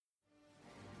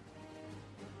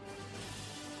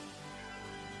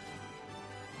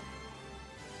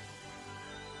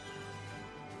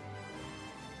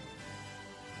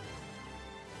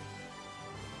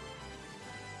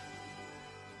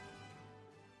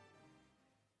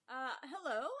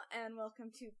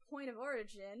welcome to Point of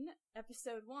Origin,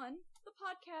 Episode 1, the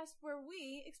podcast where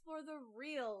we explore the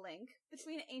real link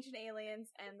between ancient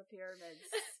aliens and the pyramids.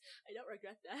 I don't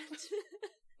regret that.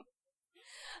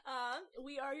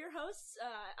 We are your hosts.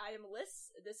 I am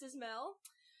Liz. This is Mel.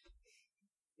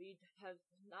 We have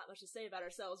not much to say about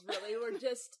ourselves, really. We're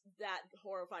just that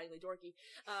horrifyingly dorky.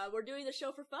 We're doing the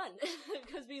show for fun,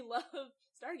 because we love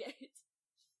Stargate.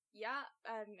 Yeah,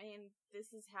 I mean,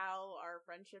 this is how our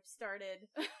friendship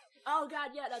started. Oh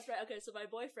god, yeah, that's right. Okay, so my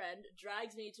boyfriend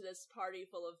drags me to this party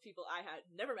full of people I had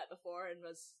never met before and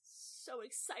was so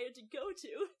excited to go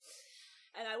to.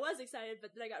 And I was excited,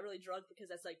 but then I got really drunk because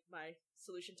that's like my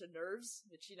solution to nerves,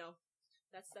 which, you know,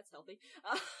 that's healthy.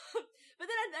 But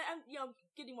then I'm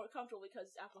getting more comfortable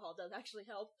because alcohol does actually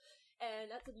help.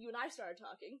 And that's when you and I started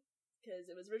talking.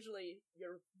 Because it was originally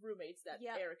your roommates that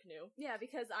Eric knew. Yeah,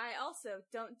 because I also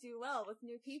don't do well with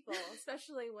new people,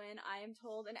 especially when I am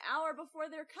told an hour before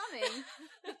they're coming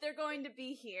that they're going to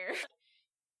be here.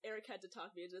 Eric had to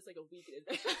talk me into this like a week in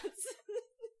advance.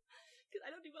 Because I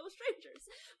don't do well with strangers.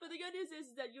 But the good news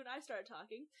is that you and I started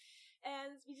talking,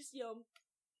 and we just,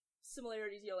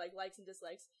 similarities, like likes and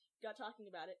dislikes, got talking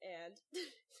about it, and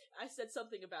I said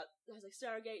something about, I was like,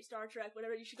 Stargate, Star Trek,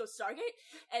 whatever, you should go Stargate,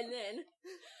 and then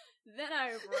I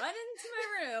run into my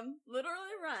room,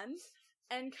 literally run,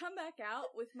 and come back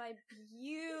out with my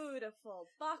beautiful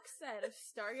box set of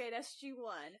Stargate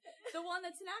SG-1. The one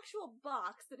that's an actual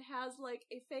box that has, like,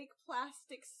 a fake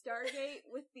plastic Stargate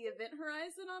with the event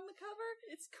horizon on the cover.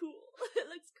 It's cool. It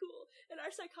looks cool. And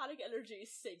our psychotic energy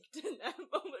synced in that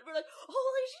moment. We're like,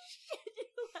 holy shit,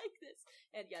 you like this?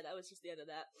 And yeah, that was just the end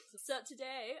of that. So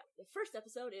today, the first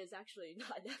episode is actually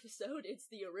not an episode, it's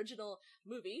the original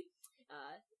movie.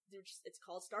 It's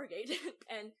called Stargate,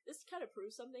 and this kind of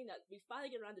proves something, that we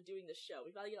finally get around to doing this show.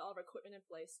 We finally get all of our equipment in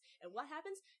place, and what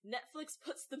happens? Netflix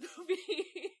puts the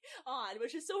movie on,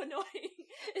 which is so annoying.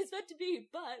 It's meant to be,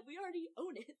 but we already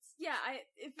own it. Yeah,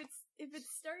 if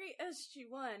it's Stargate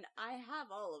SG-1, I have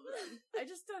all of them. I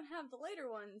just don't have the later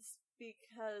ones,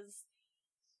 because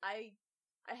I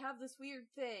have this weird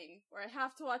thing where I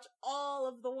have to watch all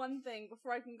of the one thing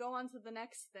before I can go on to the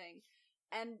next thing.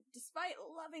 And despite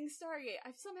loving Stargate,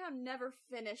 I've somehow never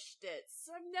finished it,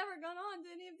 so I've never gone on to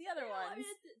any of the other ones. I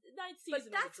mean, the ninth season.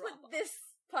 But that's what this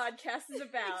podcast is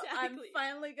about. Exactly. I'm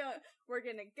finally we're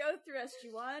gonna go through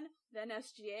SG-1, then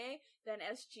SGA, then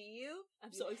SGU.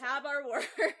 I'm so excited. Have our word.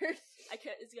 I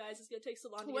can't, guys, it's gonna take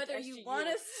so long to Whether get to SGU. you want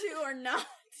us to or not.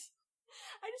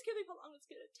 I just can't believe how long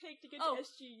it's gonna take to get to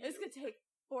SGU. It's gonna take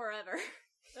forever.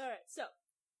 Alright, so,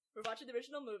 we're watching the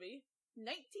original movie.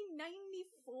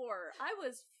 1994. I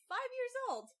was 5 years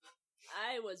old.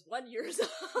 I was 1 year old.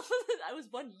 I was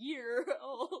 1 year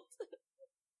old.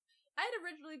 I had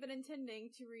originally been intending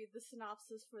to read the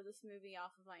synopsis for this movie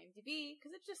off of IMDb,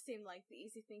 because it just seemed like the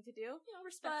easy thing to do.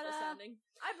 Respectful sounding.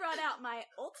 I brought out my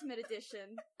ultimate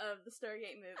edition of the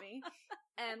Stargate movie,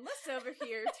 and Liz over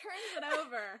here turns it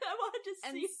over. I wanted to see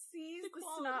and sees the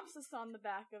synopsis on the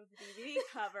back of the DVD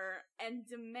cover, and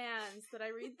demands that I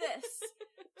read this.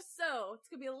 So, it's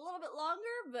gonna be a little bit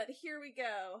longer, but here we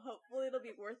go. Hopefully it'll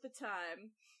be worth the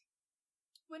time.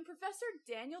 When Professor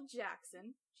Daniel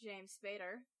Jackson, James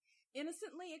Spader,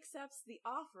 innocently accepts the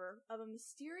offer of a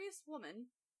mysterious woman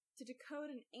to decode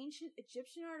an ancient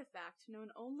Egyptian artifact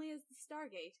known only as the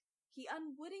Stargate, he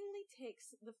unwittingly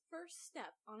takes the first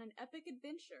step on an epic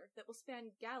adventure that will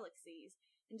span galaxies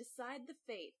and decide the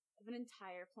fate of an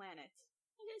entire planet.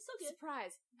 Okay, so good.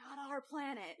 Surprise, not our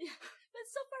planet. Yeah, but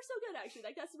so far so good, actually.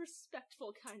 Like, that's a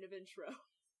respectful kind of intro.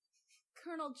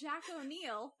 Colonel Jack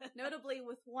O'Neill, notably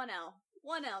with one L,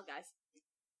 guys,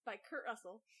 by Kurt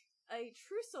Russell, a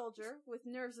true soldier with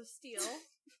nerves of steel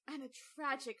and a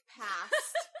tragic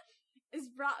past, is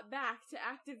brought back to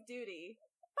active duty.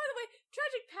 By the way,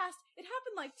 tragic past, it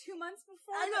happened like 2 months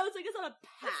before. I know, it's not a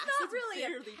past. It's not really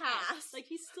a past. Like,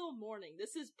 he's still mourning.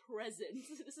 This is present.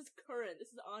 This is current.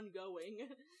 This is ongoing.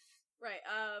 Right,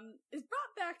 is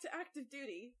brought back to active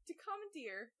duty to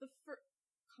commandeer the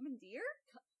Commandeer?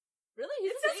 Really?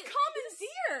 It says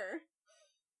commandeer!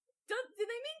 Do they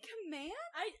mean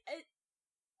command?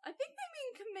 I think they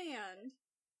mean command.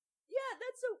 Yeah,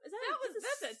 that's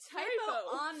a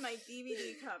typo on my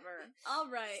DVD cover.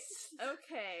 Alright,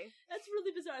 okay. That's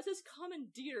really bizarre. It says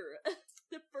commandeer.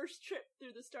 The first trip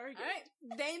through the Stargate. Alright,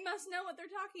 they must know what they're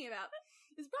talking about.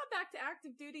 Is brought back to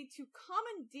active duty to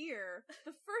commandeer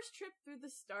the first trip through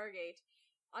the Stargate.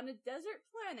 On a desert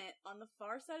planet on the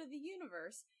far side of the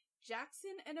universe,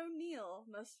 Jackson and O'Neill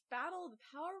must battle the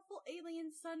powerful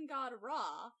alien sun god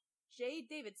Ra, J.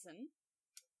 Davidson,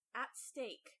 at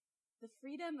stake. the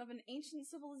freedom of an ancient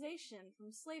civilization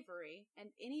from slavery and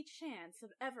any chance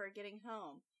of ever getting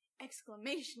home!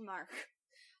 Exclamation mark.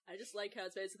 I just like how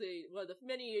it's basically one of the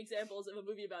many examples of a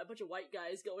movie about a bunch of white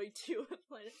guys going to a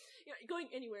planet, going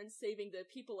anywhere and saving the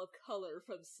people of color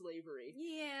from slavery.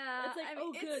 Yeah. It's like,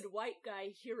 good, white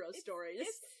guy hero story.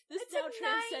 This it's now a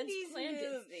transcends 90s planets.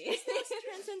 movie. This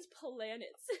transcends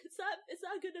planets. It's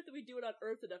not good enough that we do it on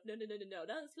Earth enough. No.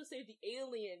 Now let's go save the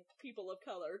alien people of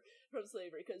color from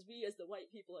slavery, because we as the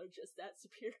white people are just that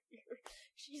superior.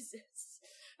 Jesus.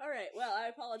 Alright, well, I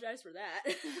apologize for that.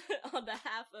 On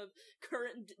behalf of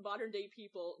current modern day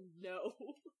people, no.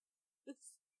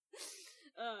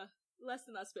 Less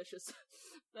than auspicious.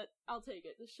 But I'll take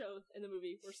it. The show and the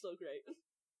movie were still great.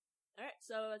 Alright,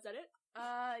 so is that it?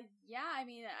 Yeah, I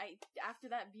mean, after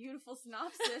that beautiful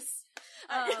synopsis,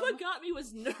 what got me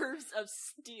was Nerves of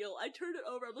Steel. I turned it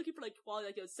over, I'm looking for like quality,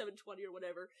 like it was 720 or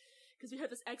whatever, because we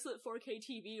have this excellent 4K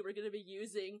TV we're gonna be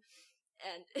using,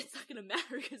 and it's not gonna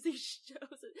matter because these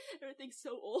shows, everything's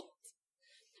so old.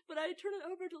 But I turned it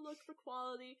over to look for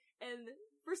quality, and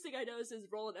first thing I noticed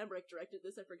is Roland Emmerich directed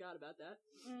this. I forgot about that.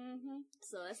 Mm-hmm.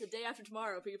 So that's the day after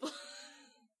tomorrow, people.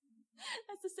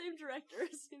 That's the same director.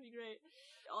 It's gonna be great.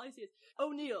 All I see is,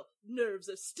 O'Neill, Nerves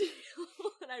of Steel.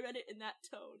 And I read it in that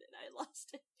tone, and I lost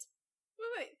it.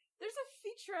 Wait. There's a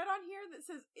featurette on here that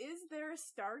says, "Is there a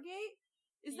Stargate?"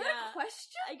 Is that a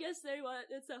question? I guess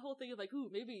it's that whole thing of like,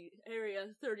 maybe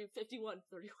Area 31.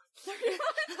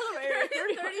 Area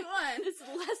 31. It's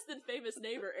less than famous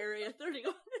neighbor, Area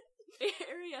 31.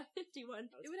 Area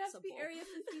 51. It would have to be Area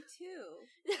 52.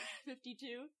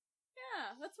 52?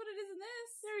 Yeah, that's what it is in this.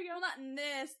 There you go. Well, not in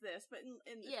this, but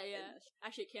in this. Yeah.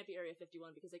 Actually, it can't be Area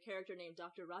 51 because a character named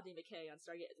Dr. Rodney McKay on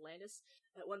Stargate Atlantis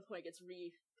at one point gets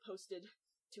reposted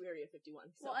to Area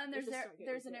 51. So well, and there's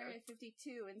an Area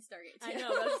 52 in Stargate too. I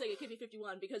know, but I was saying it can't be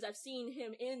 51 because I've seen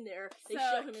him in there. They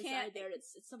show him inside there.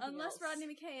 It's something unless else. Rodney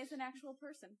McKay is an actual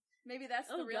person. Maybe that's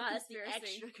the real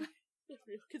conspiracy. The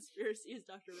real conspiracy is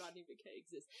Dr. Rodney McKay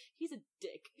exists. He's a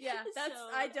dick. Yeah,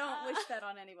 I don't wish that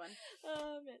on anyone.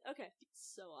 Oh man. Okay.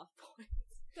 So off point.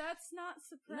 That's not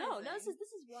surprising. No, this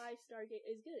is why Stargate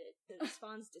is good. It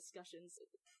spawns discussions.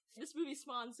 This movie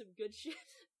spawns some good shit.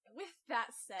 With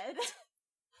that said,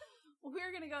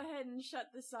 we're gonna go ahead and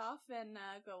shut this off and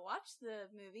go watch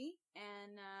the movie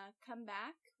and come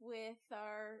back with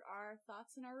our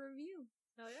thoughts and our review.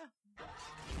 Oh yeah.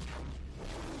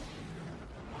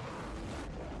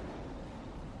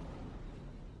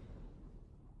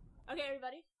 Okay,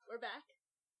 everybody, we're back.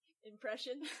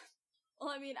 Impressions? Well,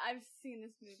 I mean, I've seen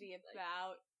this movie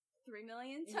about 3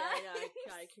 million times.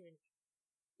 Yeah, I can.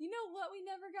 You know what we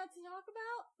never got to talk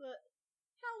about? But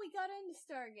how we got into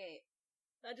Stargate.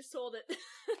 I just told it.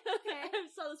 Okay. I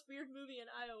saw this weird movie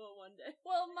in Iowa one day.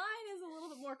 Well, mine is a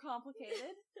little bit more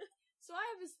complicated. So I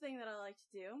have this thing that I like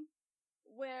to do,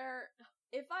 where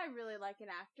if I really like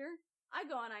an actor, I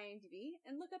go on IMDb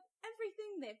and look up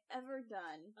everything they've ever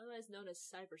done. Otherwise known as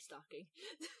cyberstalking.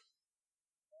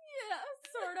 Yeah,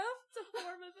 sort of. It's a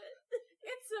form of it.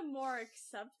 It's a more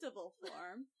acceptable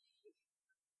form.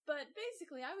 But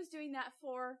basically, I was doing that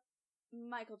for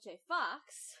Michael J.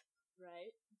 Fox.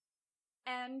 Right.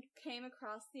 And came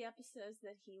across the episodes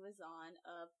that he was on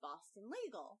of Boston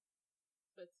Legal.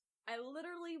 But I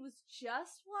literally was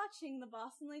just watching the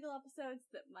Boston Legal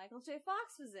episodes that Michael J.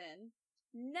 Fox was in.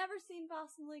 Never seen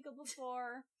Boston Legal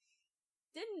before.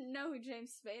 Didn't know who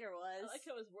James Spader was. I like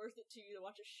how it was worth it to you to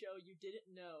watch a show you didn't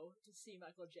know to see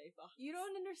Michael J. Fox. You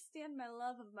don't understand my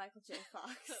love of Michael J.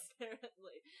 Fox.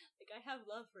 Apparently. Like, I have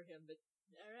love for him, but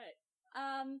alright.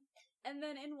 And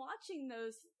then in watching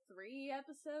those 3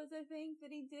 episodes, I think,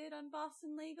 that he did on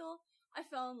Boston Legal, I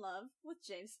fell in love with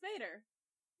James Spader.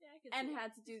 Yeah, I can and see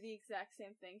had to do the exact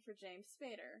same thing for James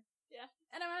Spader. Yeah.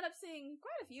 And I wound up seeing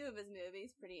quite a few of his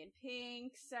movies, Pretty in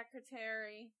Pink,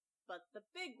 Secretary, but the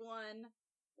big one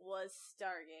was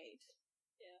Stargate.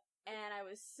 Yeah. And I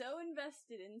was so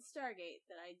invested in Stargate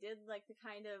that I did like the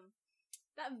kind of,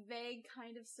 that vague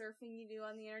kind of surfing you do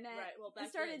on the internet. Right, well,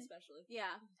 back then especially.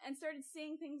 Yeah, and started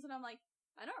seeing things and I'm like,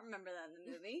 I don't remember that in the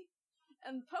movie.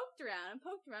 And poked around and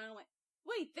I'm like,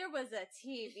 wait, there was a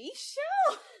TV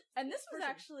show? And this was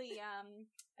actually,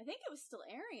 I think it was still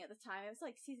airing at the time. It was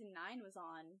like season 9 was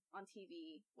on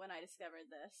TV when I discovered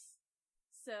this.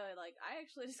 So, like, I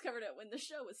actually discovered it when the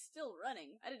show was still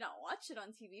running. I did not watch it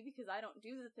on TV because I don't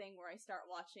do the thing where I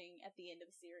start watching at the end of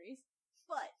a series.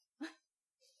 But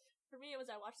for me, it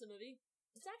was I watched the movie.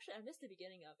 It's actually, I missed the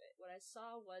beginning of it. What I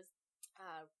saw was,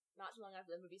 not too long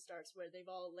after the movie starts, where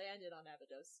they've all landed on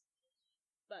Abydos.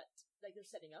 but like they're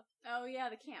setting up. Oh yeah,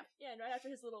 the camp. Yeah, and right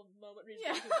after his little moment where he's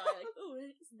Yeah. walking by, like, "Ooh,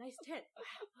 it's a nice tent.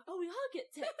 Oh, we all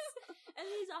get tents." And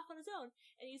then he's off on his own,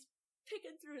 and he's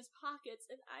picking through his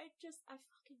pockets, and I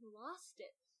fucking lost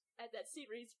it at that scene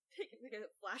where he's picking like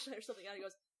a flashlight or something out. He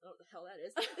goes, "I don't know what the hell that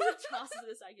is." And he tosses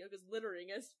it aside, because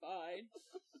littering is fine.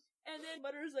 And then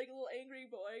mutters like a little angry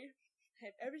boy, "I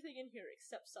have everything in here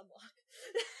except sunblock."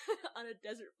 On a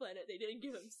desert planet, they didn't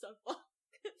give him sunblock.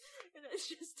 And it's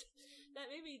just,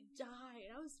 that made me die.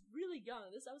 And I was really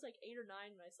young. I was like 8 or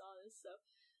 9 when I saw this, so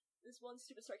this one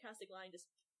stupid sarcastic line just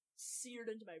seared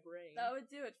into my brain. That would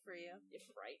do it for you. If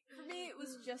right. For me, it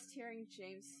was just hearing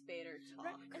James Spader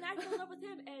talk. Right. And I fell in love with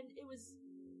him, and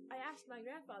I asked my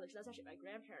grandfather, because I was actually at my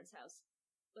grandparents' house,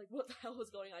 like, what the hell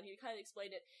was going on? He kind of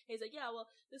explained it. And he's like, "Yeah,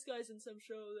 well, this guy's in some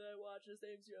show that I watch, his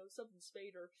name's, something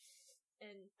Spader."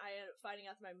 And I ended up finding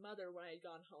out from my mother when I had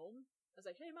gone home. I was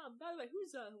like, "Hey, Mom, by the way,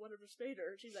 who's whatever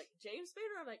Spader?" And she's like, "James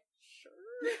Spader?" I'm like, "Sure."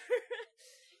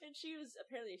 And she was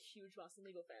apparently a huge Boston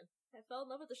Legal fan. I fell in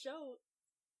love with the show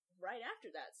right after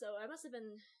that, so I must have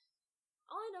been...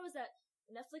 All I know is that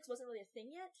Netflix wasn't really a thing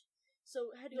yet,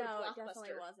 so I had to go to No, it Blockbuster.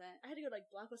 definitely wasn't. I had to go to,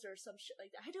 like, Blockbuster or some shit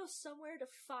like that. I had to go somewhere to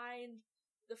find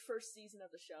the first season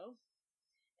of the show.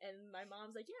 And my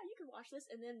mom's like, "Yeah, you can watch this."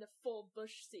 And then the full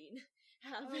Bush scene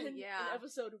happened in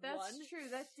episode 1. That's true,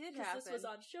 that did happen. This was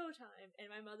on Showtime, and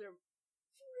my mother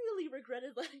really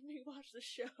regretted letting me watch the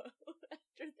show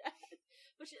after that.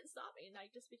 But she didn't stop me, and I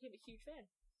just became a huge fan.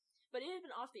 But it had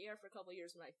been off the air for a couple of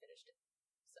years when I finished it.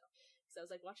 So I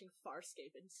was like watching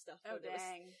Farscape and stuff. Oh,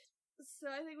 dang. So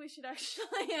I think we should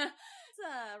actually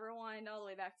rewind all the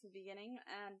way back to the beginning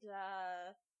and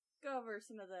go over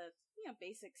some of the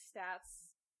basic stats.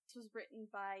 This was written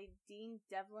by Dean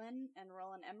Devlin and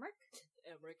Roland Emmerich.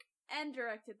 And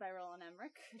directed by Roland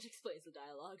Emmerich. Which explains the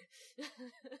dialogue.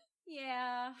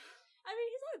 Yeah. I mean,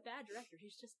 he's not a bad director,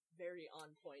 he's just very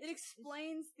on point. It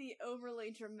explains the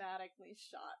overly dramatically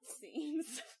shot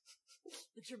scenes.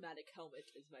 The dramatic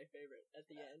helmet is my favorite at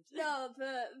the end. No,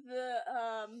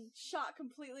 the shot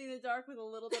completely in the dark with a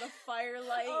little bit of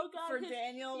firelight for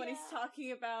Daniel when he's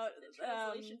talking about the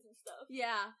translations and stuff.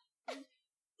 Yeah.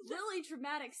 Really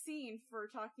dramatic scene for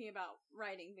talking about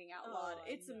writing being outlawed.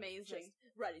 It's amazing.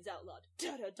 Writing's outlawed.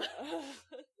 Da da da.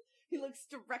 He looks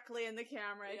directly in the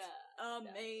camera. It's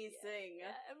amazing.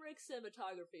 Yeah. Emmerich's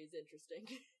cinematography is interesting.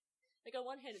 Like, on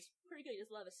one hand, it's pretty good. He does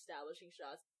a lot of establishing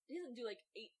shots. He doesn't do, like,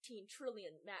 18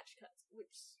 trillion match cuts,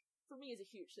 which, for me, is a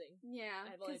huge thing. Yeah,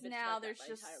 because now there's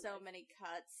just so many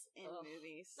cuts in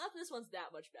movies. Not that this one's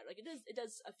that much better. Like, it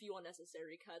does a few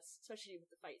unnecessary cuts, especially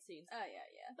with the fight scenes. Oh,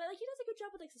 yeah. But, like, he does a good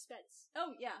job with, like, suspense.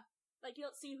 Oh, yeah. Like, you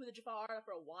don't see who the Jafar are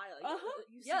for a while. Like,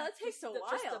 that takes a while.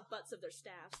 Just the butts of their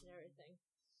staffs and everything.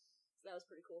 So that was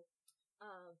pretty cool.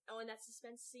 And that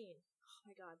suspense scene. Oh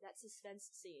my god, that suspense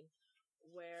scene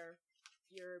where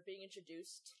you're being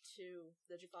introduced to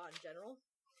the Jaffa in general,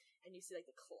 and you see, like,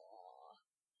 the claw,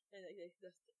 and like,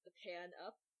 the pan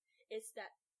up. It's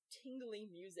that tingly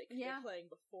music they're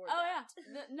playing before that.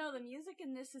 The music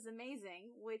in this is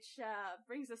amazing, which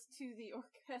brings us to the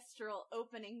orchestral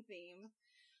opening theme,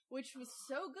 which was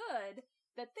so good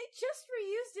that they just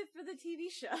reused it for the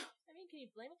TV show. I mean, can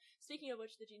you blame them? Speaking of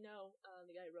which, did you know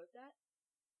the guy who wrote that?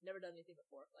 Never done anything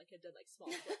before. Like, had done, like, small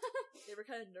bits. They were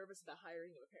kind of nervous about hiring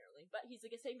him, apparently. But he's,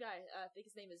 like, the same guy. I think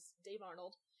his name is Dave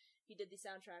Arnold. He did the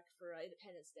soundtrack for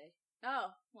Independence Day.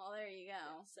 Oh, well, there you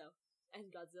go. Yeah, and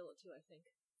Godzilla, too, I think.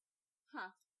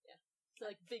 Huh. Yeah. So,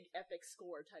 like, big epic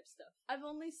score type stuff. I've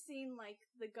only seen, like,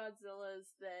 the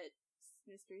Godzillas that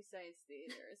Mystery Science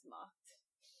Theater has mocked.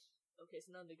 Okay,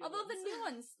 so none of the good Although ones. the new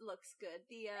one looks good.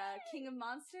 The King of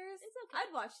Monsters. It's okay.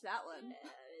 I'd watch that one.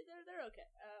 Yeah, they're okay.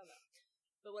 I don't know.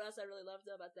 But what else I really loved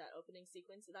about that opening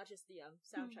sequence, not just the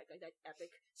soundtrack, like that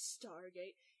epic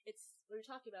Stargate, it's, we were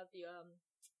talking about the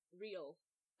real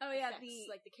effects,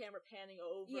 like the camera panning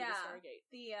over the Stargate.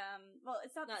 Well,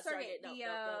 it's not the Stargate, the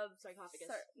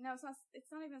sarcophagus. No, it's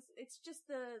not even, it's just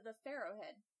the pharaoh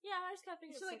head. Yeah, I just kind of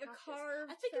figured it's like a carved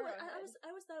I think pharaoh I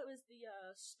always thought it was the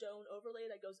stone overlay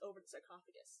that goes over the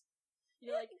sarcophagus.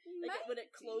 You know, like when it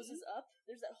closes up,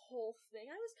 there's that whole thing.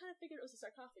 I always kind of figured it was a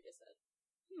sarcophagus head.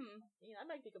 Yeah, I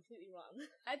might be completely wrong.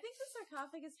 I think the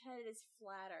sarcophagus head is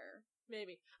flatter.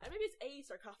 Maybe it's a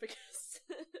sarcophagus.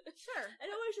 Sure. I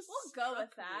always just we'll go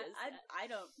with that. I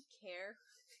don't care.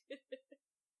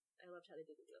 I loved how they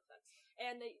did the effects,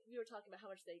 and we were talking about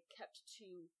how much they kept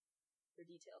to their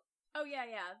detail. Oh yeah.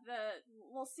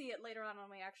 We'll see it later on when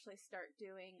we actually start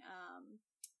doing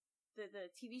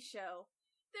the TV show.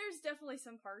 There's definitely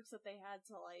some parts that they had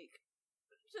to, like,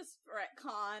 just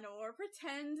retcon or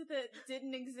pretend that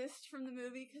didn't exist from the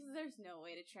movie, because there's no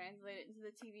way to translate it into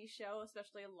the TV show,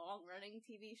 especially a long-running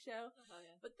TV show. Oh,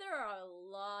 yeah. But there are a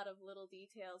lot of little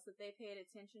details that they paid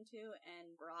attention to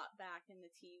and brought back in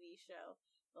the TV show.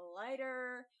 The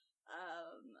lighter,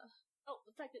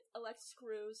 the fact that Alexis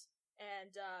Cruz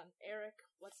and Eric,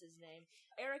 what's his name?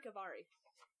 Eric Avari,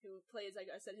 who plays,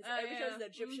 like I said, every time the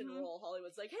Egyptian role,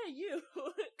 Hollywood's like, hey, you,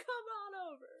 come on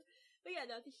over. But yeah,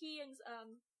 no, he and,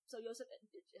 so Yosef,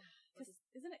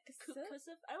 isn't it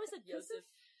Kusif? I always said Yosef.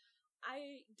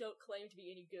 I don't claim to be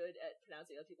any good at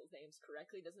pronouncing other people's names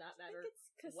correctly. Does not matter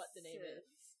what the name is.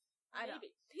 I don't.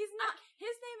 He's not.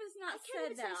 His name is not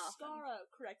said that often. Skara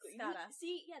correctly. Skara.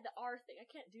 See, yeah, the R thing. I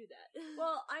can't do that.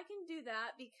 Well, I can do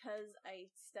that because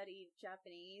I studied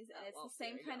Japanese, and it's the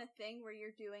same kind of thing where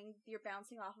you're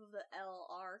bouncing off of the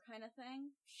LR kind of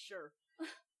thing. Sure.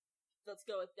 Let's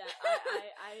go with that.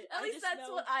 At least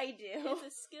that's what I do. It's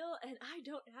a skill, and I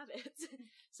don't have it.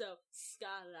 So,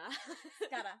 Skara.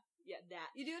 Skara. Yeah,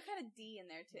 that. You do a kind of D in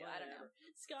there, too. Whatever. I don't know.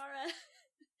 Skara.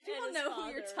 People know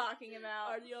who you're talking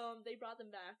about. They brought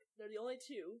them back. They're the only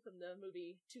two from the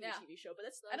movie to the TV show, but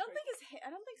that's I don't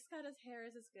think Skara's hair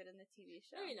is as good in the TV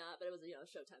show. Maybe not, but it was a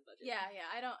Showtime budget. Yeah.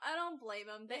 I don't blame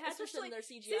them. They had to spend their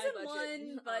CGI season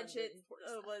 1 budget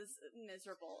was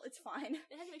miserable. It's fine.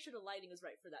 They had to make sure the lighting was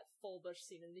right for that full bush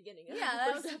scene in the beginning. Yeah,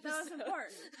 that was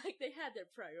important. Like, they had their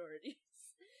priorities.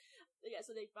 Yeah,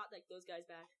 so they brought those guys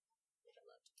back, which I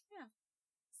loved. Yeah.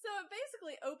 So it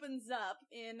basically opens up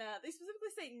in, they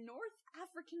specifically say North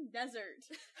African desert.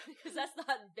 Because that's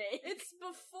not vague. It's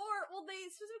before, they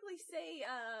specifically say,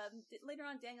 later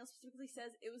on Daniel specifically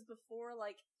says it was before,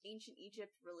 ancient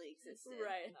Egypt really existed.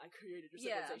 Right. I created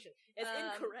your civilization. As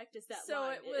incorrect as that so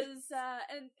line it was,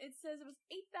 and it says it was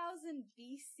 8,000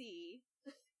 BC,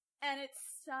 and it's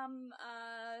some,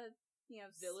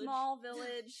 small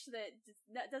village that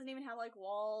doesn't even have,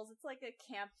 walls. It's like a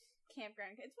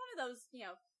campground. It's one of those,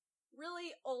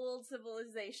 really old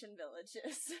civilization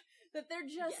villages that they're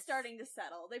just starting to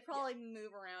settle. They probably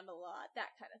move around a lot,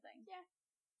 that kind of thing. Yeah.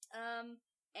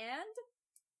 And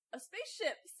a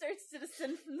spaceship starts to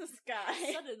descend from the sky.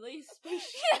 Suddenly,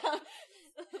 spaceship.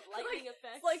 Lightning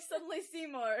effects. Like suddenly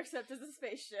Seymour, except as a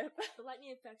spaceship. The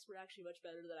lightning effects were actually much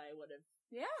better than I would have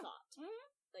thought.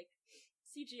 Mm-hmm.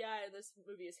 CGI in this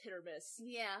movie is hit or miss.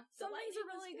 Yeah. Some things are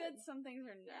really good, some things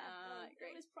are not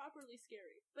great. It was properly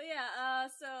scary. But yeah,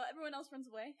 so everyone else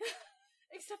runs away.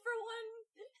 Except for one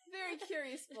very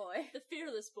curious boy. The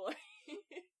fearless boy.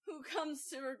 Who comes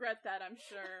to regret that, I'm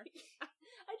sure.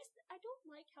 I don't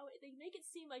like how they make it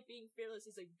seem like being fearless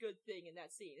is a good thing in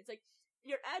that scene. It's like,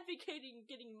 you're advocating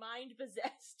getting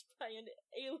mind-possessed by an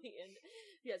alien.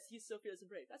 Yes, he's so fearless and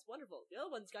brave. That's wonderful. The other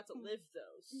one's got to live,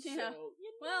 though. Yeah. So,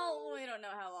 Well, we don't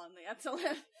know how long they got to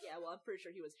live. Yeah, well, I'm pretty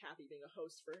sure he was happy being a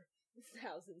host for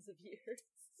thousands of years.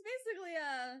 So basically,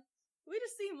 we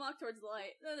just see him walk towards the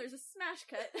light. Then there's a smash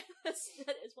cut.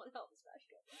 That is one hell of a smash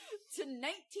cut. To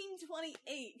 1928,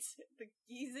 the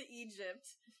Giza,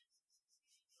 Egypt,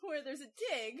 where there's a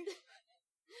dig.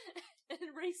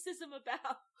 And racism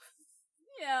about.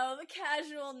 The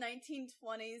casual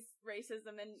 1920s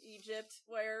racism in Egypt,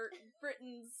 where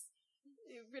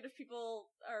British people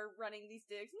are running these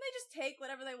digs, and they just take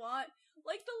whatever they want.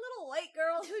 Like the little white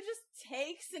girl who just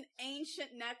takes an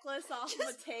ancient necklace off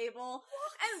of a table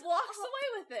and walks away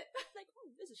with it. Like,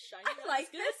 this is shiny. I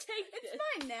like this. It's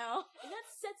mine now. And that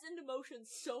sets into motion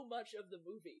so much of the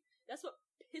movie. That's what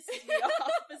pisses me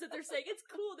off, is that they're saying it's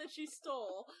cool that she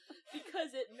stole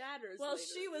because it matters. Well,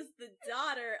 later. she was the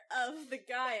daughter of the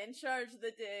guy in charge of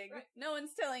the dig. Right. No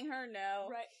one's telling her no.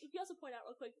 Right. You can also point out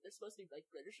real quick that they're supposed to be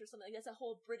British or something. That's a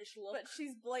whole British look. But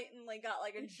she's blatantly got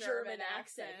a German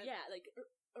accent. Yeah,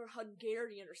 or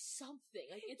Hungarian or something.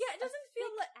 It doesn't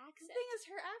feel like accent. The thing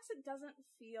is, her accent doesn't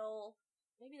feel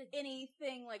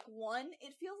anything like one.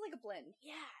 It feels like a blend.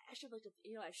 Yeah, I should have looked up.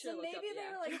 I So should have looked maybe up,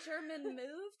 they were German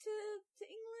moved to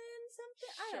England,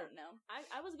 something. Sure. I don't know.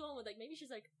 I was going with maybe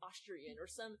she's Austrian or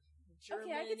some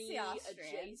Germany I could see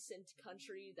Austrian. adjacent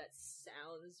country that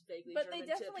sounds vaguely but German they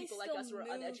definitely to people like us who are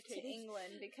uneducated. To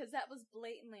England because that was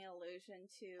blatantly allusion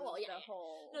to the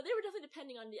whole. No, they were definitely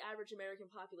depending on the average American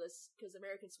populace because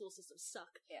American school systems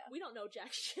suck. Yeah. We don't know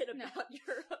jack shit about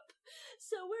Europe,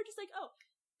 so we're just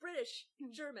British,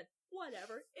 German,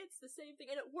 whatever. It's the same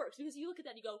thing, and it works because you look at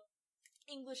that and you go,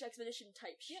 English expedition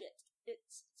type shit.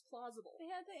 It's plausible. They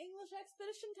had the English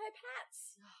expedition type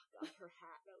hats. Oh god, her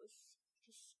hat. That was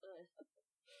just.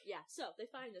 Yeah. So they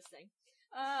find this thing.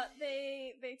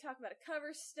 They talk about a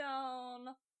cover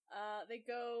stone. They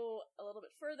go a little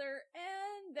bit further,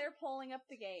 and they're pulling up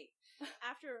the gate.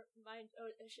 After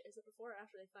is it before or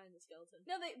after they find the skeleton?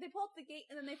 No, they pull up the gate,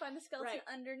 and then they find the skeleton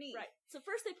underneath. Right. So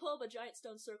first they pull up a giant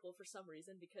stone circle for some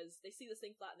reason, because they see this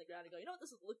thing flat in the ground and go, you know what,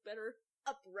 this will look better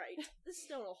upright. This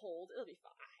stone will hold. It'll be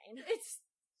fine. It's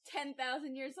 10,000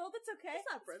 years old. It's okay. It's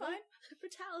not brittle. Fine.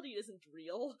 Brutality isn't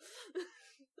real.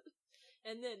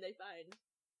 And then they find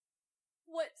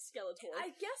what Skeletor.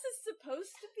 I guess it's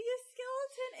supposed to be a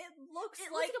skeleton. It looks It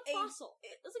like looks like a fossil.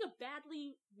 It looks like a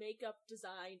badly makeup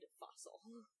designed fossil.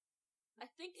 I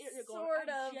think they're going. Sort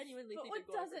of. I genuinely but think what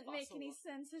they're going doesn't for make fossil any look.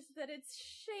 sense is that it's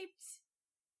shaped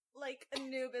like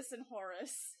Anubis and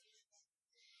Horus.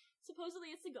 Supposedly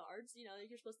it's the guards. You know,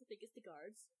 you're supposed to think it's the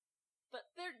guards. But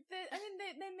they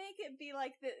make it be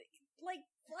like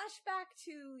flashback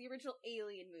to the original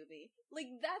Alien movie.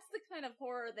 Like, that's the kind of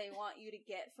horror they want you to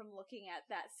get from looking at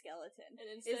that skeleton. And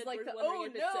instead, it's like we're the,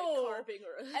 wondering if it's a carving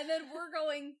or and then we're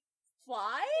going,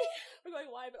 why? We're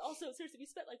going, why? But also, seriously, we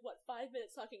spent like, 5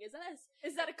 minutes talking. Is that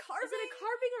a carving? Is it a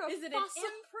carving or a is it fossil? an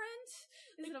Imprint?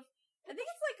 Is it a... I think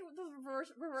it's like the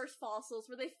reverse fossils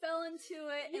where they fell into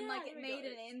it and like it made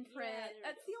an imprint.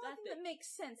 That's the only thing that makes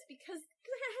sense because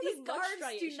these guards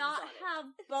do not have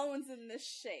bones in this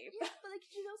shape. Yeah, but like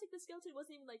you know, like the skeleton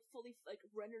wasn't even like fully like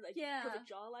rendered like perfect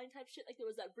jawline type shit. Like there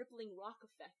was that rippling rock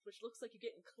effect, which looks like you're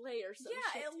getting clay or something.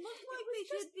 Yeah, it looked like they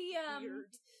did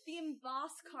the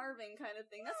embossed carving kind of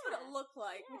thing. That's what it looked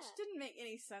like, which didn't make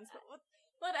any sense. But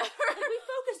whatever. Like we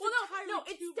focused entirely no,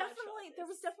 it's definitely there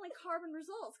was definitely carbon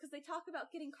results because they talk about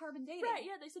getting carbon dating. Right?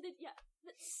 Yeah, they said that. Yeah,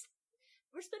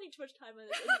 we're spending too much time on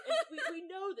this, and we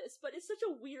know this, but it's such a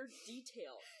weird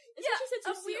detail. Especially since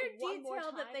you a weird see it one more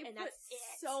detail time, that they and put that's it.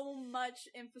 so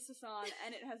much emphasis on,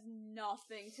 and it has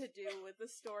nothing to do with the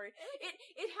story.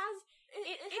 It has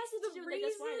the reason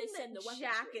that's why they send the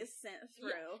Jack is sent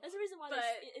through. Yeah, that's the reason why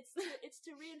it's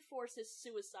to reinforce his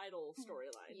suicidal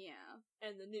storyline. Yeah,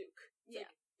 and the nuke. It's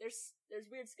like, there's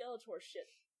weird Skeletor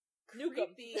shit.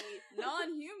 Creepy,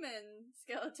 non-human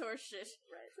Skeletor shit.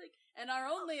 Right. It's like, and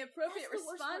our only appropriate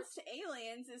response to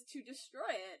aliens is to destroy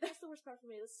it. That's the worst part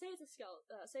for me. Let's say it's a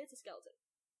skeleton,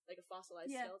 like a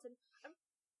fossilized skeleton.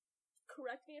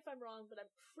 Correct me if I'm wrong, but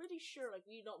I'm pretty sure like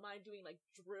we don't mind doing like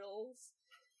drills.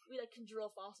 We like can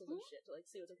drill fossils and shit to like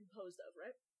see what they're composed of,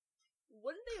 right?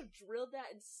 Wouldn't they have drilled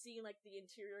that and seen like the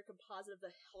interior composite of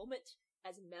the helmet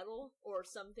as metal or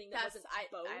something that wasn't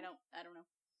bone? I don't know.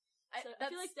 I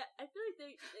feel like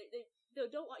they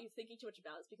don't want you thinking too much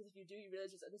about it because if you do, you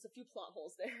realize there's a few plot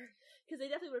holes there. Because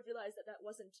they definitely would have realized that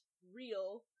wasn't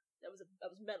real. That was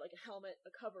meant like a helmet,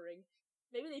 a covering.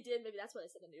 Maybe they did. Maybe that's why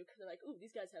they said the nuke. They're like, ooh,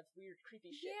 these guys have weird,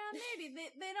 creepy shit. Yeah, maybe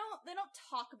they don't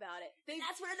talk about it.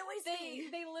 That's what annoys me.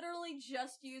 They literally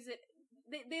just use it.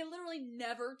 They literally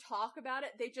never talk about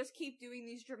it. They just keep doing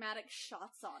these dramatic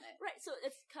shots on it. Right, so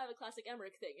it's kind of a classic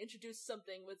Emmerich thing. Introduce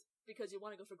something because you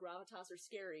want to go for gravitas or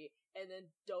scary, and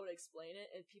then don't explain it,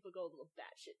 and people go a little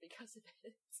batshit because of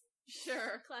it.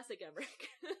 Sure. Classic Emmerich.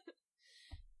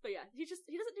 But yeah, he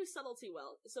doesn't do subtlety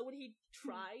well. So when he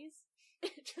tries,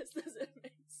 it just doesn't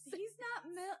make sense. He's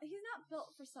not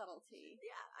built for subtlety.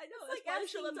 Yeah, I know. It's like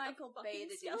asking Michael Bay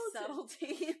to do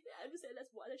subtlety. Yeah, I'm just saying that's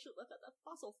why they should have left out that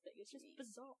fossil thing. It's just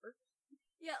bizarre.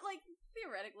 Yeah, like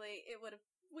theoretically,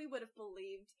 we would have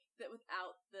believed that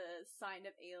without the sign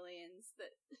of aliens,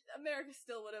 that America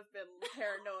still would have been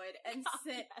paranoid and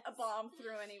sent a bomb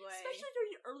through anyway. Especially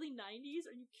during the early 90s.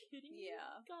 Are you kidding me?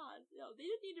 Yeah. God, no, they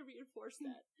didn't need to reinforce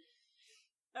that.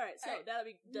 Alright, so that'll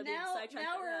be sidetracked.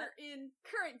 Now we're in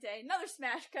current day. Another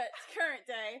smash cut to current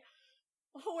day,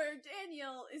 where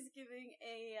Daniel is giving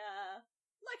a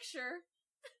lecture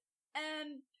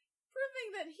and proving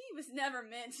that he was never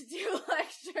meant to do a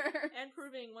lecture. And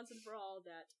proving once and for all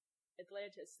that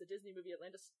Atlantis, the Disney movie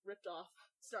Atlantis, ripped off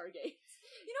Stargate.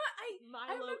 You know what?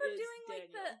 I remember doing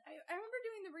Daniel. I remember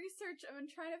doing the research and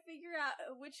trying to figure out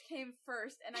which came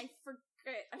first, and I forget.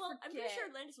 I'm pretty sure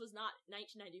Atlantis was not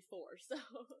 1994, so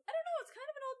I don't know. It's kind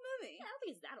of an old movie. Yeah, I don't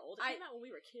think it's that old. It came out when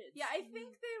we were kids. Yeah, I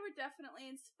think they were definitely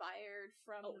inspired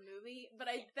from the movie, but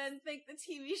I then think the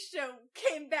TV show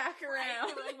came back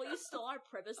around. They were like, well, you stole our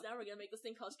premise. Now we're gonna make this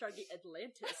thing called Stargate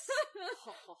Atlantis.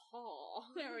 Ha ha ha.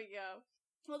 There we go.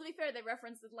 Well, to be fair, they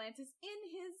referenced Atlantis in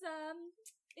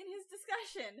his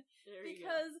discussion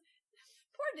because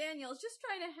poor Daniel's just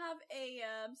trying to have a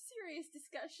serious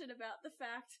discussion about the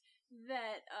fact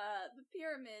that the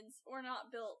pyramids were not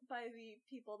built by the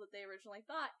people that they originally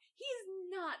thought. He's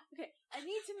not. Okay, I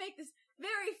need to make this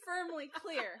very firmly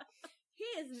clear. He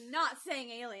is not saying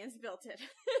aliens built it.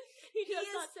 He does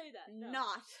not say that. No.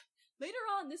 Not. Later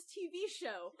on, this TV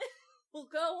show will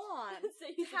go on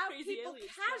Say to he's a have crazy people alien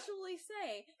casually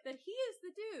say that he is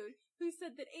the dude who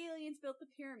said that aliens built the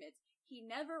pyramids. He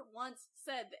never once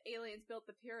said that aliens built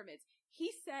the pyramids.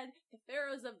 He said the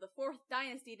pharaohs of the 4th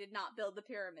dynasty did not build the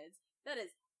pyramids. That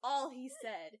is all he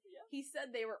said. Yeah. He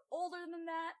said they were older than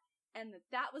that, and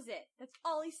that was it. That's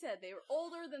all he said. They were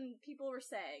older than people were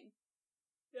saying.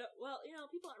 Yeah, well,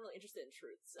 people aren't really interested in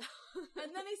truth, so.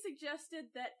 And then he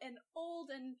suggested that an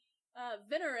old and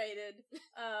venerated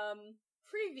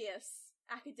previous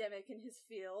academic in his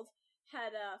field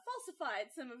had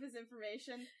falsified some of his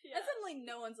information, Yeah. and suddenly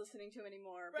no one's listening to him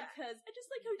anymore Right. because I just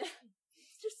like how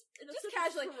just in a just sort of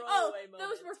casually, throwaway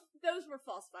moment. those were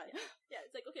falsified. Yeah,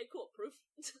 it's like, okay, cool, proof.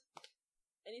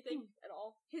 Anything at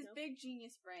all? His No? big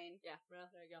genius brain, Yeah, well,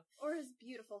 there you go. or his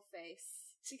beautiful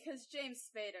face, because James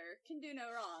Spader can do no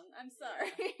wrong. I'm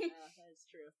sorry. Yeah, that is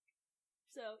true.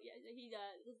 So, yeah, he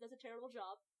does a terrible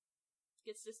job.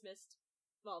 Gets dismissed.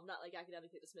 Well, not like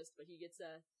academically dismissed, but he gets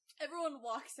Everyone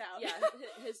walks out. yeah,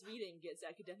 his meeting gets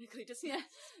academically dismissed.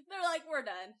 Yeah. They're like, we're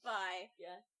done. Bye.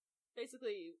 Yeah.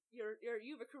 Basically, you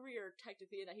have a career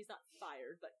technically, and that he's not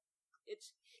fired, but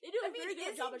they do a very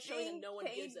good job of showing that no one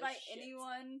gives a by shit.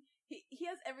 anyone. He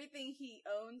has everything he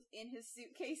owns in his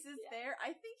suitcases there.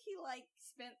 I think he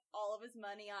spent all of his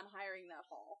money on hiring that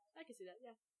hall. I can see that,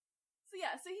 yeah.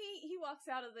 So he walks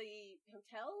out of the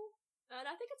hotel. And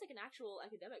I think it's like an actual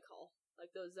academic hall.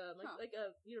 Like those, like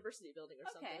a university building or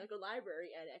something. Okay. Like a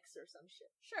library annex or some shit.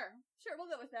 Sure,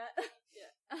 we'll go with that. Yeah.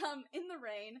 In the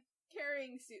rain,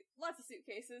 carrying lots of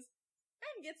suitcases,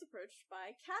 and gets approached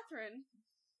by Catherine.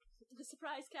 The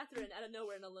surprise Catherine out of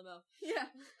nowhere in a limo.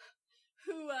 Yeah.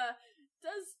 Who,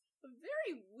 does a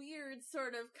very weird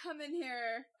sort of come in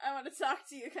here, I want to talk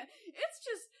to you. It's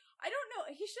just, I don't know,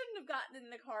 he shouldn't have gotten in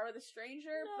the car with a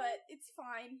stranger, No. but it's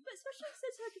fine. But especially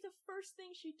since the first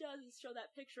thing she does is show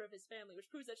that picture of his family, which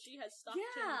proves that she has stalked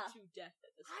Yeah. him to death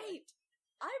at this point.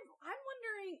 I'm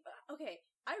wondering, okay,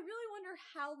 I really wonder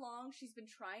how long she's been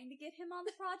trying to get him on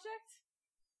the project,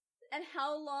 and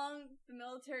how long the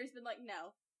military's been like,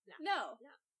 no.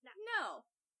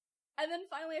 And then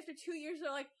finally, after 2 years, they're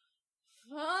like,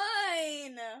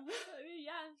 fine! I mean,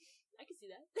 yeah, I can see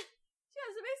that. Yeah,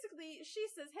 so basically, she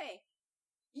says, hey,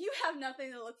 you have nothing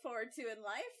to look forward to in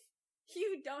life.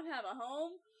 You don't have a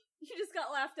home. You just got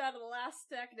laughed out of the last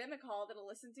academic hall that'll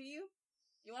listen to you.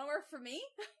 You want to work for me?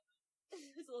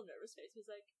 His little nervous face was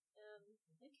like,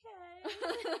 okay.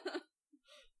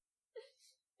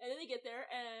 And then they get there,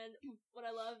 and what I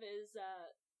love is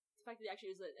the fact that they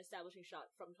actually use an establishing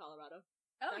shot from Colorado.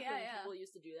 Oh, Back yeah, when yeah. people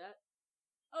used to do that.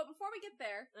 Oh, before we get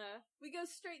there, Uh, we go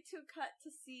straight to a cut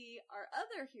to see our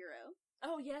other hero.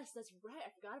 oh, yes, that's right. I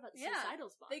forgot about the Yeah. suicidal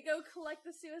spot. They go collect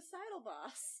the suicidal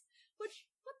boss. Which,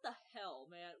 what the hell,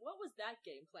 man? What was that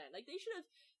game plan? Like, they should have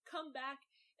come back,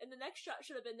 and the next shot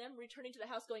should have been them returning to the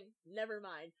house going, never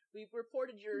mind, we've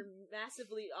reported your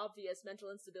massively obvious mental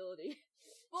instability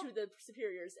Well- to the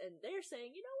superiors, and they're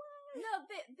saying, you know what? No,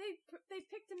 they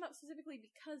picked him up specifically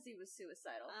because he was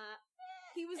suicidal.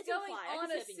 He was it's going implied. I on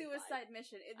can a see it being suicide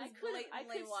mission. It I was could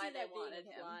blatantly see why they that being wanted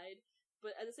him. implied,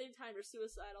 but at the same time, they're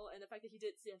suicidal, and the fact that he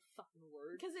didn't say a fucking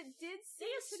word. Because it did seem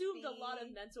They assumed to a lot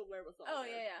of be... mental wherewithal. Oh,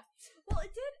 there. yeah. Well,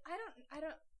 it did.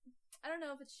 I don't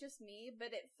know if it's just me, but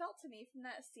it felt to me from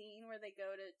that scene where they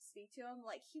go to speak to him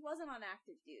like he wasn't on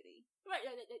active duty. Right,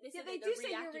 yeah, they said they they're do say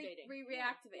you're reactivating.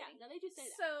 reactivating. Yeah, no, they do say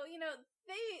that. So,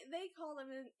 they called him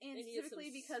in They needed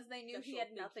specifically some because they knew he special had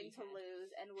thing nothing he to had. lose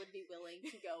and would be willing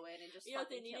to go in and just You know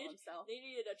what fucking they kill needed? himself. They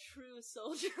needed a true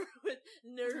soldier with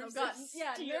nerves Oh, God. of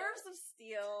Yeah, steel. nerves of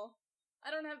steel. I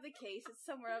don't have the case. It's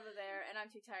somewhere over there, and I'm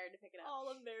too tired to pick it up.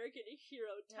 All-American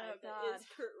hero type Oh, that God. is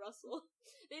Kurt Russell.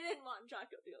 They didn't want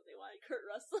Jocko Field, they wanted Kurt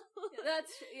Russell.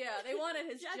 They wanted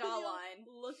his Jocko jawline.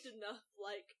 Field looked enough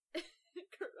like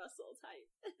Kurt Russell type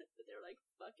that they were like,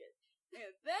 fuck it. Yeah,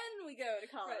 then we go to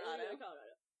Right, Colorado. we go to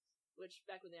Colorado. Which,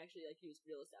 back when they actually used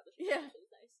real establishment, Yeah. it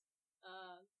was nice.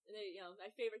 And they,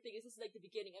 my favorite thing is this is like the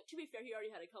beginning. To be fair, he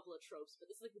already had a couple of tropes, but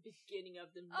this is like the beginning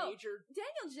of the major.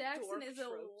 Daniel Jackson dork is a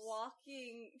tropes.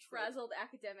 walking frazzled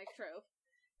academic trope,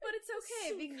 but it's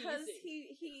okay So because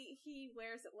amusing. he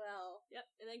wears it well. Yep,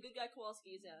 and then good guy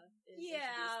Kowalski is Yeah,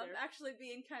 introduced there. actually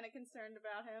being kind of concerned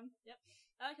about him.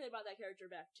 I like how they brought that character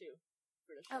back too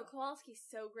for the Oh, show. Kowalski's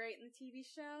so great in the TV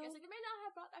show. It's like they may not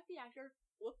have brought back the actor.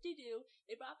 Whoop-de-doo.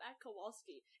 They brought back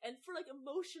Kowalski, and for like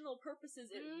emotional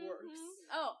purposes, it works.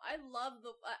 Oh, I love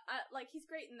the he's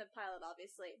great in the pilot,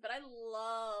 obviously, but I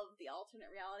love the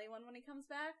alternate reality one when he comes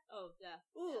back. Oh yeah.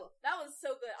 Ooh, that was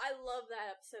so good. I love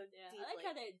that episode. Yeah, deeply. I like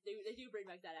how they do bring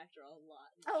back that actor a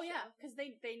lot. in the Oh show. yeah, because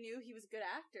they knew he was a good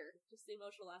actor. Just the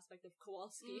emotional aspect of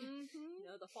Kowalski.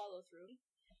 Mm-hmm. The follow through.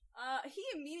 He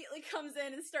immediately comes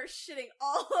in and starts shitting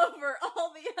all over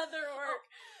all the other work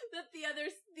that the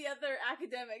other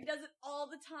academic does it all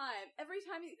the time. Every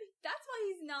time that's why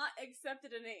he's not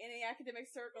accepted in any academic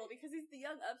circle, because he's the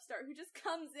young upstart who just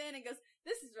comes in and goes,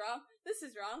 "This is wrong, this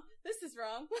is wrong, this is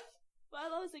wrong." Well, I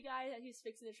love the guy that he's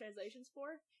fixing the translations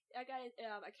for. That guy,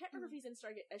 I can't remember if he's in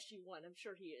Stargate SG-1, I'm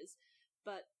sure he is,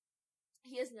 but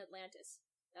he is in Atlantis.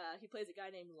 He plays a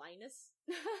guy named Linus.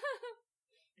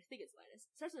 I think it's Linus.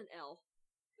 It starts with an L.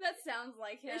 That sounds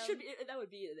like him. It should be. That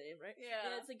would be the name, right? Yeah.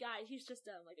 And it's a guy. He's just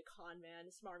like a con man,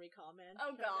 a smarmy con man.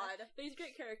 Oh God! But he's a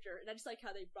great character, and I just like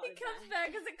how they brought him comes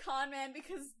back as a con man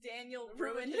because Daniel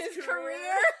ruined his his career.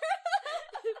 career.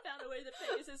 Found a way to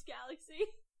Pegasus Galaxy.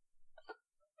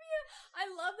 Yeah, I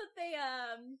love that they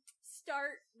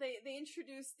they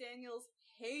introduce Daniel's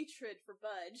hatred for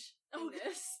Budge in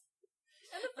this.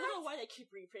 And I don't know why they keep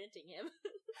reprinting him.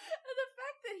 And the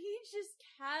fact that he just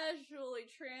casually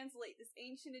translates this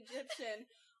ancient Egyptian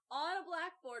on a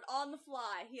blackboard on the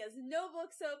fly. He has no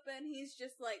books open. He's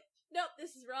just like, "Nope,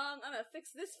 this is wrong. I'm gonna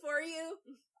fix this for you.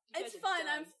 It's fine.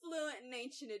 I'm fluent in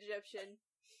ancient Egyptian."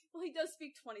 Well, he does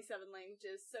speak 27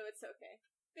 languages, so it's okay.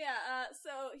 But yeah,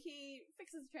 so he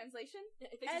fixes the translation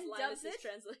and dubs it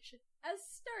translation as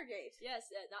Stargate. Yes,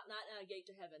 not Gate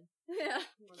to Heaven. Yeah,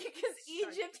 because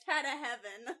Egypt had a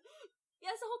heaven.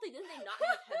 Yeah, that's the whole thing. Didn't they not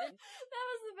have heaven? That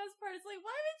was the best part. It's like,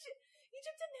 why would you?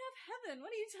 Egypt didn't have heaven.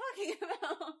 What are you talking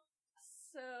about?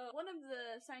 So one of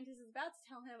the scientists is about to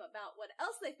tell him about what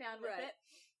else they found with it,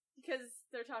 because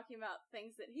they're talking about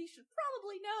things that he should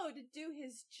probably know to do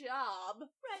his job.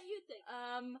 Right, you'd think.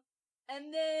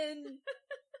 And then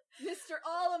Mr.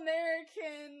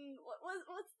 All-American, what was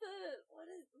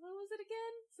it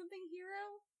again? Something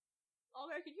hero?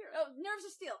 All-American Hero. Oh, Nerves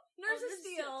of Steel. Nerves of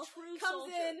Steel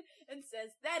comes in and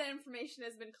says that information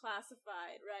has been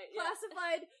classified. Right.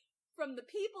 Classified from the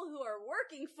people who are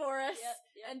working for us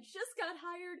yep. and just got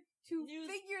hired to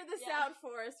figure this out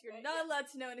for us. You're not allowed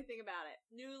to know anything about it.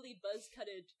 Newly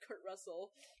buzz-cutted Kurt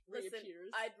Russell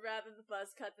reappears. I'd rather the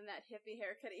buzz cut than that hippie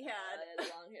haircut he had. I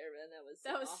had long hair, man.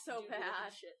 That was so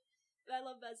bad. Shit. But I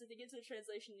love that as they get to the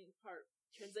translationing part.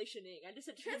 Translationing. I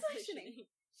just said translationing.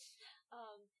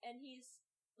 And he's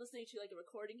listening to like a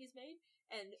recording he's made.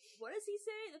 And what does he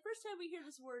say? The first time we hear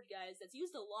this word, guys, that's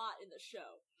used a lot in the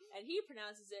show. And he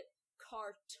pronounces it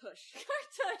cartouche.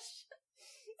 Cartouche!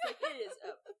 Like it is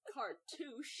a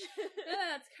cartouche.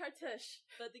 Yeah, it's cartouche.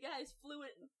 But the guy's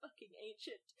fluent in fucking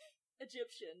ancient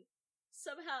Egyptian.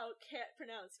 Somehow can't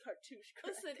pronounce cartouche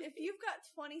correctly. Listen, if you've got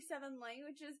 27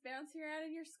 languages bouncing around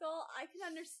in your skull, I can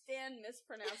understand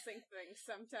mispronouncing things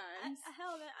sometimes.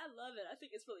 Hell, man, I love it. I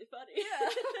think it's really funny.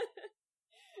 Yeah.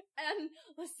 And,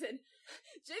 listen,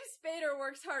 James Spader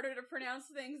works harder to pronounce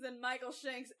things than Michael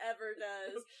Shanks ever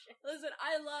does. Listen,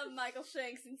 I love Michael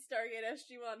Shanks in Stargate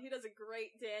SG-1. He does a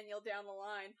great Daniel down the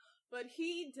line. But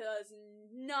he does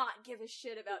not give a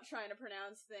shit about trying to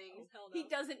pronounce things. Oh, hell no. He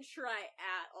doesn't try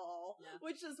at all,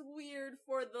 which is weird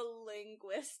for the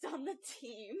linguist on the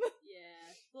team.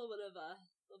 Yeah, a little bit of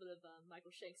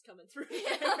Michael Shanks coming through.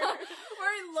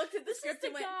 Where he looked at the script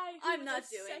and went, "I'm not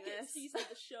doing this." The season of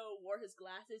the show wore his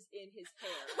glasses in his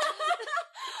hair.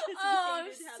 Oh,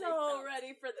 I'm so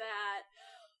ready for that.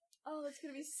 Oh, it's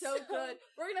gonna be so good.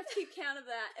 We're gonna have to keep count of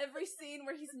that. Every scene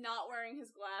where he's not wearing his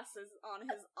glasses on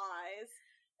his eyes.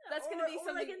 That's gonna be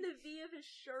something like in the V of his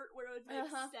shirt where it would make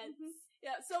sense. Mm-hmm.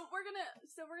 Yeah, so we're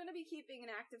gonna be keeping an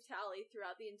active tally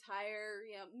throughout the entire,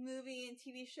 movie and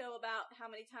TV show about how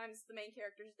many times the main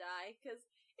characters die, because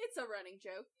it's a running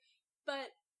joke.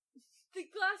 But the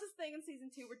glasses thing in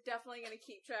season 2, we're definitely going to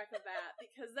keep track of that,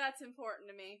 because that's important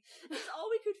to me. That's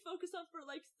all we could focus on for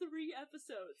like 3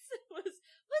 episodes. Was,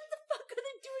 what the fuck are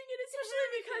they doing in his hair?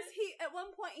 Especially because at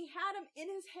one point, he had him in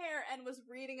his hair and was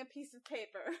reading a piece of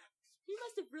paper. He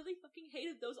must have really fucking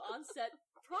hated those on-set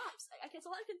props. I guess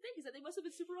all I can think is that they must have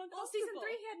been super uncomfortable. Well, season 3,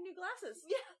 he had new glasses.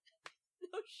 Yeah.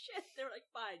 No shit. They were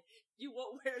like, fine, you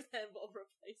won't wear them, we'll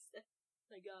replace them.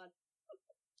 Oh my god.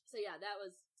 So yeah, that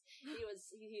was...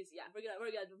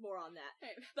 we're gonna do more on that.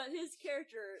 Right. But his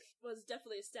character was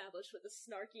definitely established with the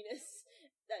snarkiness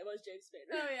that was James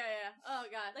Spader. Oh yeah. Oh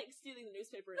god. Like stealing the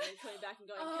newspaper and then coming back and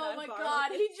going, "Oh my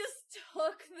god, he just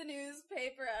took the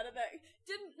newspaper out of that."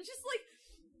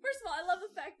 First of all, I love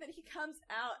the fact that he comes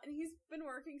out and he's been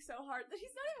working so hard that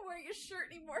he's not even wearing a shirt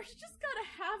anymore. He's just got a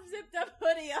half-zipped up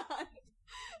hoodie on.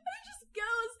 And he just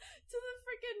goes to the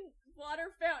freaking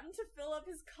water fountain to fill up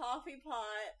his coffee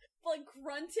pot, like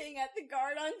grunting at the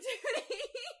guard on duty.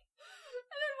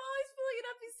 And then while he's filling it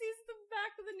up, he sees the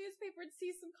back of the newspaper and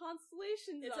sees some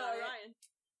constellations on it. It's Orion.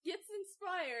 Gets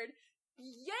inspired,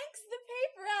 yanks the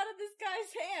paper out of this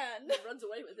guy's hand, And runs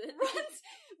away with it. runs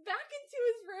back into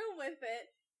his room with it,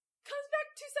 comes back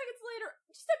 2 seconds later,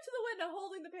 just up to the window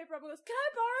holding the paper up and goes, "Can I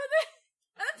borrow this?"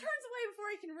 And then turns away before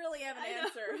he can really have an I know.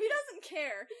 answer. He doesn't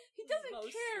care. He doesn't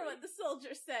care Mostly. what the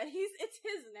soldier said. It's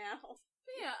his now.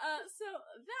 But yeah, so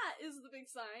that is the big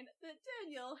sign that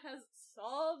Daniel has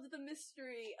solved the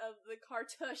mystery of the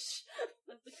cartouche.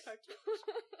 Of the cartouche.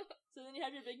 So then you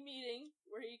have your big meeting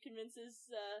where he convinces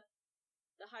the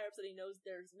higher-ups that he knows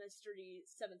there's mystery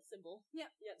 7th symbol.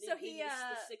 Yep. Yep. So he, needs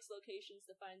the 6 locations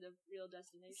to find the real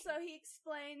destination. So he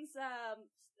explains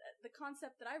the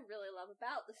concept that I really love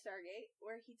about the Stargate,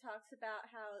 where he talks about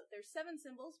how there's 7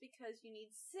 symbols because you need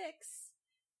 6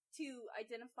 to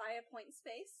identify a point in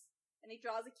space. And he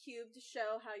draws a cube to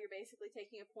show how you're basically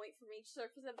taking a point from each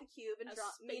surface of the cube and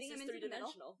meeting them into the middle.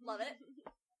 Love it.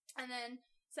 And then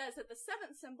says that the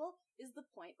 7th symbol is the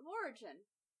point of origin.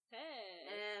 Hey.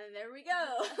 And there we go.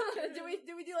 do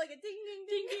we do like a ding ding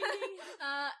ding Ding, ding, ding.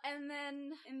 and then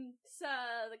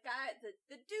the guy,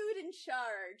 the dude in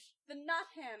charge, the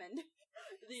not Hammond,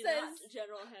 The says- not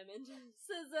General Hammond.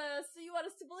 says, "So you want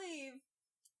us to believe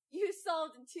you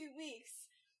solved in 2 weeks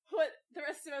what the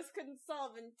rest of us couldn't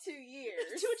solve in 2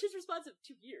 years?" To which his response of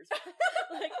 2 years.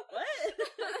 Like, what?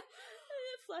 And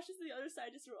it flashes to the other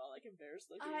side just all like embarrassed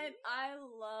looking. I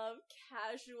love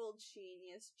casual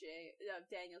genius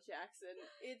Daniel Jackson.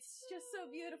 It's just so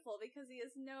beautiful because he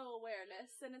has no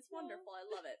awareness, and it's wonderful. I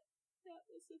love it. Yeah,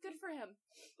 it's so Good for him.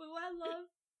 But what I love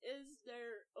is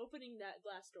they're opening that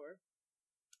glass door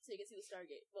so you can see the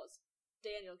Stargate. Well,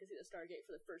 Daniel can see the Stargate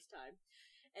for the first time.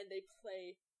 And they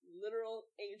play literal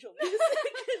angel music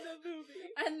in the movie.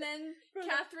 And then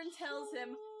Catherine tells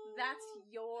him, "That's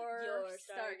your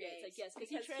Stargate." I guess, because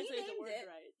he translated the word named it.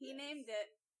 right. He Yes. named it.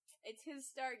 It's his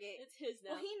Stargate. It's his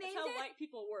now. Well, he That's named how it, white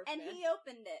people work, and man. he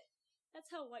opened it. That's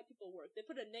how white people work. They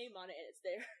put a name on it and it's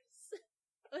theirs.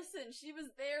 Listen, she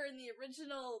was there in the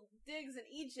original digs in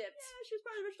Egypt. Yeah, she was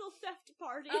part of the original theft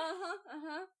party.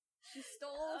 She stole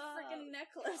a freaking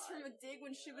necklace from a dig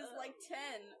when she was like 10.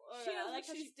 She knows I like what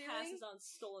how she's she doing. passes on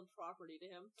stolen property to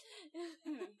him.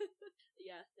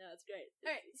 Yeah, no, that's great.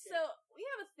 Alright, It's so we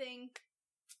have a thing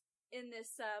in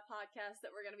this podcast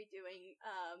that we're going to be doing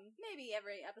maybe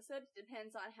every episode. It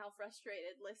depends on how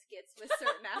frustrated Liz gets with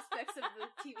certain aspects of the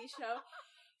TV show.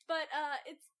 But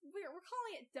we're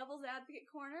calling it Devil's Advocate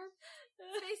Corner.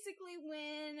 It's basically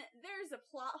when there's a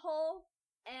plot hole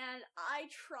and I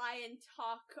try and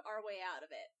talk our way out of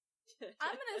it.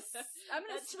 I'm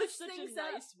gonna That's switch such things a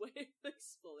up. nice way of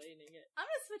explaining it. I'm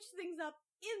gonna switch things up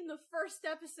in the first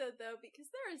episode though, because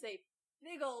there is a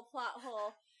big old plot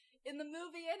hole in the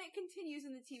movie, and it continues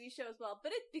in the TV show as well.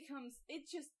 But it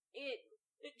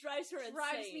drives her insane.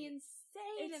 drives me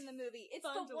insane It's in the movie. It's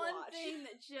fun the to one watch. thing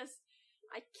that just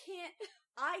I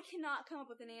cannot come up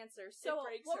with an answer. So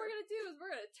breaks what her. we're gonna do is we're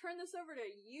gonna turn this over to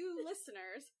you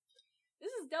listeners.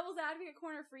 This is Devil's Advocate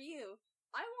Corner for you.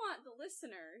 I want the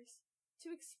listeners to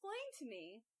explain to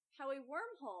me how a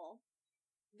wormhole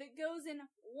that goes in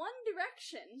one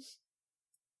direction,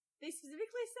 they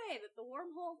specifically say that the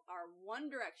wormholes are one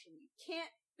direction. You can't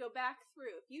go back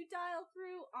through. If you dial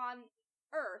through on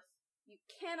Earth, you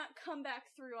cannot come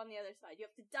back through on the other side. You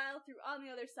have to dial through on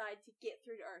the other side to get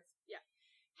through to Earth. Yeah.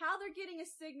 How they're getting a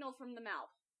signal from the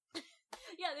mouth.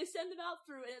 Yeah, they send them out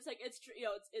through, and it's like it's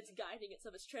guiding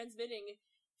itself. It's transmitting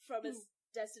from its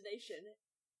destination.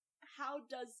 How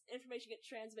does information get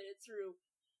transmitted through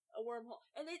a wormhole?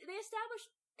 And they establish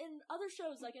in other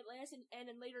shows like Atlantis and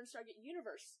in later in Stargate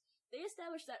Universe, they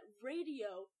establish that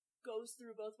radio goes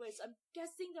through both ways. I'm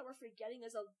guessing that we're forgetting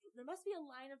there must be a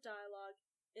line of dialogue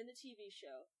in the TV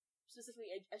show,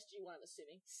 specifically SG-1, I'm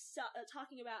assuming,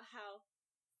 talking about how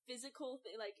physical,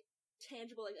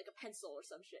 tangible, like a pencil or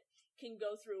some shit, can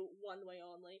go through one way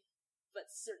only,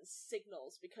 but certain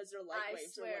signals, because they're light I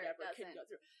waves or swear it whatever, can doesn't. go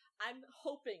through. I'm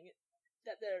hoping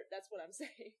that that's what I'm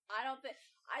saying.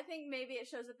 I think maybe it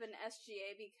shows up in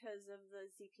SGA because of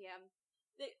the ZPM.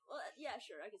 Yeah,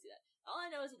 sure, I can see that. All I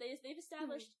know is that they've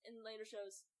established in later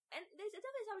shows, and they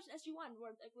definitely established in SG-1,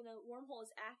 where when a wormhole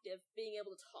is active, being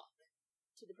able to talk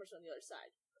to the person on the other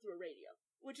side through a radio.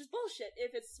 Which is bullshit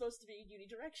if it's supposed to be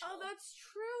unidirectional. Oh, that's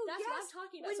true. That's what I'm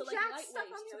talking about. When So, Jack's light stuck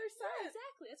waves on the to- other side. Yeah,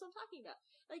 exactly. That's what I'm talking about.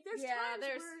 There's Yeah, times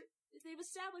there's- where they've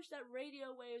established that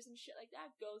radio waves and shit like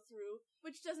that go through.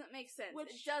 Which doesn't make sense. Which-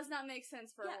 It does not make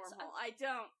sense for a Yeah, so wormhole. I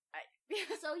don't.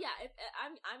 So yeah,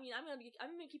 I'm gonna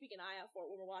be keeping an eye out for it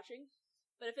when we're watching.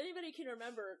 But if anybody can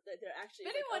remember that there actually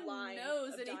If is a anyone line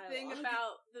knows of anything dialogue.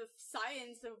 about the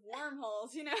science of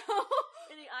wormholes,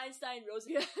 any Einstein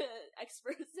Rosen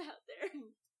experts out there,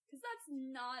 Because that's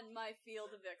not my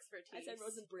field of expertise. I said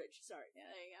Rosen Bridge, sorry.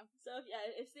 Yeah, there you go. So yeah,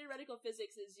 if theoretical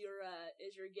physics is your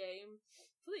game,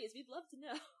 please, we'd love to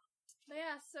know. But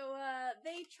yeah, so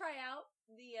they try out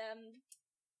the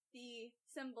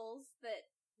symbols that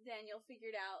Daniel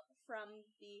figured out from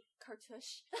the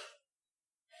cartouche.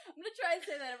 I'm gonna try and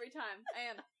say that every time.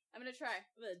 I'm gonna try.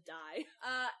 I'm gonna die.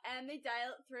 And they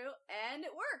dial it through, and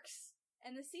it works.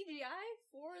 And the CGI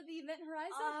for the Event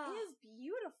Horizon is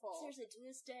beautiful. Seriously, to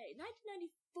this day,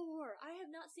 1994. I have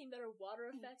not seen better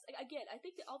water effects. Like, again, I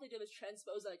think that all they did was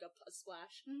transpose like a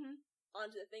splash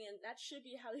onto the thing, and that should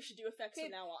be how they should do effects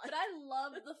from now on. But I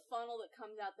love the funnel that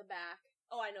comes out the back.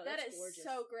 Oh, I know, that's gorgeous. That is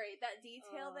so great. That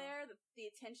detail there, the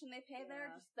attention they pay there,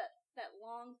 just that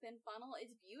long, thin funnel,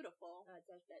 it's beautiful.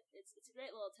 It's a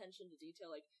great little attention to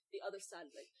detail, like, the other side,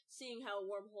 like, seeing how a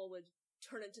wormhole would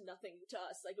turn into nothing to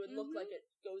us. Like, it would look like it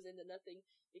goes into nothing,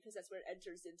 because that's where it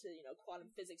enters into,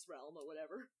 quantum physics realm or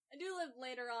whatever. I do live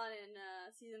later on in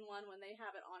season 1 when they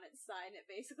have it on its side and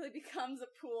it basically becomes a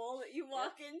pool that you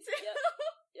walk into.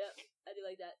 Yep, I do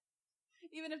like that.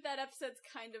 Even if that episode's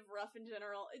kind of rough in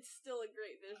general, it's still a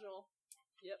great visual.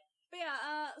 Yep. But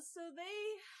yeah, so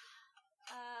they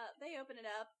open it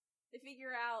up. They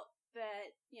figure out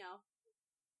that,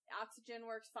 oxygen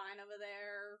works fine over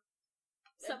there.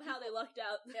 Somehow they lucked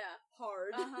out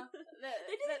hard.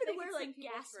 They didn't even wear, like,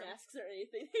 gas masks or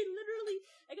anything. They literally,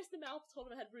 I guess the mouth told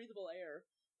them it had breathable air.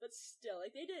 But still,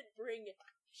 like, they didn't bring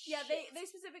Yeah, they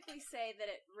specifically say that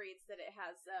it reads that it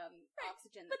has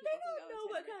oxygen. But they don't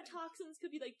know what kind of toxins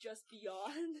could be, like, just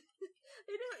beyond.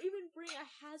 They don't even bring a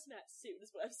hazmat suit,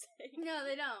 is what I'm saying. No,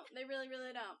 they don't. They really,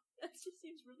 really don't. That just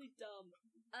seems really dumb.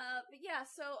 But yeah,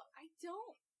 so I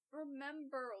don't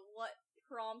remember what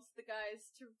prompts the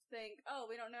guys to think, oh,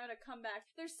 we don't know how to come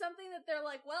back. There's something that they're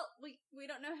like, well, we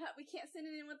don't know how, we can't send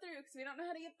anyone through because we don't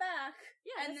know how to get back.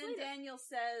 Yeah, and then Daniel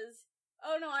says,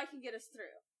 oh no, I can get us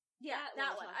through. Yeah,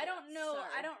 that one. I don't know,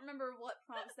 I don't remember what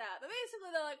prompts that. But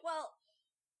basically they're like, well,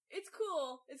 it's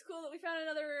cool. It's cool that we found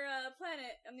another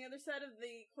planet on the other side of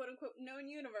the quote-unquote known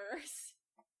universe.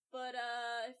 But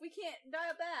if we can't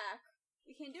dial back,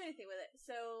 we can't do anything with it.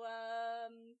 So,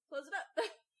 close it up.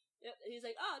 Yep, and he's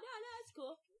like, oh, no, it's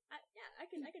cool. I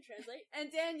can translate. And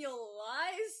Daniel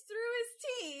lies through his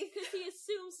teeth. Because he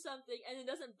assumes something, and it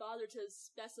doesn't bother to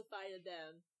specify to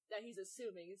them that he's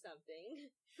assuming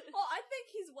something. Well, I think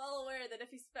he's well aware that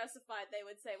if he specified, they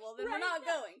would say, well, then we're not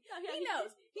going. Yeah, he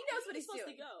knows. He knows what he's doing.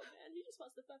 He just wants to go, man. He just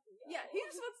wants to fucking go. Yeah, he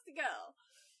just wants to go.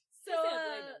 So, I can't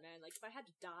blame him, man. Like, if I had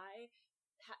to die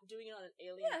doing it on an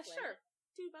alien planet. Yeah, sure.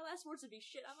 Dude, my last words would be,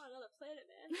 shit, I'm on another planet,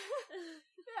 man.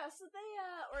 Yeah, so they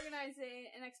organize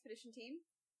an expedition team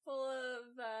full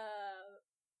of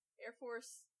Air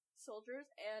Force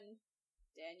soldiers and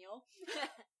Daniel.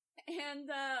 And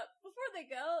before they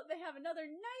go, they have another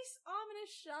nice,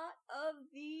 ominous shot of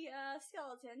the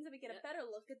skeletons, and we get a better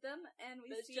look at them, and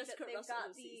we see that they've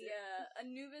got the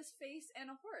Anubis face and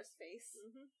a Horus face.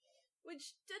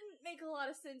 Which didn't make a lot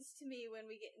of sense to me when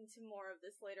we get into more of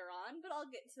this later on, but I'll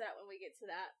get to that when we get to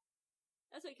that.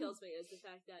 That's what kills me, is the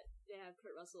fact that they have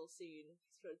Kurt Russell seen,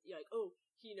 you're like, oh,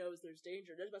 he knows there's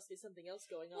danger, there must be something else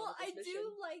going on. Well, with this mission. I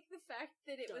do like the fact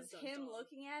that it was him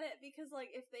looking at it, because,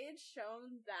 like, if they had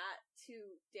shown that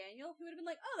to Daniel, he would have been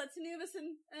like, oh, that's Anubis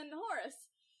and Horus.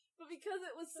 But because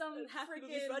it was some half freaking...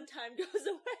 the movie's runtime goes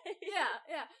away.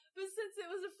 Yeah. But since it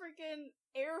was a freaking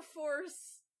Air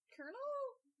Force colonel?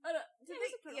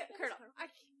 Colonel.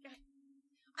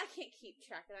 I can't keep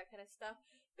track of that kind of stuff.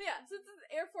 But yeah, so it's an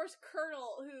Air Force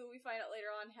colonel who we find out later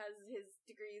on has his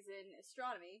degrees in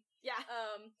astronomy. Yeah.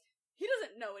 He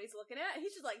doesn't know what he's looking at.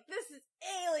 He's just like, this is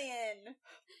alien!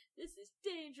 This is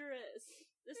dangerous!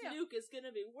 This nuke is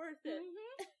gonna be worth it.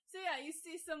 So yeah, you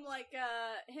see some, like,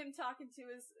 him talking to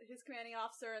his commanding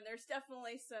officer, and there's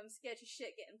definitely some sketchy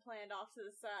shit getting planned off to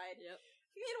the side. Yep.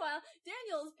 Meanwhile,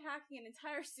 Daniel is packing an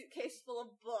entire suitcase full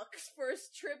of books for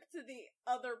his trip to the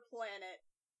other planet.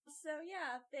 So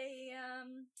yeah,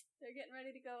 they're getting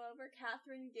ready to go over.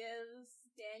 Catherine gives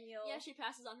Daniel... Yeah, she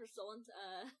passes on her stolen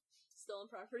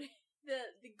property.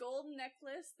 The gold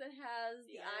necklace that has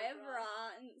the Eye of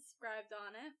Ra inscribed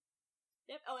on it.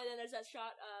 Yep. Oh, and then there's that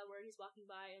shot where he's walking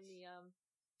by in the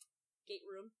gate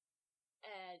room,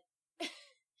 and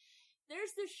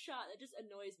there's this shot that just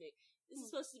annoys me. This is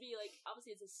supposed to be, like,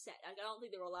 obviously it's a set. Like, I don't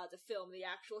think they were allowed to film the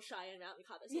actual Cheyenne Mountain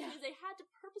combat. So they had to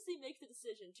purposely make the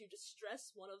decision to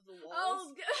distress one of the walls.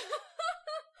 Oh,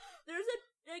 there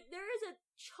is a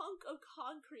chunk of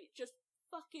concrete just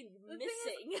fucking The thing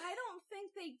missing. is, I don't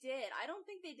think they did. I don't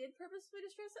think they did purposefully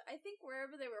distress it. I think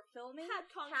wherever they were filming had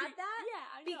concrete. had that. Yeah,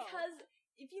 I know. Because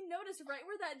if you notice, right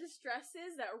where that distress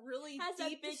is, that really has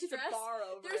deep that big distress, bar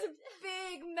over there's it. a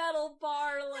big metal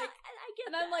bar, like, yeah, and I get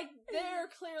and that. I'm like,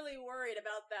 they're clearly worried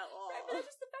about that wall. Right, but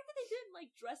just the fact that they didn't, like,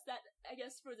 dress that, I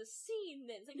guess, for the scene,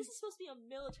 then. It's like, this is supposed to be a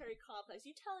military complex.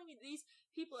 You telling me these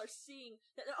people are seeing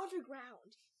that they're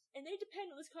underground, and they depend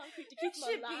on this concrete to keep them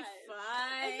should alive. be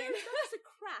fine. And there's not just a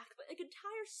crack, but an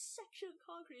entire section of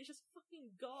concrete is just fucking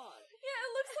gone. Yeah,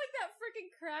 it looks like that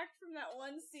freaking crack from that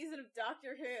one season of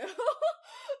Doctor Who.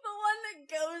 The one that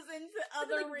goes into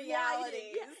other like,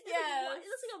 realities. Yeah, it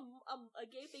looks like a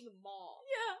gaping maw.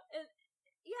 Yeah. And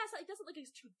yes, it doesn't look like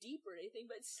it's too deep or anything,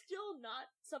 but it's still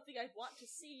not something I want to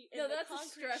see in No, the that's a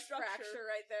concrete stress structure. fracture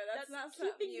right there. That's not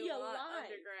something keeping you me want alive.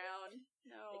 underground.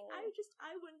 No. Like,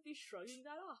 I wouldn't be shrugging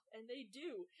that off, and they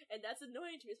do, and that's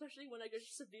annoying to me, especially when I get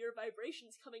severe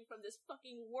vibrations coming from this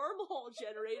fucking wormhole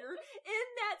generator in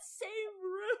that same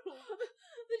room.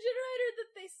 The generator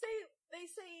that they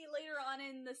say later on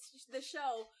in the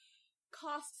show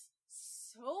costs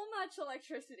so much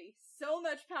electricity, so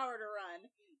much power to run.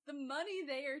 The money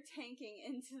they are tanking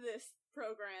into this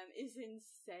program is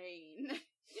insane.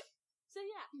 Yep. So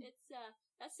yeah, it's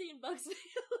that scene bugs me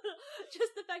a little.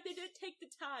 Just the fact they didn't take the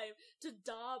time to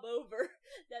daub over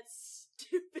that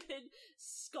stupid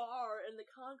scar in the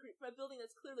concrete from a building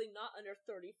that's clearly not under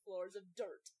 30 floors of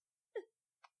dirt.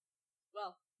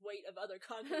 Well, weight of other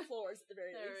concrete floors at the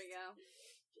very least. There we go.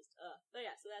 Just, but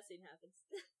yeah, so that scene happens.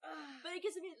 But it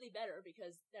gets immediately better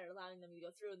because they're allowing them to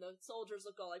go through, and the soldiers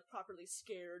look all, like, properly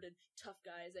scared and tough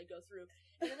guys they go through.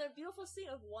 And then their beautiful scene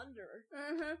of wonder.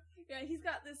 Uh-huh. Yeah, he's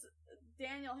got this,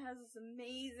 Daniel has this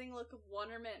amazing look of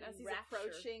wonderment as he's Rapture.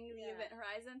 approaching the event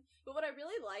horizon. But what I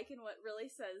really like, and what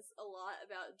really says a lot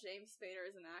about James Spader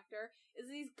as an actor, is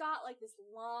that he's got, like, this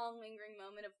long, lingering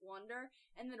moment of wonder,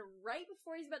 and then right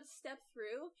before he's about to step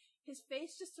through, his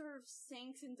face just sort of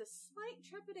sinks into slight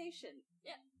trepidation.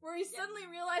 Yeah. Where he's suddenly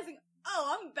realizing,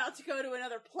 oh, I'm about to go to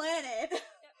another planet.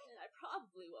 Yep, and I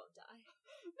probably won't die.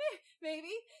 Maybe,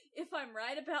 if I'm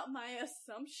right about my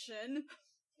assumption.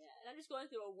 Yeah, and I'm just going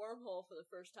through a wormhole for the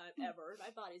first time ever. My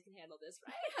body can handle this,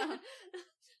 right?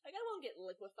 Like, I won't get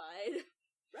liquefied.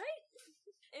 Right?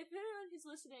 If anyone who's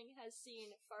listening has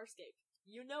seen Farscape,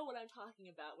 you know what I'm talking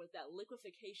about with that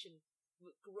liquefaction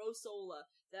grossola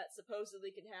that supposedly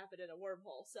can happen in a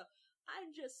wormhole. So, I'm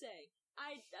just saying,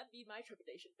 that'd be my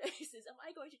trepidation face, is am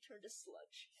I going to turn to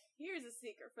sludge? Here's a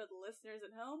secret for the listeners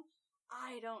at home.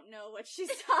 I don't know what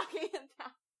she's talking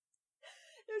about.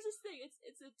 There's this thing,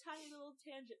 it's a tiny little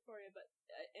tangent for you, but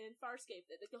in Farscape,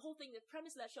 the whole thing, the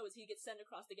premise of that show is he gets sent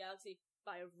across the galaxy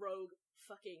by a rogue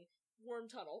fucking worm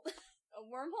tunnel. A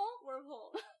wormhole?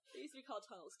 Wormhole. They used to be called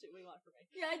tunnels too, way more for me.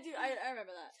 Yeah, I do. I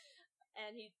remember that.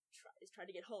 And he is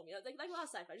trying to get home, you know, like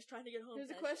last sci-fi, just trying to get home.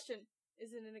 Here's a question.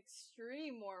 Is it an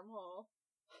extreme wormhole?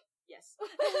 Yes.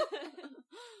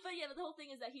 But yeah, but the whole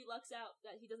thing is that he lucks out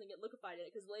that he doesn't get liquefied in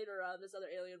it, because later this other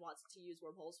alien wants to use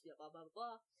wormholes, blah, blah, blah,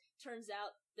 blah. Turns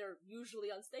out they're usually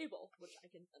unstable, which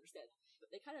I can understand.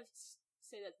 But they kind of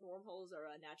say that wormholes are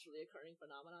a naturally occurring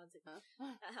phenomenon. It's like, not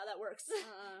how that works.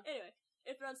 Anyway,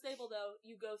 if they're unstable, though,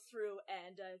 you go through,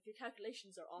 and if your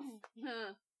calculations are off,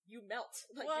 you melt.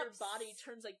 Like, your body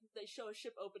turns like, they show a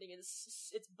ship opening, and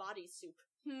it's body soup.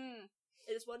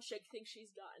 And this one chick thinks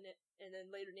she's gotten it, and then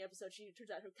later in the episode, she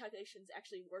turns out her calculations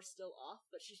actually were still off,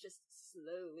 but she's just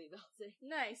slowly melting.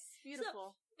 Nice.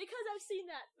 Beautiful. So, because I've seen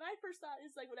that, my first thought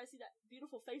is, like, when I see that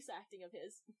beautiful face acting of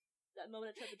his, that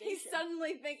moment of trepidation. He's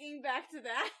suddenly thinking back to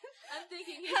that. I'm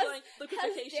thinking he's going,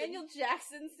 liquefaction. Has Daniel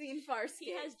Jackson seen Farscape?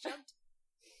 He has jumped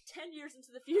 10 years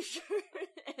into the future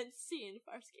and seen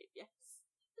Farscape, yes.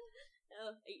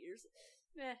 8 years.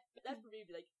 But that for me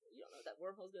would be like, you don't know what that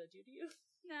wormhole's gonna do to you.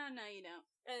 No, you don't.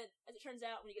 And as it turns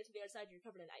out, when you get to the other side, you're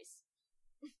covered in ice.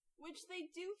 Which they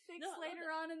do fix No, I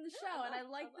later on in the show, and I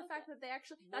like the fact that they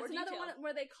actually... More That's another detail. one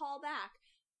where they call back.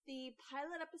 The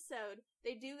pilot episode,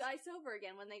 they do ice over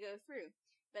again when they go through.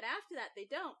 But after that, they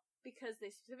don't, because they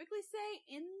specifically say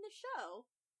in the show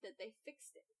that they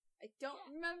fixed it. I don't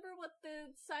remember what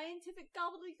the scientific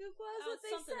gobbledygook was that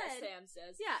they something said. that Sam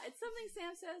says. Yeah, it's something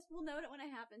Sam says. We'll note it when it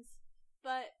happens.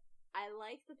 But I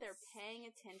like that they're paying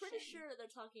attention. Pretty sure that they're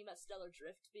talking about stellar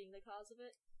drift being the cause of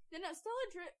it. No,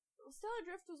 Stellar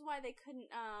Drift was why they couldn't,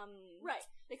 Right.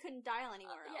 They couldn't dial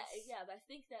anywhere else. Yeah, but I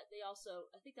think that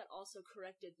also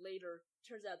corrected later.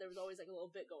 Turns out there was always like a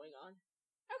little bit going on.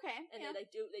 Okay. And then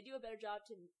they do a better job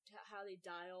to how they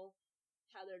dial,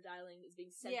 how their dialing is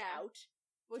being sent out.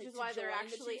 Which is why they're join the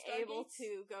actually two able Stargates.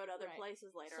 to go to other Right.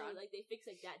 places later So, on. like, they fix,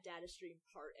 like, that data stream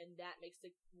part, and that makes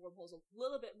the wormholes a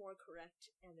little bit more correct,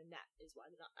 and then that is why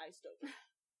they're not iced over.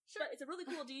 Sure. But it's a really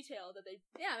cool detail that they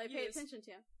Yeah, they pay use attention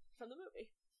to. from the movie.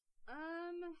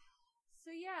 So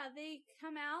yeah, they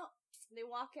come out, they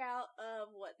walk out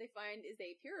of what they find is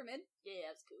a pyramid, Yeah,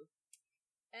 that's cool.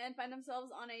 and find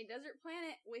themselves on a desert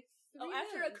planet with three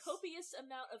after a moons. copious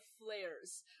amount of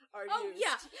flares are Oh used.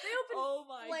 yeah, they open Oh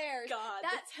my flares. god.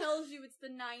 That tells you it's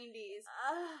the 90s.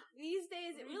 These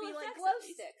days it would Real be like effects, glow at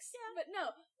least. sticks. Yeah. But no,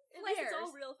 At least it's flares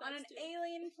all real on effects, an too.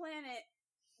 alien planet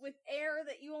with air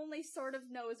that you only sort of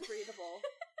know is breathable.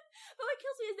 But what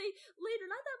kills me is they later,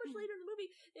 not that much later in the movie,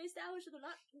 they establish that they're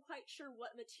not quite sure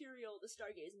what material the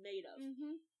Stargate is made of.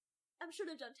 Mm-hmm. I'm sure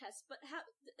they've done tests, but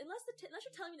unless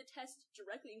you're telling me the test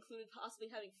directly included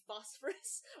possibly having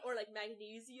phosphorus or like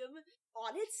magnesium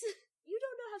on it, you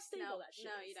don't know how stable that shit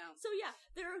is. No, you don't. So yeah,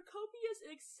 there are copious and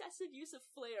excessive use of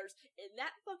flares in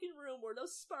that fucking room where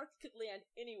those sparks could land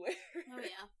anywhere. Oh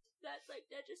yeah. That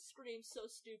just screams so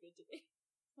stupid to me.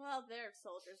 Well, they're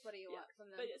soldiers. What do you want from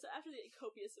them? But yeah, so after the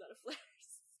copious amount of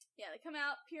flares, Yeah, they come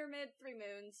out, pyramid, 3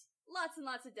 moons, lots and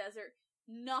lots of desert,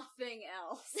 nothing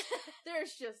else.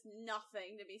 There's just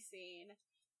nothing to be seen.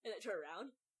 and they turn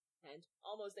around, and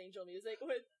almost angel music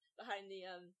with behind the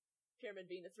pyramid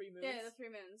being the 3 moons. Yeah, the 3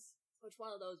 moons. Which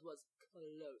one of those was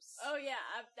close? Oh yeah,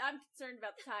 I'm concerned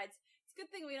about the tides. It's a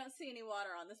good thing we don't see any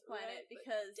water on this planet, Right, but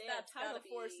because damn, that's tidal gotta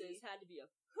forces be... had to be a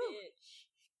Whew. bitch.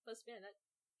 Plus, man, that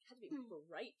had to be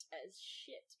bright as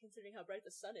shit, considering how bright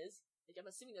the sun is. Like, I'm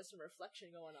assuming there's some reflection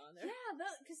going on there. Yeah,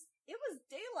 because it was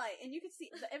daylight, and you could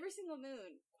see every single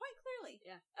moon quite clearly.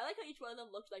 Yeah. I like how each one of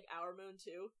them looked like our moon,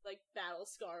 too. Like,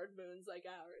 battle-scarred moons like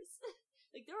ours.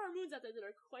 Like, there are moons out there that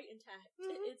are quite intact.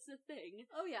 Mhm. It's a thing.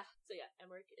 Oh yeah. So yeah,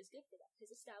 Emmerich is good for that. His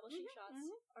establishing Mhm, shots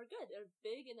mhm. are good. They're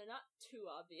big and they're not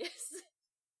too obvious.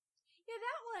 Yeah,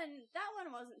 that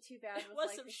one wasn't too bad. It with, was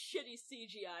like, some shitty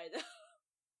CGI, though.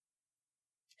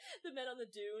 The men on the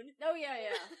dune. Oh yeah,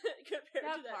 yeah. Compared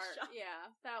That to that part, shot.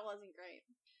 yeah, that wasn't great.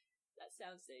 That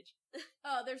soundstage.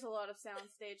 Oh, there's a lot of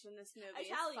soundstage in this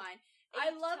movie. tallied It's fine. 8 I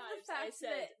love the times I fact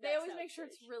said that they that always make sure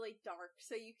it's soundstage. really dark,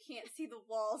 so you can't see the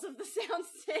walls of the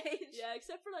soundstage. Yeah,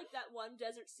 except for like that one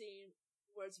desert scene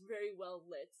where it's very well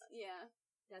lit. Yeah.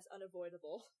 That's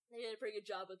unavoidable. They did a pretty good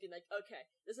job of being like, okay,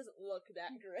 this doesn't look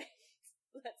that great.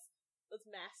 Let's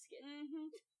mask it.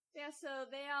 Mm-hmm. Yeah, so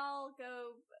they all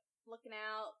go looking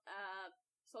out.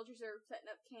 Soldiers are setting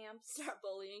up camps. Start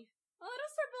bullying. Oh, they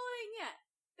don't start bullying yet.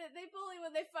 They bully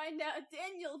when they find out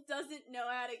Daniel doesn't know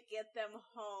how to get them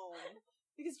home.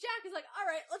 Because Jack is like,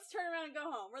 alright, let's turn around and go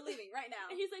home. We're leaving right now.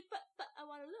 And he's like, but I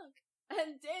want to look.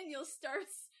 And Daniel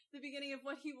starts the beginning of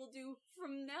what he will do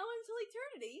from now until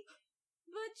eternity.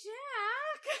 But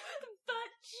Jack! But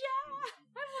Jack!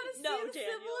 I want to see No, the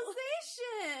Daniel.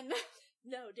 civilization!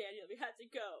 No, Daniel, we had to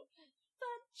go.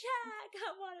 But Jack,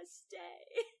 I want to stay.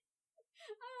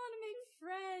 I want to make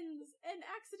friends and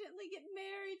accidentally get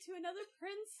married to another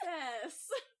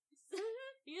princess.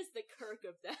 He is the Kirk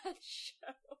of that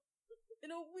show.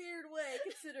 In a weird way,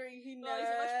 considering he Well, he's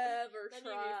a much- never Let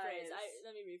tries.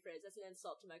 me rephrase. That's an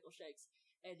insult to Michael Shakes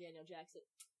and Daniel Jackson.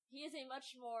 He is a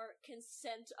much more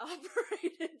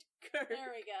consent-operated Kirk.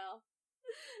 There we go.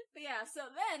 But yeah, so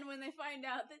then when they find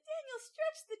out that Daniel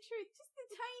stretched the truth just a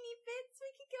tiny bit so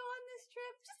he could go on this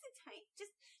trip, just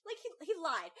like he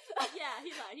lied. Yeah,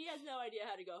 he lied. He has no idea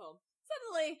how to go home.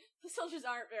 Suddenly, the soldiers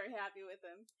aren't very happy with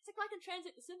him. It's like, well, I can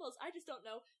translate the symbols. I just don't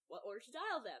know what order to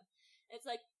dial them. It's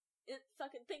like,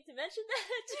 fucking think to mention that?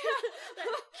 That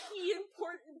key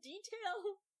important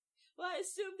detail? Well, I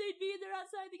assumed they'd be there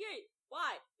outside the gate.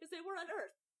 Why? Because they were on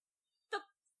Earth. The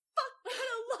fuck kind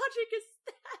of logic is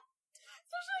that?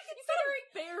 Especially Considering considering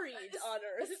buried on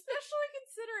Earth. Especially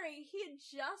considering he had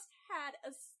just had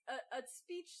a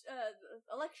speech,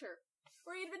 a lecture,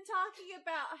 where he'd been talking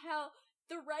about how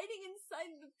the writing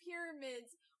inside the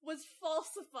pyramids was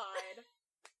falsified.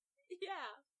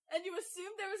 Yeah. And you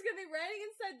assumed there was going to be writing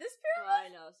inside this Oh, I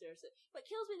pyramid? know, seriously. What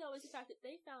kills me, though, is the fact that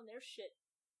they found their shit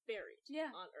buried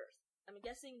Yeah. on Earth. I'm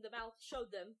guessing the mouth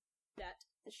showed them that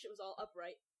the shit was all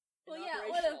upright. and Well, yeah,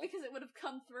 it would operational. have, because it would have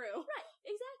come through. Right,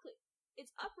 exactly.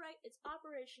 It's upright, it's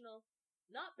operational,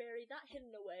 not buried, not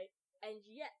hidden away, and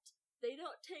yet they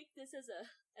don't take this as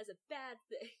a bad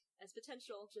thing, as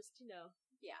potential, just,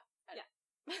 Yeah.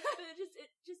 But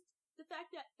it just the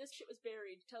fact that this shit was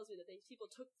buried tells me that people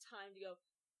took the time to go,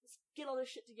 let's get all this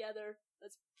shit together,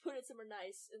 let's put it somewhere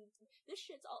nice, and this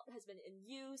shit's all has been in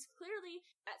use, clearly,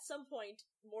 at some point,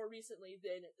 more recently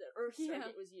than the Earth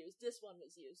Stargate was used, this one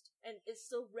was used, and is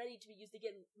still ready to be used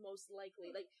again, most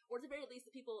likely, like, or at the very least,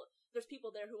 there's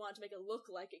people there who want to make it look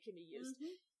like it can be used.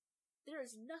 There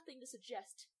is nothing to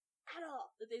suggest at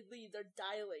all that they'd leave their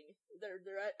dialing, their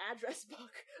address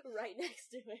book right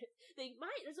next to it. They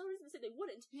might, there's no reason to say they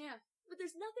wouldn't. Yeah. But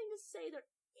there's nothing to say there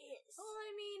is. Well,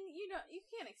 I mean, you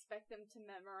can't expect them to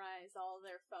memorize all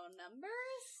their phone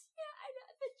numbers. Yeah, I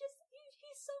know, but just,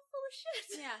 he's so full of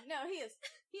shit. Yeah, no, he is.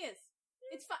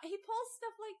 It's fine. He pulls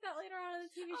stuff like that later on in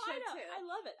the TV show, I know. too. I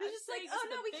love it. He's just like, oh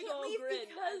no, we can't leave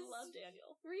because... I love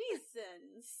Daniel.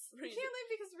 Reasons. We can't leave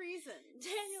because reasons.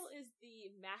 Daniel is the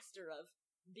master of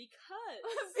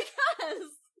because.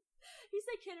 Because! He's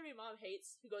that kid every mom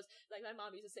hates, who goes, like, my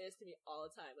mom used to say this to me all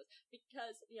the time, was,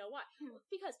 because, why?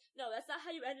 Because, no, that's not how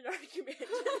you end an argument.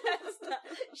 That's not,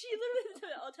 she literally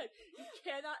said it all the time. You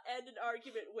cannot end an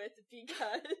argument with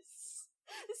because.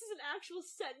 This is an actual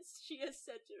sentence she has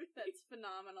said to me. That's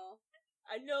phenomenal.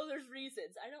 I know there's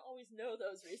reasons. I don't always know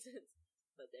those reasons,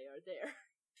 but they are there.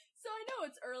 So I know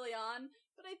it's early on,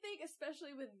 but I think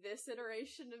especially with this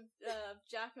iteration of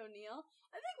Jack O'Neill,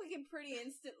 I think we can pretty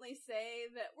instantly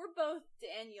say that we're both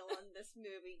Daniel in this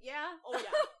movie. Yeah? Oh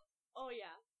yeah. Oh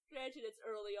yeah. Granted, it's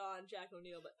early on Jack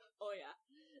O'Neill, but oh yeah.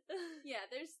 Yeah,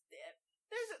 there's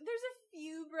a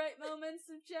few bright moments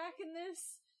of Jack in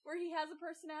this where he has a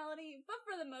personality, but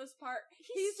for the most part,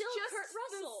 he's still just Kurt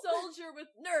Russell, the soldier with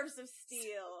nerves of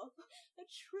steel. A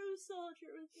true soldier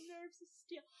with nerves of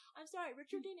steel. I'm sorry,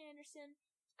 Richard Dean Anderson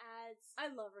adds... I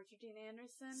love Richard Dean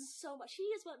Anderson so much. He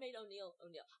is what made O'Neill.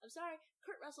 I'm sorry,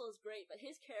 Kurt Russell is great, but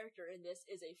his character in this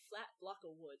is a flat block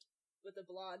of wood with a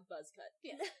blonde buzz cut.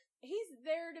 Yeah. He's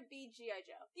there to be G.I.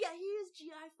 Joe. Yeah, he is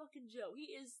G.I. fucking Joe.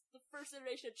 He is the first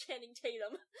iteration of Channing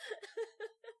Tatum.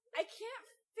 I can't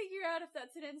figure out if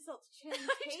that's an insult to Channing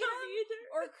Tatum either.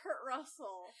 Or Kurt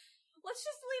Russell. Let's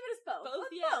just leave it as both.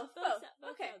 Both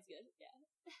Okay. Sounds good. Yeah.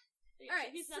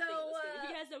 Alright, he's nothing in this movie.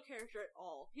 He has no character at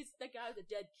all. He's that guy with the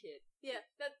dead kid. Yeah,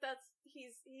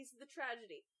 he's the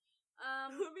tragedy.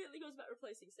 Who immediately goes about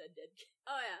replacing said dead kid.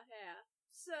 Oh yeah.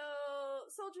 So,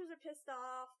 soldiers are pissed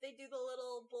off. They do the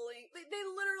little bullying. They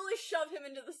literally shove him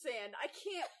into the sand. I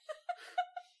can't...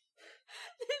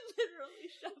 They literally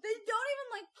shove him. They don't even,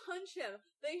 punch him.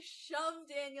 They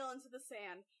shove Daniel into the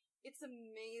sand. It's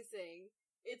amazing.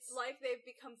 It's like they've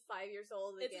become 5 years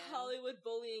old again. It's Hollywood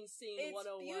bullying scene 101.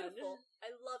 It's beautiful.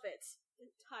 I love it.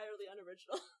 Entirely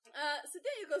unoriginal. So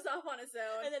Daniel goes off on his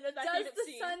own. And then does the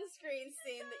sunscreen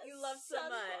scene that you love so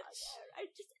much.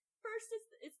 First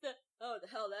it's the, oh, the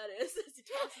hell that is. He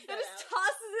tosses that out.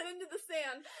 Tosses it into the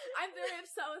sand. I'm very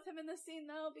upset with him in this scene,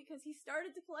 though, because he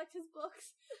started to collect his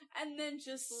books and then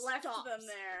just left them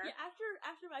there. Yeah,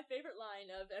 after my favorite line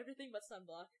of everything but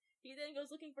sunblock, he then goes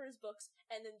looking for his books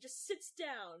and then just sits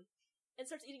down and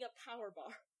starts eating a power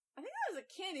bar. I think that was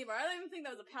a candy bar. I don't even think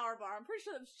that was a power bar. I'm pretty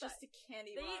sure that was just a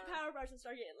candy bar. They eat power bars in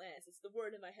Stargate Atlantis. It's the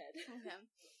word in my head. Okay.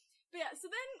 But yeah,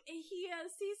 so then he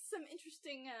sees some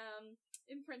interesting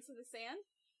imprints in the sand.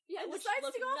 Yeah, and decides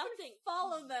to go off and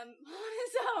follow them on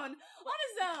his own.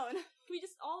 Can we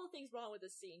just, all the things wrong with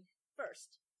this scene.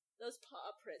 First, those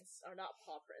paw prints are not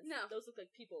paw prints. No. Those look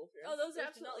like people prints. Oh, those are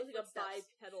absolutely like a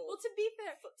bipedal. Well, to be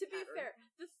fair,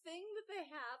 the thing that they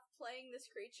have playing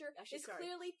this creature is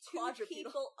clearly two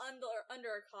people under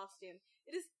a costume.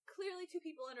 It is clearly two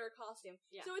people under a costume.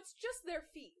 Yeah. So it's just their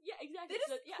feet. Yeah, exactly. They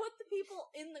just put the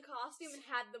people in the costume and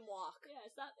had them walk. Yeah,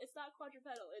 it's not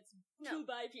quadrupedal. It's two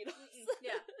bipedals.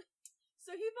 Yeah.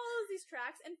 So he follows these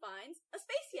tracks and finds a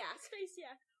space yak.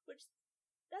 Which,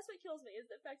 that's what kills me, is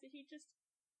the fact that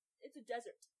it's a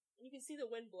desert. And you can see the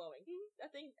wind blowing. Mm-hmm.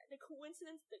 That thing, the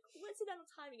coincidental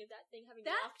timing of that thing having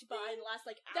walked by in the last,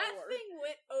 hour. That thing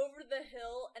went over the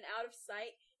hill and out of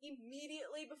sight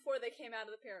immediately before they came out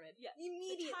of the pyramid. Yeah.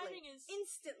 Immediately. The timing is...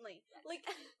 Instantly. Like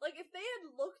if they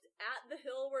had looked at the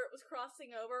hill where it was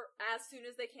crossing over as soon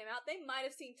as they came out, they might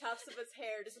have seen tufts of his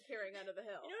hair disappearing under the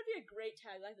hill. You know what would be a great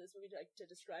tagline for this movie to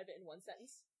describe it in one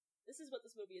sentence? This is what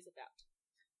this movie is about.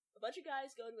 A bunch of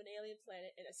guys go to an alien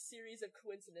planet and a series of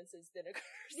coincidences then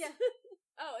occurs. Yeah.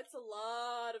 Oh, it's a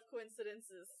lot of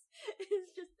coincidences.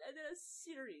 It's just, and then a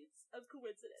series of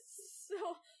coincidences.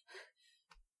 So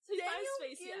Daniel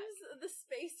gives the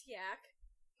space yak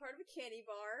part of a candy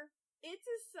bar. It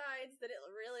decides that it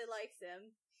really likes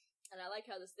him. And I like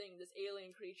how this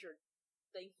alien creature,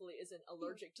 thankfully isn't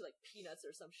allergic to, peanuts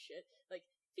or some shit.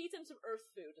 Feeds him some earth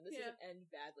food, and this doesn't end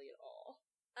badly at all.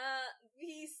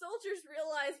 The soldiers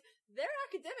realize their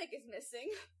academic is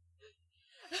missing.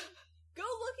 go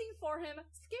looking for him,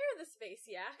 scare the Space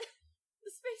Yak. The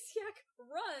Space Yak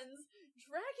runs,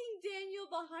 dragging Daniel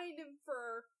behind him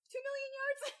for 2 million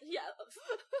yards? Yeah,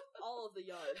 all of the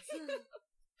yards.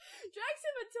 Drags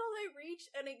him until they reach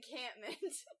an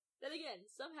encampment. Then again,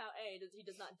 somehow A, he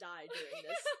does not die during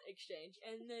this exchange,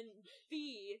 and then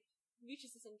B,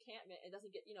 reaches this encampment and doesn't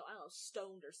get, I don't know,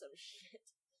 stoned or some shit.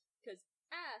 Because,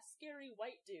 scary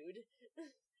white dude.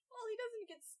 Well, he doesn't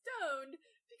get stoned,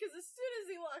 because as soon as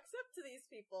he walks up to these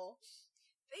people,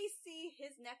 they see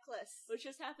his necklace. Which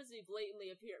just happens to be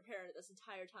blatantly apparent this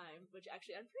entire time, which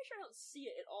actually, I'm pretty sure I don't see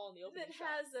it at all in the opening That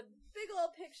shot. has a big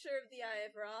old picture of the Eye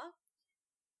of Ra,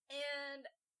 and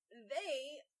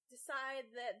they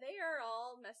decide that they are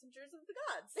all messengers of the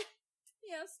gods.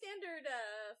 Standard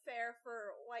fare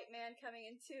for a white man coming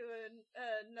into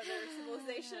another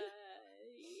civilization.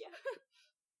 Yeah.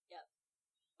 Yep.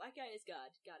 Black guy is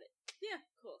God. Got it. Yeah.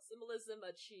 Cool. Symbolism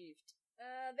achieved.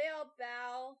 They all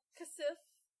bow. Kasif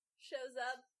shows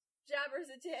up,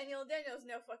 jabbers at Daniel. Daniel has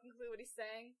no fucking clue what he's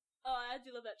saying. Oh, I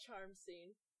do love that charm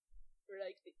scene. Where,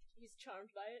 he's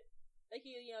charmed by it.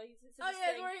 He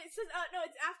says where it says, no,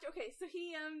 it's after. Okay, so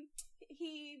he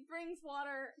brings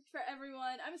water for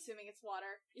everyone. I'm assuming it's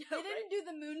water. Yeah, they didn't do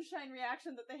the moonshine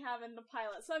reaction that they have in the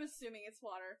pilot, so I'm assuming it's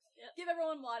water. Yep. Give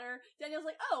everyone water. Daniel's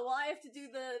like, oh, well, I have to do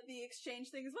the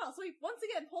exchange thing as well. So he once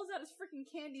again pulls out his freaking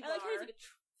candy bar. I like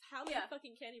how many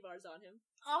fucking candy bars on him.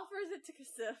 Offers it to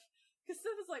Kasif.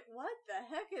 Kasif is like, what the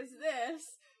heck is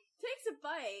this? Takes a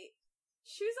bite.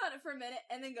 Chews on it for a minute,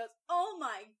 and then goes, oh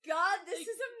my god, this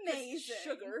is amazing.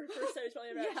 Sugar. First time he's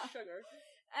probably ever had sugar.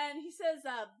 And he says,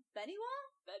 Beniwa?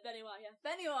 Beniwa, yeah.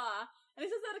 Beniwa. And he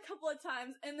says that a couple of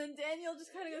times, and then Daniel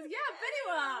just kind of goes, yeah,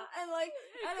 Beniwa! And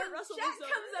then Jack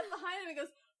comes up behind him and goes,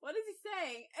 what is he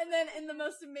saying? And then in the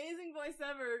most amazing voice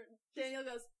ever, Daniel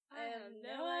goes, I have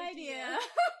no idea.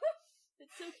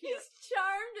 It's so cute. He's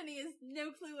charmed, and he has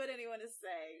no clue what anyone is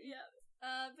saying. Yeah.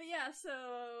 But yeah,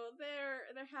 so they're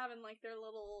having their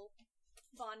little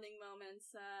bonding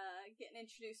moments, getting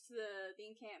introduced to the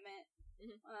encampment.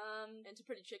 Mm-hmm. And to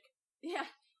Pretty Chick. Yeah.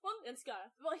 Well, and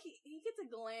Scar. Well, he gets a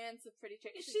glance of Pretty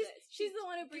Chick. She's She's the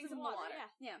one who brings him water. water.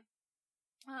 Yeah.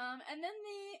 And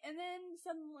then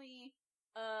suddenly,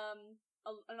 an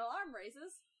alarm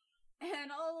raises, and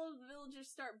all of the villagers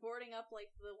start boarding up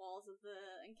the walls of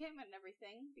the encampment and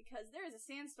everything because there is a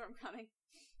sandstorm coming.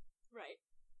 Right.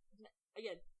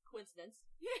 Again, coincidence.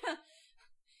 Yeah.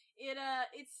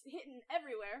 It's hitting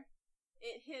everywhere.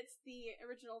 It hits the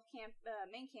original camp,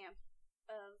 main camp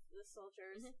of the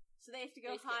soldiers. Mm-hmm. So they have to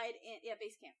go hide in,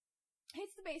 base camp.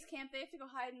 Hits the base camp, they have to go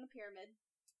hide in the pyramid.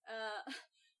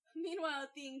 Meanwhile,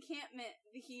 at the encampment,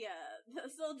 the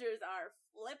soldiers are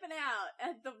flipping out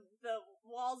at the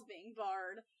walls being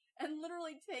barred and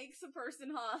literally takes a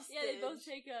person hostage. Yeah, they both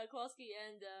take, Kowalski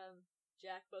and,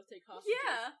 Jack both take hostage.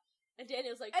 Yeah. And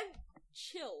Daniel's like,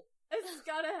 chill.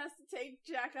 Escada has to take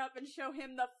Jack up and show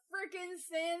him the frickin'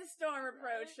 sandstorm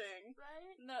approaching.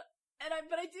 Right. No,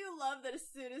 but I do love that as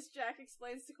soon as Jack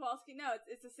explains to Kowalski, no,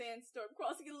 it's a sandstorm,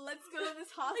 Kowalski lets go of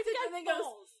this hostage and then goes,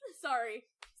 sorry.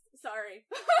 What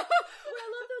I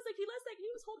love those, he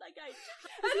was holding that guy.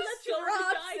 And he lets go of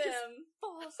the guy just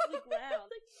falls to the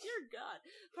ground. Dear God.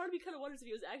 Part of me kind of wonders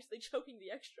if he was actually choking the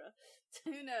extra.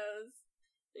 Who knows?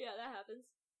 But yeah, that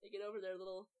happens. They get over their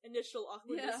little initial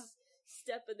awkwardness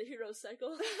step in the hero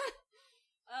cycle.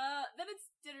 Then it's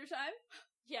dinner time.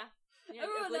 Yeah.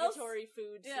 Everyone obligatory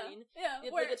food scene. Yeah. The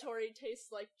obligatory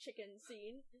tastes like chicken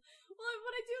scene. Well,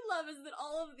 what I do love is that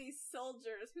all of these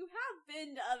soldiers who have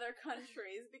been to other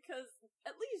countries, because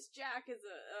at least Jack is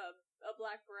a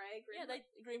black beret.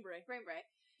 Green beret. Green beret.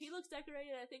 He looks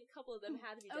decorated. I think a couple of them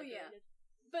had to be decorated.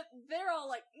 But they're all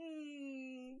like,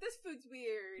 this food's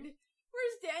weird.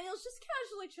 Whereas Daniel's just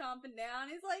casually chomping down.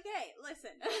 He's like, hey,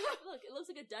 listen. Look, it looks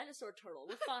like a dinosaur turtle.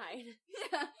 We're fine.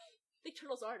 Yeah. I think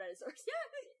turtles are dinosaurs. Yeah,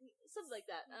 something like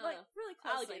that. Really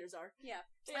close. Alligators are. Yeah.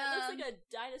 It looks like a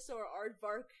dinosaur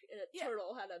aardvark and a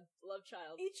turtle had a love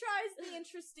child. He tries the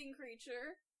interesting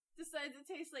creature, decides it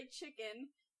tastes like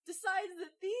chicken, decides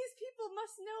that these people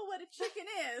must know what a chicken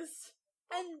is,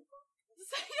 and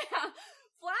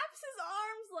flaps his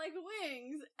arms like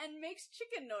wings and makes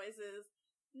chicken noises.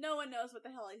 No one knows what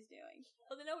the hell he's doing.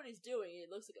 Well, they know what he's doing.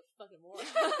 It looks like a fucking moron.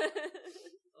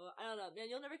 Well, I don't know, man.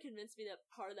 You'll never convince me that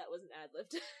part of that wasn't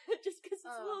ad-libbed. Just because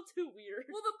it's a little too weird.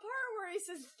 Well, the part where he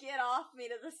says, get off me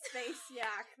to the space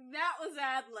yak, that was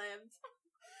ad-libbed.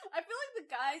 I feel like the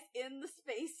guys in the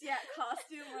space yak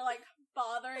costume were,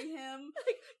 bothering him.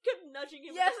 Kept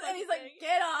nudging him. Yes, and he's like,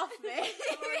 get off me.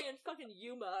 Sorry, and fucking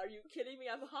Yuma, are you kidding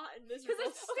me? I'm hot and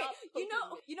miserable.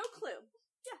 You know Clue.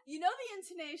 Yeah. You know the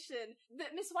intonation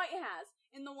that Miss White has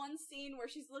in the one scene where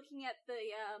she's looking at the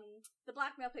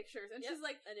blackmail pictures, and she's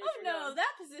like, "Oh no,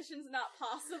 that position's not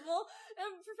possible."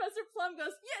 And Professor Plum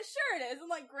goes, "Yeah, sure it is," and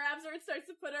like grabs her and starts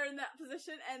to put her in that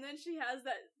position. And then she has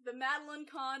the Madeline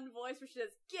Kahn voice where she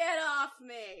says, "Get off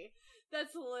me."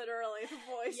 That's literally the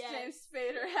voice James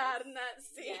Spader had in that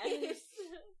scene. Yes.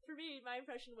 For me, my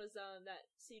impression was that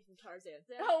scene from Tarzan.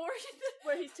 Oh,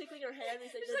 where he's tickling her hand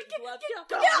and he's like, "Get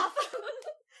off!"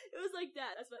 It was like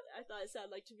that. That's what I thought it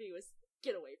sounded like to me, was,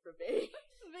 "Get away from me."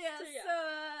 So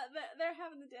they're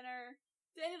having the dinner.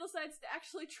 Daniel decides to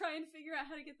actually try and figure out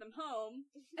how to get them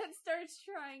home, and starts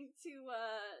trying to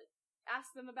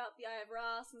ask them about the Eye of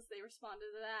Ra, since they responded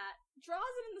to that. Draws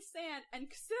it in the sand,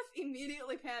 and Ksif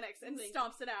immediately panics and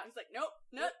stomps it out. He's like, nope.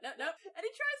 And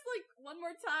he tries like one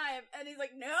more time, and he's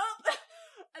like, nope.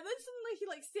 And then suddenly he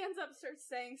like stands up and starts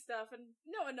saying stuff, and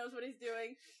no one knows what he's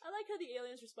doing. I like how the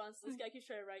alien's response to this guy keeps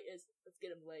trying to write is, "Let's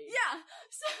get him laid." Yeah.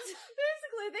 So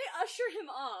basically, they usher him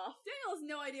off. Daniel has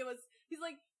no idea he's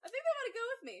like, "I think they want to go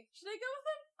with me. Should I go with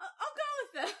them? I'll go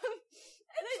with them."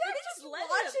 And they just let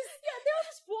him. Yeah, they'll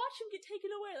just watch him get taken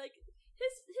away. Like,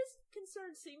 his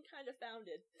concerns seem kind of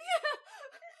founded.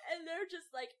 Yeah. And they're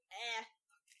just like,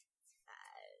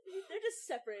 they're just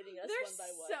separating us one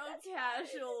by one. They're so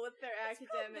casual with their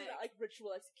academic. Not like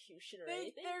ritual execution or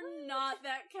anything. They're not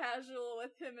that casual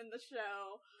with him in the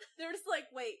show. They're just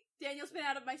like, wait, Daniel's been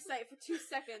out of my sight for 2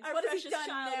 seconds. What has he done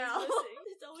now?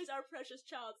 It's always our precious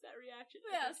child, that reaction.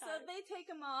 Yeah, so they take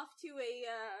him off to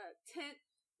a tent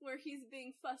where he's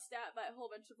being fussed at by a whole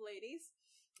bunch of ladies.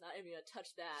 Not even gonna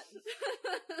touch that.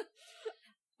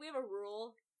 We have a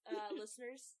rule,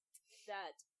 listeners,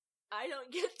 that I don't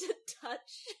get to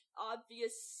touch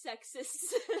obvious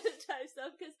sexist type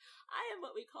stuff, because I am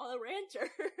what we call a ranter.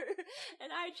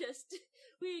 And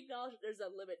we acknowledge that there's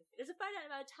a limit. There's a finite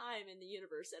amount of time in the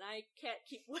universe, and I can't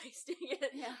keep wasting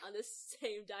it on the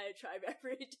same diatribe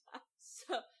every time.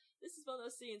 So this is one of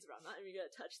those scenes where I'm not even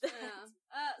gonna touch that. Yeah.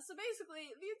 So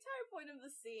basically, the entire point of the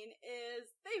scene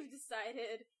is they've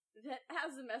decided that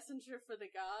as a messenger for the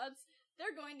gods,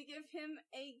 they're going to give him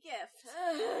a gift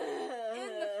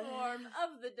in the form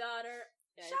of the daughter,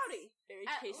 Shouty. Very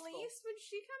At tasteful. least when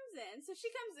she comes in. So she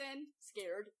comes in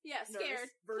scared. Yeah,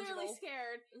 scared. Nervous, clearly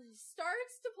scared.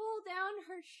 Starts to pull down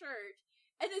her shirt.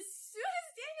 And as soon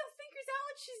as Daniel figures out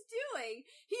what she's doing,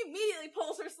 he immediately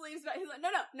pulls her sleeves back. He's like,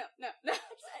 no.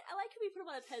 I like how we put him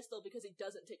on a pedestal because he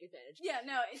doesn't take advantage. Yeah,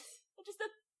 no, it's just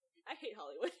I hate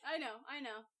Hollywood. I know.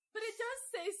 But it does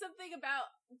say something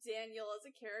about Daniel as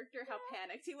a character, how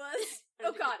panicked he was.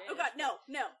 Oh god, no.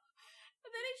 And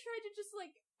then he tried to just,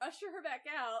 like, usher her back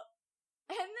out.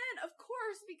 And then, of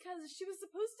course, because she was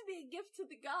supposed to be a gift to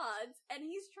the gods, and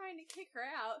he's trying to kick her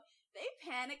out, they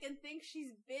panic and think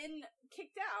she's been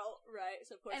kicked out. Right,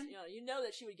 so of course, you know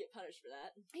that she would get punished for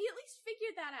that. He at least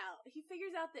figured that out. He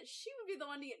figures out that she would be the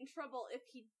one to get in trouble if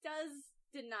he does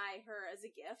deny her as a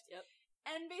gift. Yep.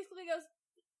 And basically goes,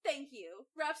 thank you,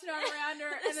 wraps an arm around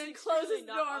her, and then closes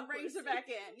the door and brings her back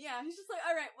in. Yeah, he's just like,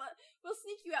 alright, well, we'll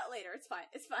sneak you out later. It's fine.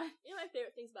 You know my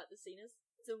favorite things about this scene is,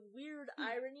 it's a weird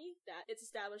irony that it's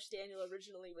established Daniel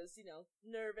originally was,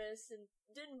 nervous and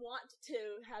didn't want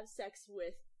to have sex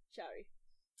with Shouty.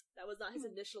 That was not his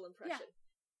initial impression.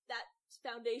 Yeah. That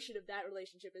foundation of that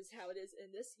relationship is how it is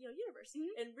in this, universe.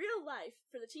 Mm-hmm. In real life,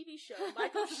 for the TV show,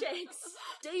 Michael Shanks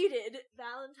dated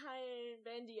Valentine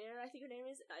Bandier, I think her name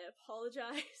is. I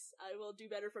apologize. I will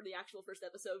do better for the actual first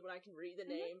episode when I can read the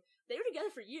name. They were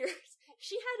together for years.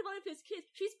 She had one of his kids.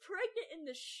 She's pregnant in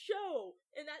the show.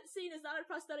 And that scene is not a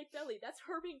prosthetic belly. That's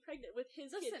her being pregnant with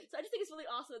his kid. So I just think it's really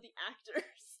awesome that the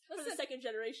actors, for the second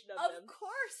generation of them. Of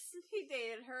course he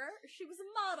dated her. She was a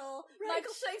model. Right.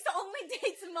 Michael Shanks only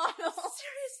dates models.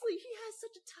 Seriously, he has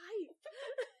such a type.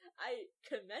 I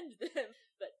commend them,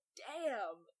 but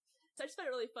damn. So I just find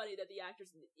it really funny that the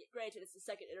actors, granted it's the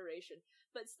second iteration,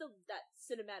 but still that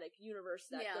cinematic universe,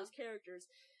 those characters,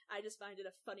 I just find it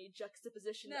a funny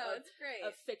juxtaposition it's great.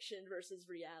 Of fiction versus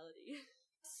reality.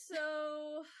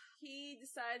 So he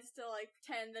decides to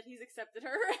pretend that he's accepted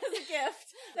her as a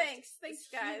gift. Thanks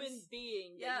guys. Human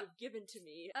being that you've given to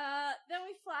me. Then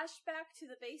we flash back to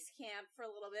the base camp for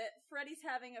a little bit. Freddy's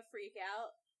having a freak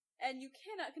out. And you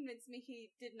cannot convince me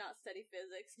he did not study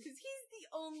physics, because he's the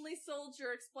only soldier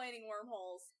explaining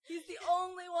wormholes. He's the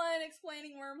only one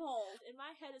explaining wormholes. In my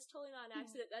head, it's totally not an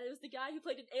accident that it was the guy who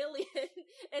played an alien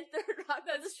in Third Rock.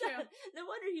 That's true. No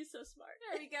wonder he's so smart.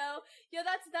 There we go. Yeah,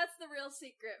 that's the real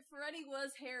secret. Freddy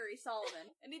was Harry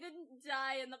Sullivan, and he didn't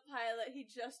die in the pilot. He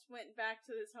just went back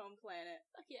to his home planet.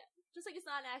 Fuck yeah. Just like it's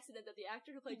not an accident that the actor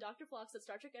who played Dr. Phlox at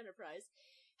Star Trek Enterprise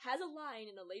has a line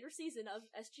in a later season of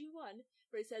SG-1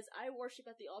 where he says, "I worship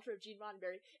at the altar of Gene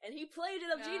Roddenberry," and he played it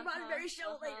on Gene Roddenberry's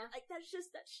show later. Like, that shit's...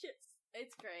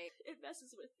 It's great. It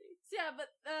messes with me. So yeah,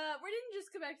 but we didn't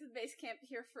just go back to the base camp to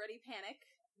hear Freddy panic.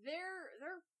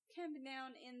 They're camping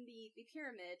down in the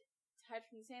pyramid to hide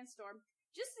from the sandstorm,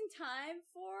 just in time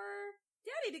for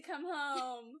Daddy to come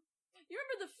home. You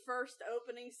remember the first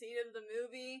opening scene of the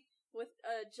movie with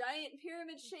a giant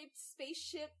pyramid-shaped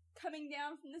spaceship coming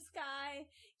down from the sky?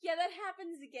 Yeah, that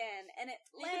happens again, and it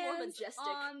lands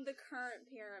on the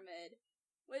current pyramid,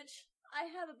 which I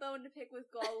have a bone to pick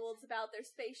with Gollwolds about their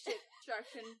spaceship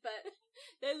construction, but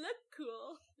they look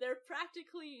cool. They're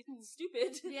practically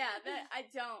stupid. Yeah, I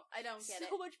don't get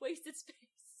it. So much wasted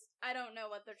space. I don't know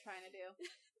what they're trying to do.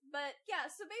 But yeah,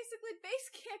 so basically base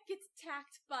camp gets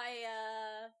attacked by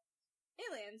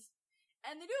aliens.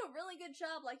 And they do a really good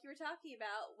job, like you were talking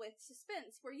about, with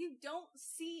suspense, where you don't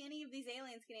see any of these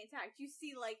aliens getting attacked. You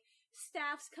see, like,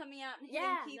 staffs coming out and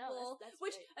hitting people. That's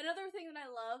which, great. another thing that I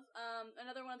love,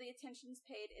 another one of the attentions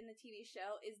paid in the TV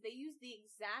show, is they use the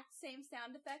exact same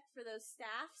sound effect for those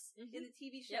staffs in the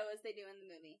TV show as they do in the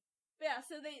movie. But yeah,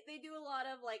 so they do a lot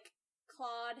of, like,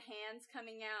 clawed hands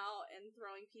coming out and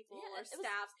throwing people or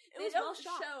staffs. They don't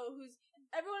show who's...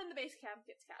 Everyone in the base camp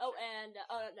gets captured. Oh, and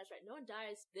that's right. No one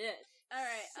dies then. All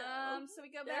right. So we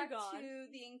go back to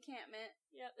the encampment.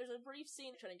 Yeah, there's a brief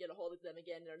scene trying to get a hold of them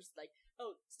again. They're just like,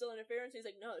 "Oh, still interference." And he's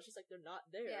like, "No, it's just like they're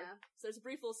not there." Yeah. So there's a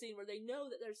brief little scene where they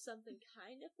know that there's something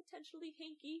kind of potentially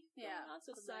hinky going on.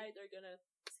 So decide they're gonna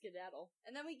skedaddle.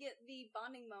 And then we get the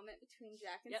bonding moment between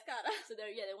Jack and Scotta. So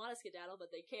they want to skedaddle,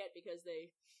 but they can't because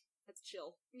that's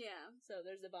chill. Yeah. So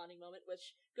there's the bonding moment,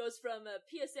 which goes from a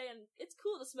PSA and it's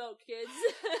cool to smoke, kids.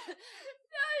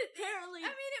 Apparently,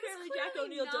 apparently Jack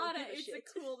O'Neill don't give a it's shit.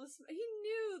 Cool to he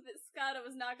knew that Scotta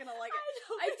was not gonna like it. I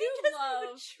know. I do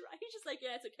love. He's just like,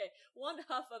 yeah, it's okay. One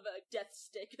huff of a death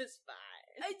stick is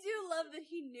fine. I do love that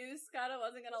he knew Scotta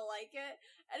wasn't gonna like it,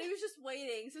 and he was just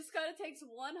waiting. So Scotta takes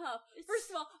one huff.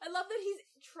 First of all, I love that he's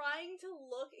trying to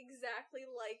look exactly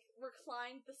like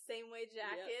reclined the same way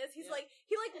Jack is. He's like,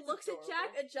 he it's looks adorable. at Jack,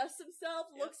 adjusts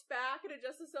himself, looks back, and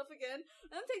adjusts himself again,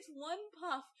 and then takes one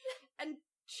puff and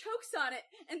chokes on it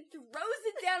and throws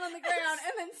it down on the ground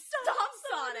and then stomps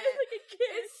on it. Like a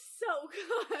kid. It's so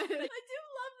good. I do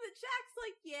love that Jack's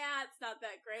like, yeah, it's not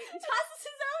that great, and tosses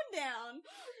his own down.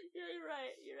 You're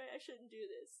right. I shouldn't do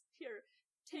this. Here,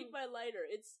 take my lighter.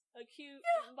 It's a cute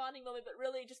bonding moment, but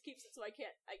really just keeps it so I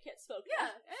can't smoke.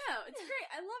 Yeah, it's great.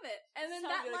 I love it. And then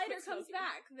that lighter comes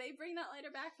back. They bring that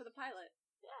lighter back for the pilot.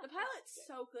 Yeah, the pilot's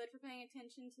so good for paying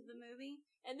attention to the movie.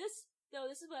 And this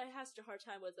is what I have such a hard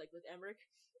time with, like with Emmerich,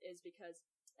 is because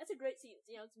that's a great scene. It's,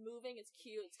 it's moving, it's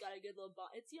cute, it's got a good little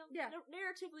it's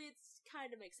narratively it's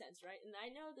kind of makes sense, right? And I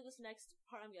know that this next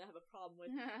part I'm gonna have a problem with.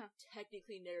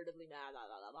 Technically, narratively, blah blah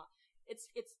blah blah. It's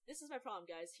this is my problem,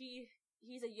 guys.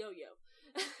 He's a yo-yo.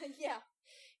 Yeah,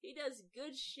 he does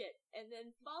good shit and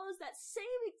then follows that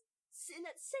same scene.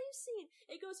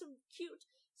 It goes from cute,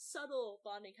 subtle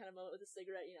bonding kind of moment with a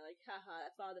cigarette, like, haha,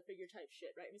 that father figure type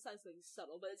shit, right? I mean, it sounds like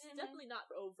subtle, but it's definitely not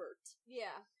overt.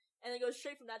 Yeah. And then goes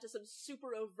straight from that to some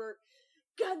super overt,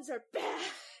 guns are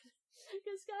bad!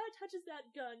 Because Scotta touches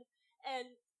that gun,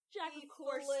 and Jack, of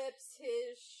course, flips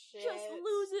his shit. Just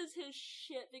loses his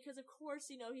shit, because of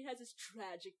course, he has this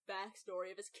tragic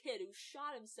backstory of his kid who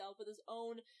shot himself with his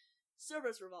own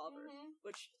service revolver,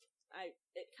 which...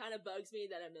 it kind of bugs me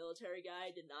that a military guy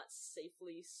did not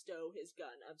safely stow his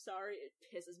gun. I'm sorry, it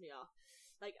pisses me off.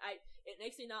 It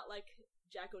makes me not like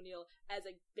Jack O'Neill as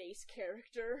a base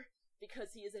character,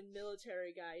 because he is a military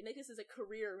guy. Nicholas is a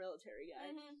career military guy.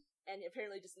 And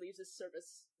apparently just leaves his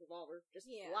service revolver just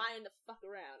lying the fuck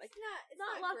around. Like, it's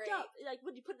not locked great. up. Like,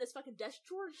 would you put it in this fucking desk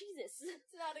drawer? Jesus.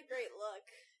 It's not a great look.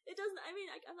 It doesn't, I mean,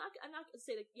 I'm not gonna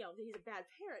say that, that he's a bad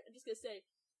parent. I'm just gonna say,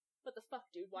 what the fuck,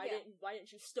 dude? Why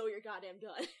didn't you stow your goddamn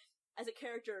gun? As a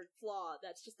character flaw,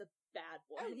 that's just a bad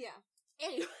one. Oh, yeah.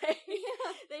 Anyway,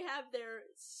 they have their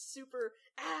super,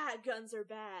 guns are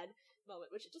bad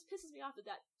moment, which it just pisses me off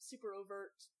that super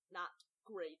overt, not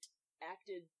great,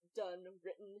 acted, done,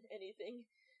 written, anything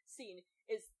scene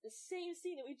is the same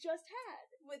scene that we just had.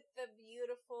 With the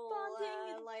beautiful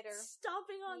bonding, lighter.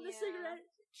 Stomping on the cigarette,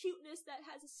 cuteness that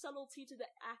has a subtlety to the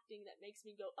acting that makes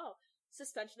me go, oh,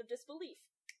 suspension of disbelief.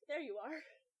 There you are.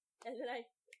 And then I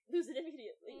lose it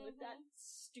immediately with that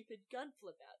stupid gun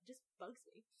flip out. It just bugs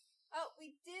me. Oh,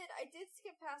 I did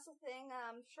skip past a thing,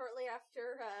 shortly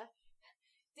after,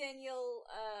 Daniel,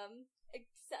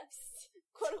 accepts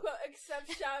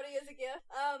Shouty as a gift.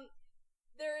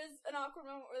 There is an awkward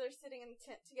moment where they're sitting in the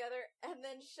tent together, and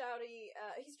then Shouty,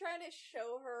 he's trying to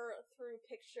show her through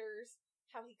pictures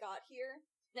how he got here.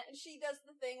 And she does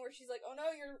the thing where she's like, "Oh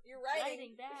no, you're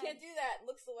writing. bad. You can't do that," and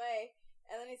looks away.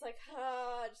 And then he's like,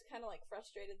 just kind of like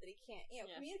frustrated that he can't,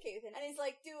 communicate with him. And he's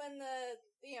like doing the,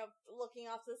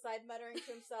 looking off to the side, muttering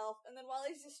to himself. And then while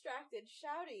he's distracted,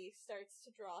 Shouty starts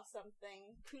to draw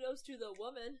something. Kudos to the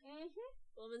woman. Mm-hmm.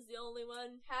 Woman's the only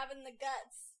one having the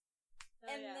guts.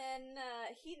 Oh, and then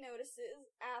he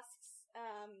asks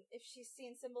if she's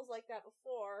seen symbols like that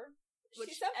before.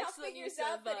 Which she somehow excellent figures use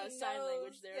out of that he sign knows,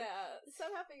 language there. Yeah,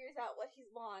 somehow figures out what he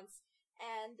wants.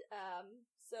 And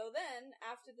so then,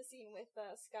 after the scene with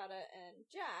Skada and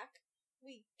Jack,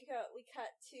 we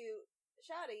cut to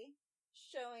Shouty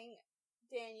showing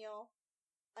Daniel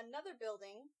another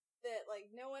building that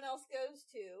no one else goes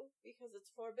to because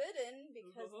it's forbidden,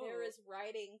 because there is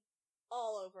writing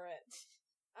all over it.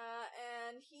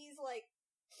 And he's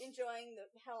enjoying the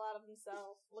hell out of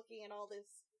himself, looking at all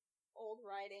this old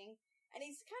writing, and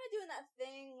he's kind of doing that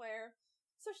thing where,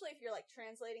 especially if you're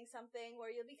translating something, where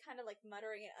you'll be kind of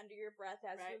muttering it under your breath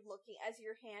as you're looking, as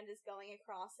your hand is going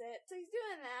across it. So he's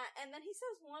doing that, and then he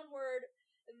says one word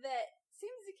that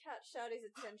seems to catch Shouty's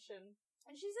attention,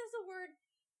 and she says a word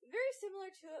very similar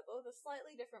to it, but with a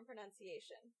slightly different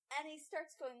pronunciation. And he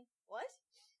starts going, "What?"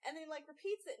 And then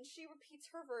repeats it, and she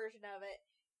repeats her version of it.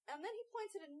 And then he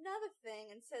points at another thing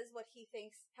and says what he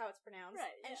thinks, how it's pronounced.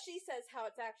 Right, and she says how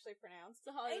it's actually pronounced. It's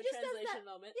a Hollywood translation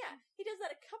moment. Yeah, he does that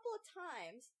a couple of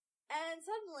times, and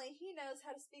suddenly he knows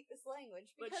how to speak this language.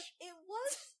 Because it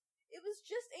was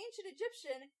just ancient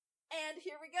Egyptian, and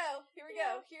here we go.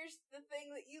 Here's the thing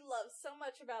that you love so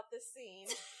much about this scene.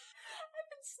 I've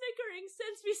been snickering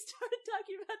since we started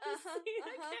talking about this scene.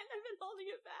 I've been holding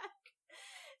it back.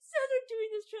 So they're doing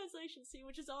this translation scene,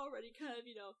 which is already kind of,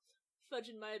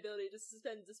 fudging my ability to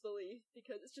suspend disbelief,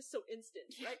 because it's just so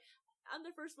instant, right? I'm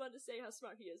the first one to say how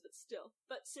smart he is, but still.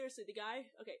 But seriously, the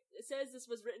guy, it says this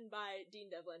was written by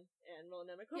Dean Devlin and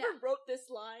Roland Emmerich. Whoever wrote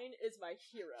this line is my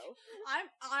hero.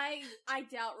 I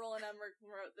doubt Roland Emmerich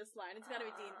wrote this line. It's gotta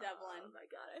be Dean Devlin. Oh my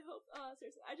god, I hope,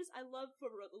 seriously. I love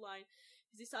whoever wrote the line,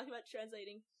 because he's talking about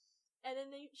translating, and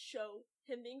then they show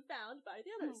him being found by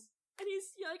the others. And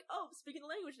he's speaking the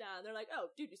language now. And they're like,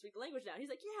 "Oh, dude, you speak the language now." He's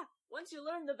like, "Yeah, once you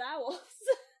learn the vowels."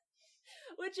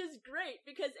 Which is great,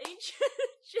 because ancient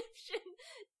Egyptian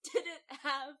didn't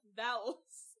have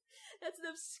vowels. That's an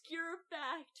obscure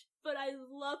fact, but I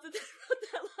love that they wrote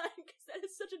that line, because that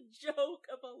is such a joke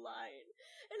of a line.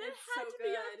 And it had to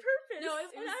be on purpose. No,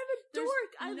 and I'm a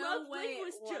dork. I love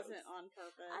linguist jokes. It wasn't on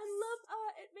purpose. I love,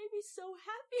 it made me so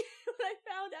happy when I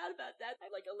found out about that.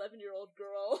 I'm 11-year-old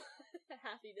girl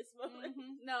happiness moment.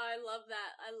 Mm-hmm. No, I love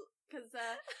that. Because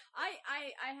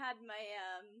I had my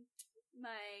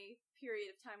my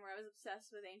period of time where I was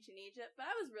obsessed with ancient Egypt,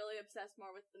 but I was really obsessed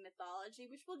more with the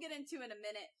mythology, which we'll get into in a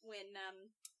minute when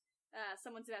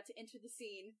someone's about to enter the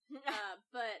scene.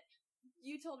 But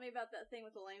you told me about that thing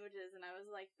with the languages, and I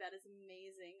was like, that is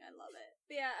amazing. I love it.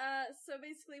 But yeah, so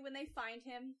basically when they find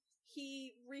him,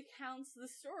 he recounts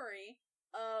the story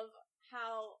of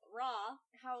how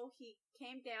he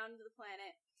came down to the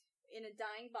planet in a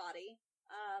dying body,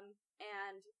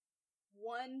 and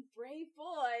one brave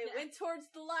boy went towards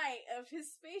the light of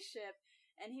his spaceship,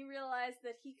 and he realized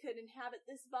that he could inhabit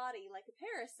this body like a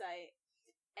parasite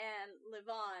and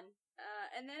live on.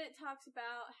 And then it talks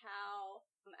about how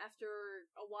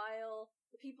after a while,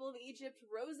 the people of Egypt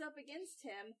rose up against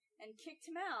him and kicked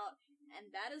him out, and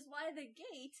that is why the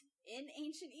gate in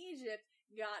ancient Egypt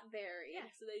got buried. Yeah,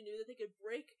 so they knew that they could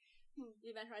break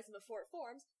the event horizon before it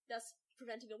forms, thus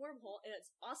preventing a wormhole, and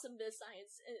it's awesome biz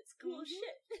science, and it's cool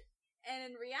shit.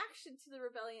 And in reaction to the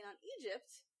rebellion on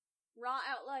Egypt, Ra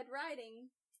outlawed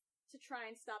writing to try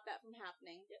and stop that from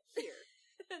happening here.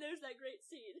 And there's that great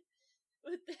scene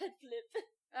with that flip.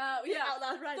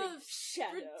 Outlawed writing. The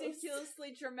shadows.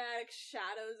 Ridiculously dramatic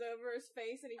shadows over his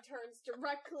face, and he turns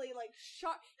directly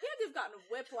sharp. He had to have gotten a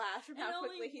whiplash from how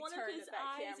quickly he turned at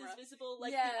that camera. And only one of his eyes is visible,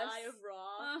 the eye of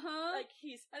Ra.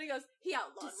 And he goes, he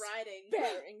outlawed writing.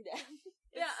 Bearing them.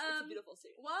 It's a beautiful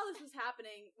scene. While this was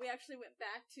happening, we actually went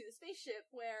back to the spaceship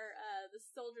where the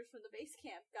soldiers from the base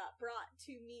camp got brought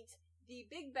to meet the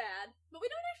big bad, but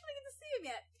we don't actually get to see him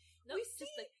yet. Nope, we see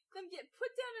them get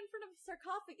put down in front of a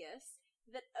sarcophagus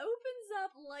that opens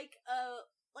up like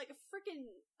a freaking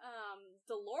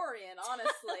DeLorean,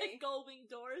 honestly. Gull-wing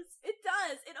doors. It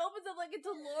does. It opens up like a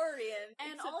DeLorean.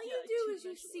 And Except, all you do is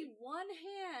you see one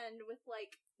hand with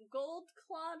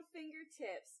gold-clawed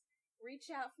fingertips reach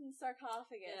out from the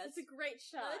sarcophagus. Yeah, it's a great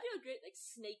shot. They do a great,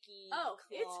 snaky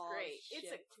it's great.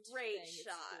 It's a great thing.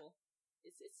 shot.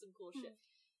 It's cool. It's some cool shit.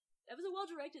 That was a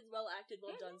well-directed, well-acted,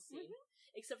 well-done scene.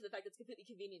 Except for the fact that it's completely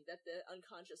convenient that the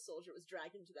unconscious soldier was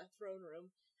dragged into that throne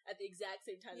room at the exact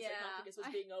same time the sarcophagus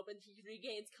was being opened. He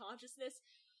regains consciousness.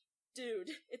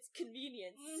 Dude, it's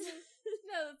convenience.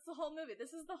 No, it's the whole movie.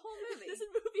 This is the whole movie. This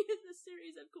movie is a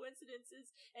series of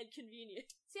coincidences and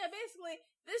convenience. So yeah, basically,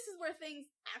 this is where things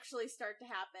actually start to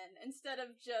happen. Instead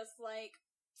of just, like,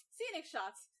 scenic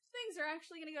shots, things are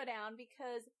actually going to go down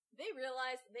because they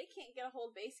realize they can't get a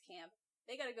hold of base camp.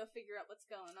 They gotta go figure out what's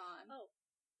going on. Oh,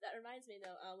 that reminds me,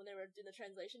 though, when they were doing the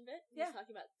translation bit, Yeah.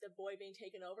 talking about the boy being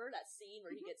taken over, that scene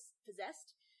where he gets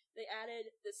possessed, they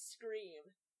added the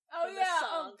scream. Oh from the yeah,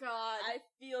 song. oh god. I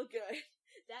feel good.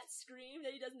 That scream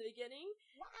that he does in the beginning,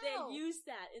 they used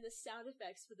that in the sound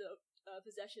effects for the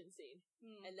possession scene.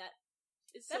 And that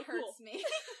is so that cool. hurts me.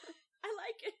 I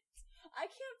like it. I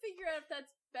can't figure out if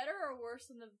that's better or worse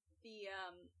than the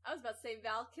I was about to say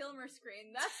Val Kilmer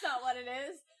scream. That's not what it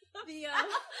is. The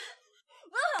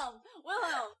Wilhelm,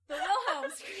 the Wilhelm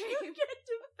scream. You get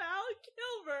to Val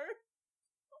Kilmer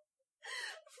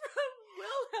from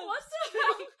Wilhelm.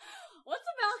 What's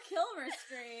a Val Kilmer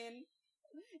scream?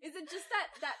 Is it just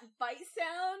that bite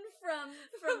sound from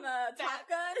Top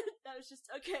Gun? That was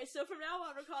just okay. So from now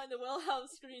on, we're calling the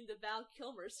Wilhelm scream the Val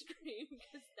Kilmer scream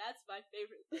because that's my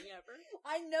favorite thing ever.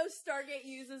 I know Stargate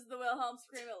uses the Wilhelm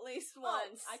scream at least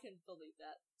once. I can believe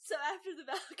that. So after the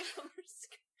Val Kilmer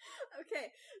scream.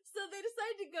 Okay, so they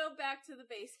decide to go back to the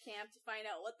base camp to find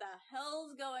out what the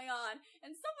hell's going on,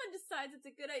 and someone decides it's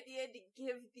a good idea to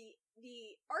give the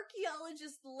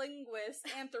archaeologist, linguist,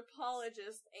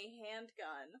 anthropologist a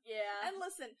handgun. Yeah. And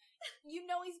listen, you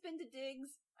know he's been to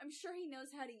digs. I'm sure he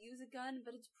knows how to use a gun,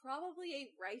 but it's probably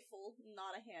a rifle,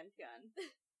 not a handgun.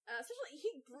 Especially,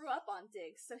 he grew up on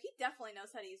digs, so he definitely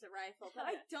knows how to use a rifle, but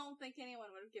I don't think anyone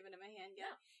would have given him a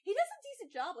handgun. No. He does a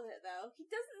decent job with it, though. He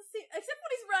doesn't seem, except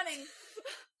when he's running.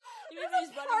 Even when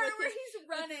he's running where he's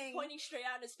running. Pointing straight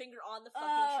out and his finger on the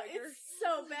fucking trigger. It's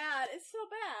so bad. It's so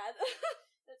bad.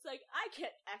 It's like, I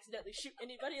can't accidentally shoot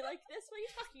anybody like this. What are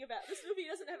you talking about? This movie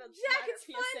doesn't have a Jack, it's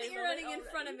PSA fine that you're running in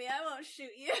front of me. I won't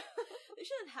shoot you. They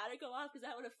should have had it go off because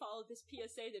I would have followed this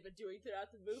PSA they've been doing throughout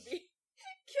the movie.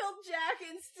 Killed Jack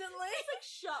instantly. It's like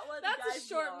shot one of the guys. That's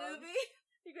a short movie.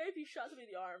 It'd be great if he shot somebody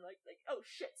in the arm, like, oh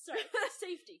shit, sorry,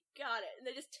 safety, got it, and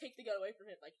they just take the gun away from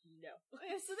him, like, no.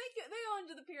 Yeah, so they go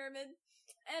into the pyramid,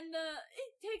 and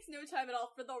it takes no time at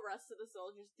all for the rest of the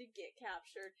soldiers to get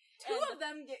captured. Two of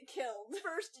them get killed.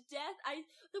 First death,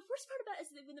 the worst part about it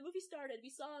is that when the movie started, we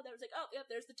saw there was like, oh, yep,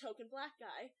 there's the token black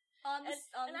guy. And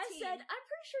I said, I'm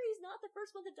pretty sure he's not the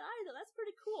first one to die, though. That's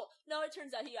pretty cool. No, it turns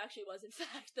out he actually was, in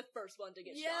fact, the first one to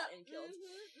get shot and killed.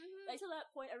 Like, to that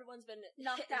point, everyone's been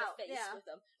knocked hit out in the face with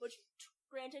them. Which,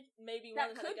 granted, maybe one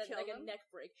of them had like a neck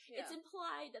break. Yeah. It's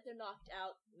implied that they're knocked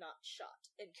out, not shot,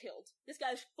 and killed. This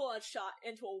guy's full-on shot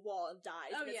into a wall and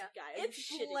dies. Oh, yeah. Guy, it's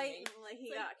blatantly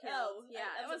he got killed. Yeah,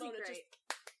 it wasn't great.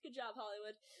 Good job,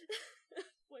 Hollywood.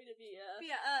 Way to be,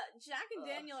 Jack and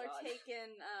Daniel are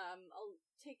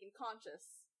taken conscious.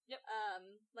 Yep.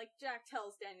 Like Jack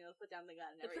tells Daniel to put down the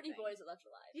gun and everything. The pretty boy's left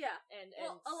alive. Yeah. And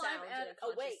alive and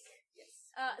awake. Yes.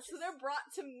 So they're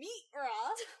brought to meet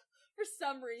Rob for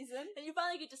some reason. And you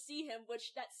finally get to see him,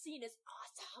 which that scene is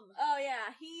awesome. Oh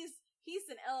yeah, he's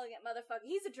an elegant motherfucker.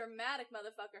 He's a dramatic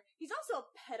motherfucker. He's also a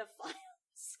pedophile.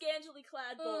 Scantily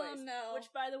clad boys. Oh no. Which,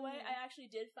 by the way, I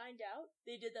actually did find out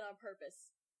they did that on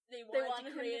purpose. They to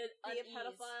wanted create him to be a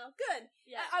pedophile. Good.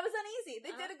 Yeah. I was uneasy.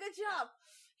 They did a good job.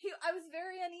 I was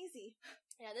very uneasy.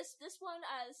 Yeah, this one,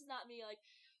 this is not me, like,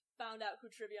 found out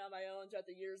who trivia on my own throughout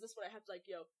the years. This one I have to, like,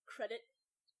 credit.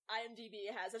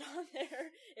 IMDb has it on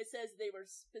there. It says they were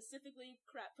specifically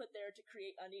put there to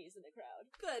create unease in the crowd.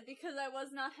 Good, because I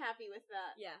was not happy with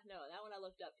that. Yeah, no, that one I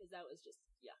looked up because that was just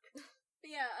yuck.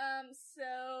 But yeah,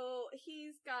 so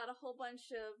he's got a whole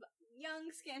bunch of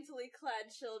young, scantily clad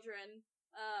children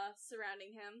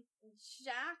surrounding him.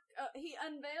 Jack, he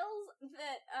unveils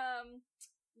that,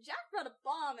 Jack brought a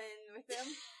bomb in with him.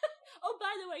 Oh,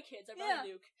 by the way, kids, I brought a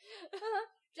nuke.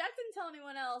 Jack didn't tell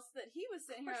anyone else that he was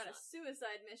sitting here on a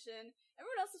suicide mission.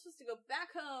 Everyone else was supposed to go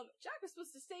back home. Jack was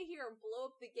supposed to stay here and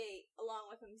blow up the gate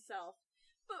along with himself.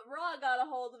 But Raw got a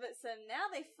hold of it, so now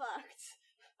they fucked.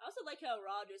 I also like how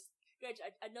Raw just...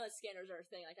 I know that scanners are a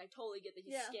thing. Like, I totally get that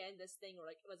he scanned this thing, or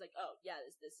like was like, oh yeah,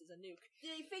 this is a nuke.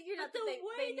 Yeah, he figured out that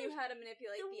they knew how to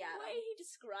manipulate the atom. The way he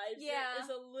describes it is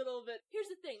a little bit. Here's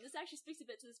the thing. This actually speaks a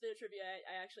bit to this bit of trivia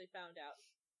I actually found out.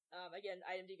 Again,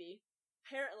 IMDb.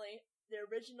 Apparently, the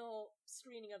original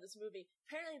screening of this movie,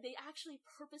 apparently they actually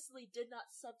purposely did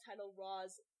not subtitle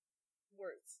Raw's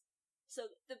words. So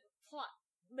the plot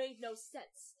made no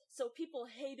sense. So people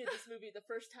hated this movie the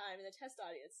first time in the test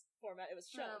audience format it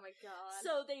was shown. Oh my god.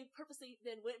 So they purposely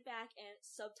then went back and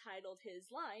subtitled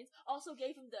his lines, also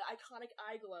gave him the iconic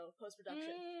eye glow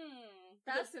post-production.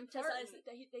 That's Because important.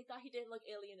 they thought he didn't look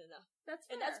alien enough. That's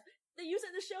fair. And they use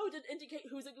it in the show to indicate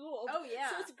who's a ghoul. Oh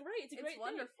yeah. So it's great. It's a great thing.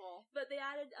 wonderful. But they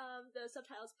added the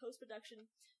subtitles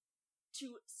post-production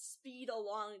to speed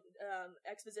along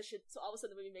exposition, so all of a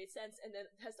sudden the movie made sense, and then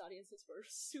test audiences were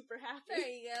super happy. There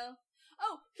you go.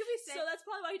 Oh, could we say... So that's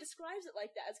probably why he describes it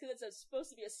like that. It's because it's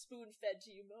supposed to be a spoon-fed to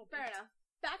you moment. Fair enough.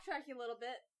 Backtracking a little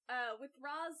bit, with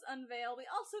Ra's unveil, we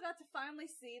also got to finally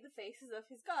see the faces of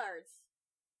his guards.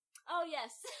 Oh,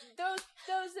 yes. Those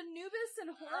Anubis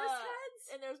and Horus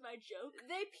heads, and there's my joke.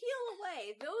 they peel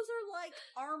away. Those are like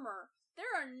armor. There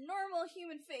are normal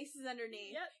human faces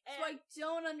underneath. Yep. So I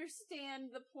don't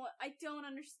understand the point. I don't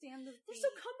understand the... They're so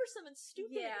cumbersome and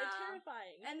stupid and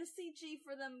terrifying. And the CG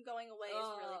for them going away is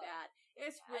really bad.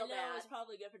 It's real I know bad. it was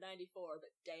probably good for 94,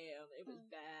 but damn, it was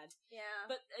bad.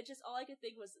 Yeah. But it just, all I could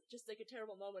think was just like a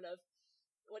terrible moment of,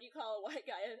 what do you call a white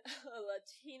guy? A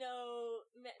Latino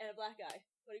and a black guy.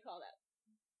 What do you call that?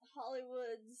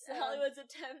 Hollywood's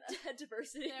attempt at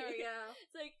diversity. There we go.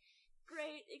 It's like,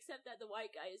 great, except that the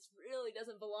white guy really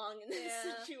doesn't belong in this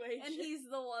situation. And he's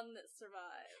the one that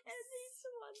survives.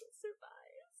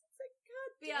 It's like,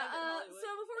 god damn Yeah, it, Hollywood. so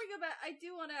before we go back, I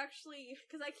do want to actually,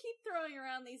 because I keep throwing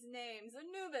around these names,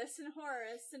 Anubis and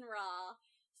Horus and Ra.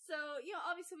 So,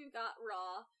 obviously we've got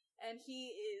Ra, and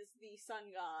he is the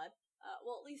sun god.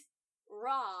 Well, at least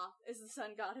Ra is the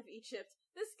sun god of Egypt.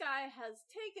 This guy has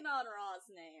taken on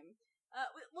Ra's name.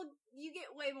 Well, you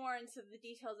get way more into the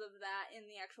details of that in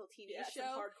the actual TV show.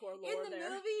 Some hardcore lore in the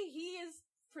there. movie, he is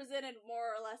presented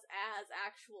more or less as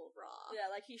actual Ra.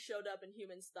 Yeah, like he showed up and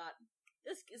humans thought,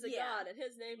 this is a god, and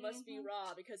his name must be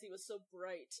Ra because he was so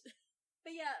bright.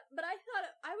 But I thought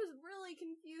I was really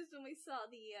confused when we saw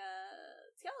the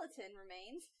skeleton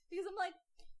remains, because I'm like,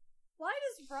 why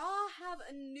does Ra have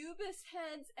Anubis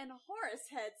heads and Horus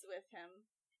heads with him?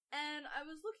 And I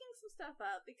was looking some stuff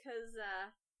up because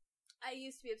I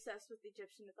used to be obsessed with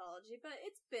Egyptian mythology, but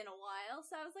it's been a while,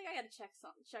 so I was like, I gotta check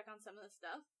on some of this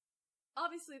stuff.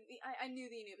 Obviously, I knew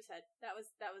the Anubis head. That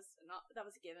was a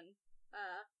given.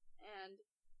 And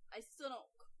I still don't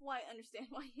quite understand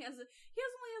why he only has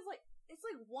it's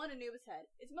like one Anubis head.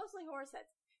 It's mostly Horus heads,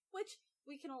 which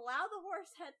we can allow the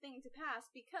Horus head thing to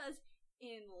pass because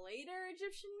in later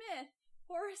Egyptian myth,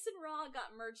 Horus and Ra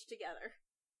got merged together.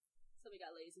 Somebody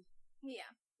got lazy. Yeah,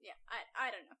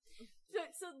 I don't know.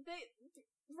 So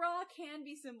Ra can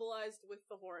be symbolized with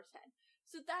the Horus head,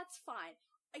 so that's fine.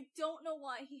 I don't know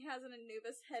why he has an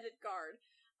Anubis-headed guard.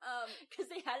 Because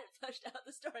they hadn't fleshed out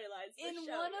the storylines. In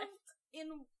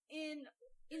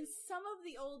some of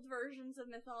the old versions of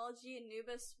mythology,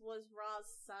 Anubis was Ra's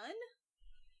son.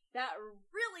 That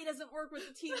really doesn't work with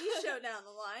the TV show down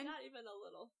the line. Not even a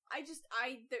little. I don't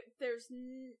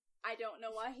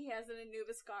know why he has an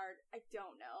Anubis guard. I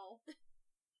don't know.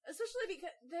 Especially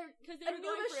because they were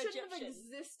going for shouldn't have Egyptian.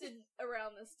 existed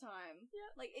around this time.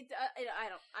 Yeah. Like I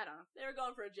don't know. They were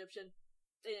going for Egyptian.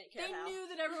 They didn't care. They knew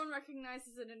that everyone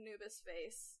recognizes an Anubis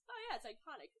face. Oh yeah, it's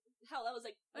iconic. Hell, that was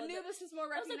like Anubis is more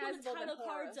that was recognizable like one of the title than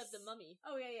Horus. cards of the Mummy.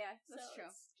 Oh yeah, that's so true.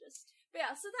 Just But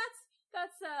yeah, so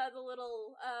that's the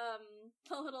little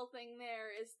thing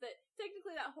there is that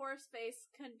technically that Horus face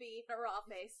can be a Ra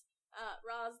face.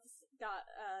 Ra's the god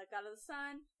of the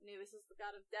sun. Anubis is the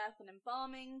god of death and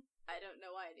embalming. I don't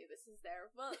know why Anubis is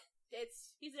there. Well,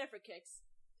 he's there for kicks.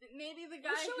 Maybe the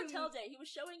guy who Tell Day. He was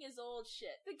showing his old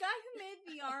shit. The guy who made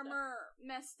the armor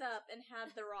messed up and had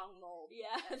the wrong mold.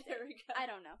 Yeah, there we go. I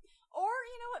don't know. Or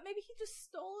you know what? Maybe he just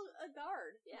stole a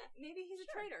guard. Yeah, maybe he's a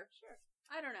traitor. Sure.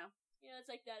 I don't know. Yeah, it's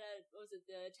like that, what was it,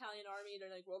 the Italian army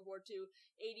during, like, World War II,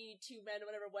 82 men or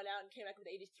whatever went out and came back with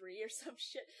 83 or some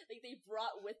shit. Like, they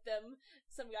brought with them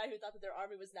some guy who thought that their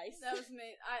army was nice. That was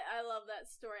me. I love that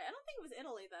story. I don't think it was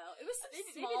Italy, though. It was some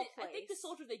small place. I think the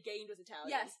soldier they gained was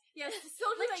Italian. Yes, the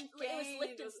soldier they gained. It was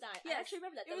Liechtenstein. Yes. I actually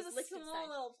remember that. It was a small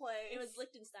little place. It was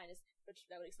Liechtenstein, which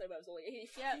that would explain why it was only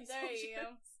 85 Yeah, there you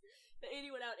go. The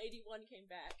 80 went out, 81 came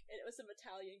back, and it was some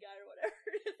Italian guy or whatever.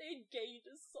 They gained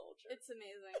a soldier. It's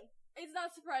amazing. It's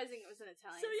not surprising it was an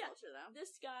Italian soldier, though.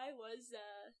 This guy was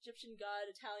Egyptian god,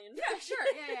 Italian. Yeah, sure.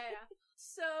 Yeah.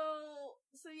 So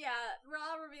yeah,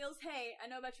 Ra reveals, hey, I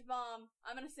know about your bomb.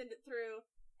 I'm gonna send it through.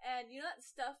 And you know that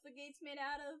stuff the gate's made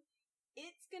out of?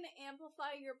 It's gonna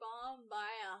amplify your bomb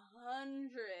by 100.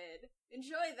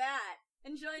 Enjoy that.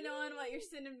 Enjoy knowing what you're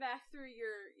sending back through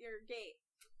your gate.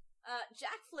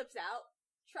 Jack flips out,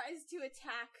 tries to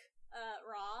attack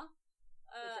Ra.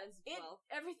 Which ends well.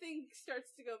 Everything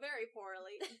starts to go very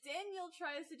poorly. Daniel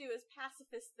tries to do his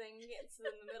pacifist thing, gets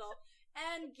in the middle,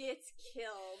 and gets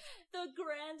killed. The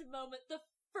grand moment, the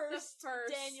first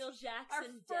Daniel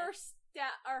Jackson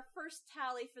our first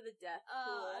tally for the death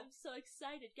pool. I'm so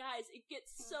excited, guys. It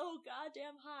gets so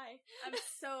goddamn high. I'm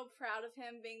so proud of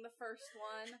him being the first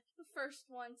one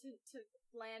to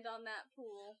land on that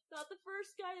pool. Not the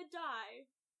first guy to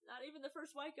die. Not even the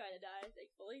first white guy to die,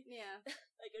 thankfully. Yeah.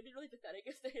 Like, it'd be really pathetic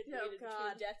if they had waited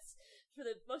between deaths, for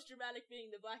the most dramatic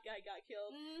being the black guy got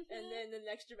killed, and then the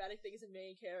next dramatic thing is a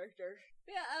main character.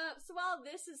 Yeah, so while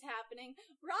this is happening,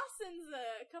 Ross sends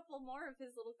a couple more of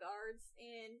his little guards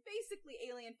in basically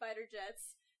alien fighter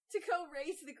jets to go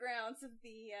raise the grounds of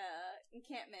the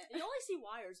encampment. You only see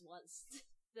wires once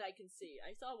that I can see.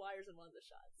 I saw wires in one of the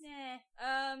shots. Nah.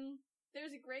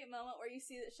 There's a great moment where you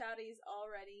see that Shouty's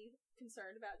already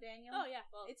concerned about Daniel. Oh yeah,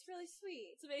 well, it's really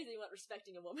sweet. It's amazing what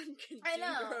respecting a woman can do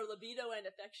to her libido and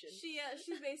affection.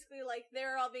 She's basically like,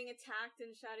 they're all being attacked,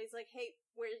 and Shouty's like, hey,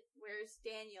 where's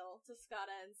Daniel? To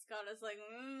Skada, and Skada's like,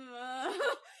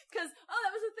 because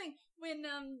that was the thing when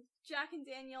Jack and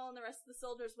Daniel and the rest of the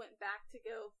soldiers went back to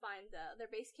go find their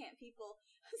base camp people.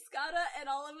 Skada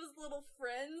and all of his little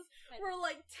friends were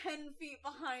like 10 feet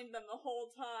behind them the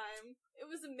whole time. It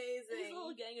was amazing. His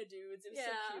little gang of dudes. It was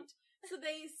so cute. So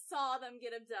they saw them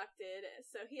get abducted,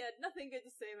 so he had nothing good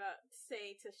to say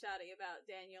to Shouty about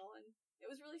Daniel, and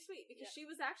it was really sweet because she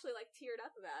was actually like teared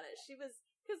up about it. She was,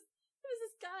 because it was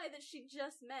this guy that she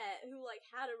just met who like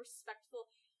had a respectful.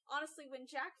 Honestly, when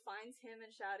Jack finds him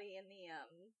and Shouty in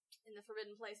the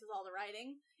forbidden place with all the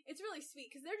writing, it's really sweet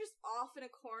because they're just off in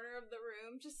a corner of the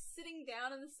room, just sitting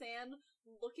down in the sand,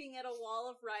 looking at a wall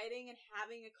of writing and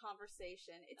having a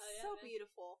conversation. It's so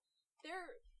beautiful.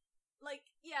 They're like,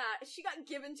 she got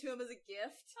given to him as a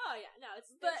gift. Oh yeah, no,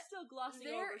 they're still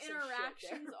glossing over their some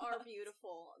interactions shit are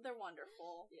beautiful. They're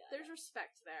wonderful. Yeah, there's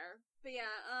respect there. But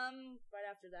right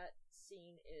after that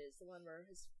scene is the one where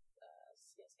his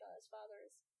Skada's father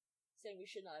is saying we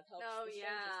should not have helped the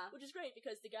strangers, which is great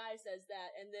because the guy says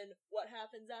that, and then what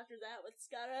happens after that with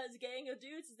Skada's gang of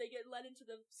dudes is they get led into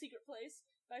the secret place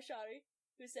by Shouty,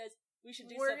 who says we should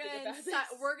do something about this.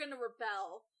 We're gonna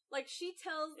rebel. Like, she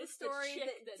tells the story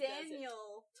that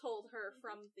Daniel told her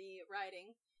from the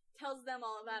writing, tells them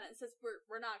all about it, and says,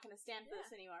 we're not gonna stand for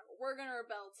this anymore. We're gonna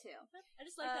rebel too. I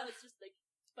just like how it's just like,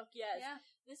 fuck yes. Yeah.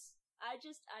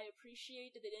 I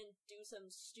appreciate that they didn't do some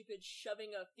stupid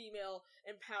shoving a female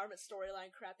empowerment storyline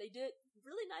crap. They did it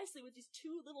really nicely with these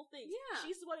two little things. Yeah.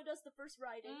 She's the one who does the first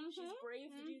writing. She's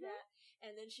brave to do that.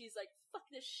 And then she's like, fuck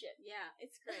this shit. Yeah,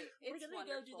 it's great. We're gonna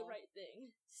go do the right thing.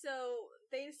 So,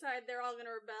 they decide they're all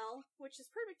gonna rebel, which is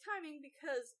perfect timing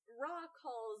because Ra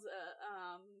calls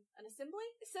an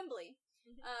assembly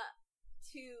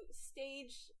to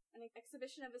stage an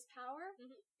exhibition of his power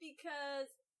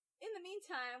because in the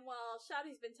meantime, while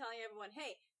Shouty's been telling everyone,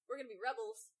 hey, we're gonna be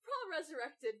rebels, Ra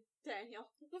resurrected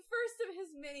Daniel. The first of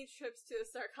his many trips to a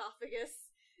sarcophagus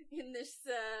in this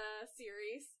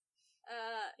series.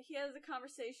 He has a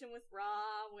conversation with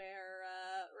Ra where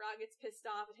Ra gets pissed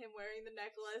off at him wearing the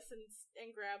necklace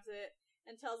and grabs it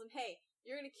and tells him, hey,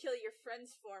 you're gonna kill your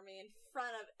friends for me in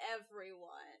front of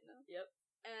everyone. Yep.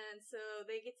 And so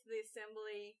they get to the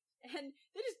assembly, and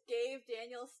they just gave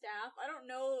Daniel a staff. I don't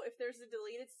know if there's a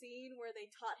deleted scene where they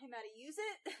taught him how to use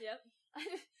it. Yep.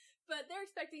 But they're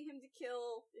expecting him to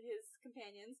kill his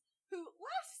companions, who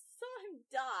last saw him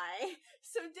die.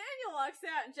 So Daniel walks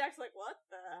out, and Jack's like, what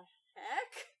the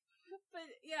heck? But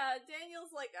yeah,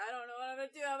 Daniel's like, I don't know what I'm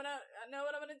gonna do. I know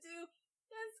what I'm gonna do.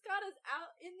 Then Scott is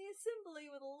out in the assembly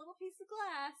with a little piece of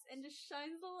glass and just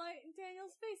shines the light in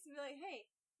Daniel's face and be like, hey,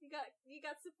 you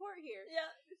got support here. Yeah.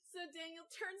 So Daniel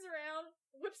turns around,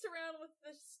 whips around with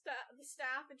the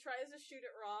staff and tries to shoot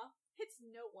at Ra. Hits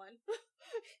no one.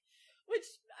 Which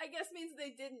I guess means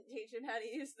they didn't teach him how to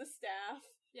use the staff.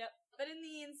 Yep. But in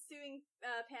the ensuing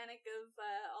panic of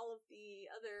all of the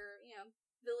other,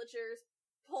 villagers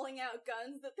pulling out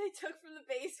guns that they took from the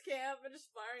base camp and just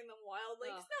firing them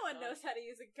wildly, because no one knows how to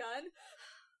use a gun.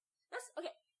 That's, okay.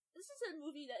 This is a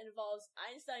movie that involves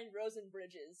Einstein-Rosen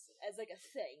bridges as, like, a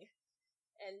thing.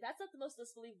 And that's not the most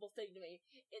disbelievable thing to me.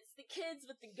 It's the kids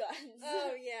with the guns.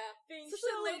 Oh, yeah. Being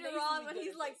especially so later on when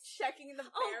he's, like, checking the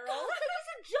barrel. Oh, God,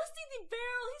 he's adjusting the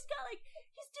barrel. He's got, like,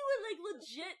 he's doing, like,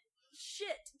 legit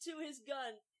shit to his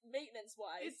gun,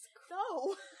 maintenance-wise.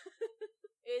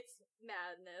 It's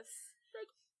madness. Like,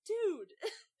 dude,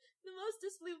 the most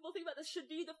disbelievable thing about this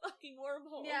should be the fucking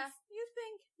wormholes. Yeah, you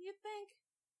think.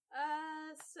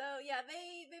 So yeah,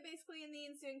 they basically in the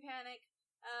ensuing panic,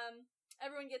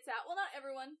 everyone gets out. Well, not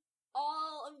everyone.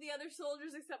 all of the other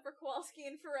soldiers except for Kowalski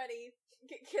and Ferretti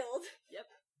get killed. Yep.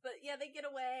 But yeah, they get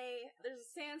away. There's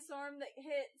a sandstorm that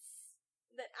hits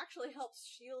that actually helps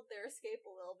shield their escape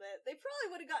a little bit. They probably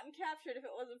would have gotten captured if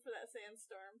it wasn't for that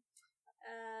sandstorm.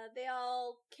 They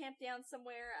all camp down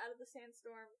somewhere out of the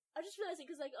sandstorm. I just realizing,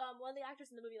 because, like, one of the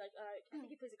actors in the movie, like, I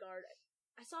think he plays a guard.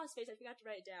 I saw his face, I forgot to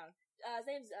write it down. His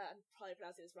name's, I'm probably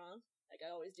pronouncing this wrong, like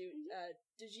I always do,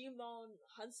 Digimon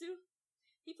Hansu.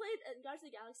 He played, in Guardians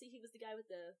of the Galaxy, he was the guy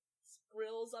with the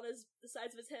grills on the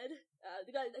sides of his head.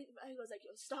 The guy, he was like,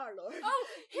 Star-Lord. Oh,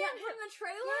 him from the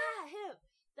trailer? Yeah, him.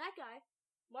 That guy.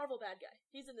 Marvel bad guy.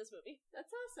 He's in this movie.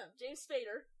 That's awesome. James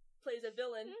Spader plays a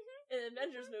villain in an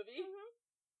Avengers movie.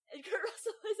 And Kurt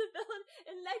Russell plays a villain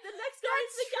in like the next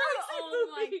Guardians of the Galaxy movie.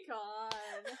 Oh my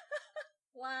god.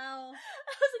 Wow.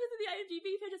 I was looking through the IMDb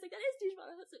page, I was like, that is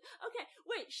Digimon Hansu. Okay,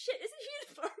 wait, shit, isn't he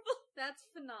in Marvel? That's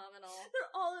phenomenal.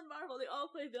 They're all in Marvel, they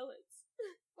all play villains.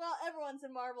 Well, everyone's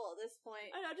in Marvel at this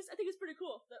point. I know, I think it's pretty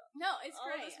cool. No, it's all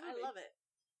great. I love it.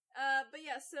 But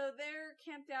yeah, so they're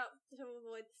camped out to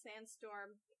avoid the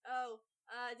sandstorm.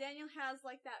 Daniel has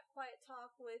like that quiet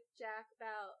talk with Jack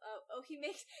about,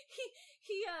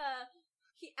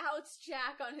 he outs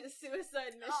Jack on his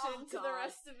suicide mission to the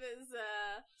rest of his,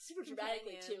 super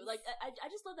dramatically too. Like, I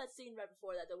just love that scene right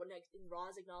before that, when like,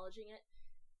 Ron's acknowledging it.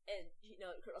 And,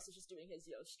 Kurt Russell's just doing his,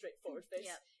 straightforward face.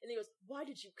 Yep. And he goes, why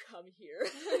did you come here?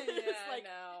 It's like, I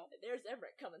know. There's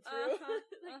Everett coming through.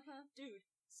 Dude,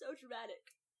 so dramatic.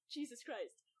 Jesus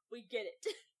Christ. We get it.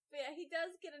 But yeah, he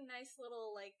does get a nice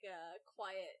little, like,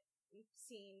 quiet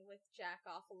scene with Jack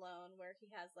off alone, where he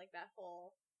has, like, that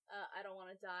whole, I don't want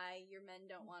to die, your men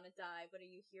don't want to die, what are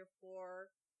you here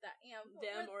for? That,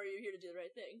 them, or are you here to do the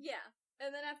right thing? Yeah.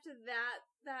 And then after that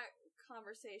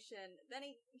conversation, then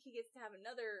he gets to have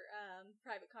another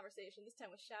private conversation, this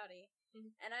time with Shouty.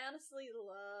 Mm-hmm. And I honestly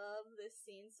love this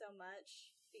scene so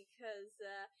much because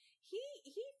he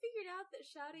figured out that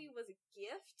Shouty was a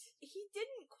gift. He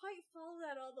didn't quite follow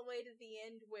that all the way to the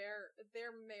end where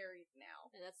they're married now.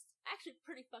 And that's actually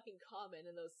pretty fucking common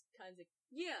in those kinds of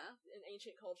in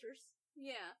ancient cultures.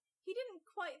 Yeah. He didn't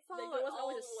quite follow there it wasn't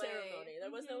all always the a ceremony. There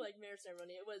was no, like, marriage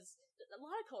ceremony. It was, a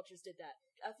lot of cultures did that.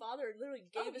 A father literally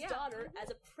gave his daughter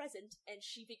as a present, and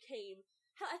she became,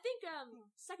 I think,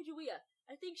 Sacagawea,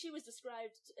 I think she was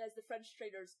described as the French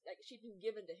traders, like, she'd been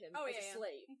given to him as a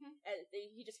slave. Mm-hmm. And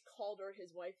he just called her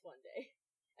his wife one day.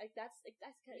 Like, that's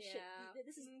kind of shit.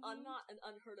 This is not an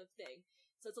unheard of thing.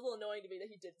 So it's a little annoying to me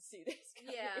that he didn't see this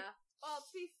coming. Yeah. Well,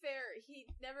 to be fair, he'd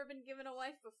never been given a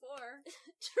wife before.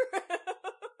 True.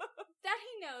 That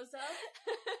he knows of.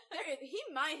 He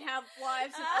might have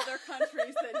wives in other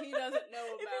countries that he doesn't know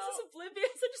about. If he's just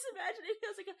oblivious, I'm just imagining. I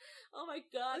was like, oh my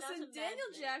god. Listen, Daniel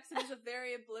Jackson is a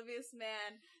very oblivious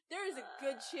man. There is a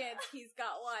good chance he's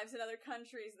got wives in other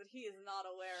countries that he is not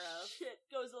aware of. Shit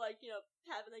goes to, like,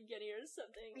 Papua New Guinea or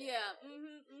something. Yeah.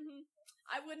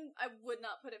 I would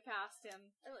not put it past him.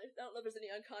 I don't know if there's any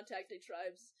uncontacted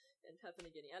tribes in Papua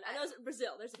New Guinea. I know it's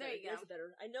Brazil. There's a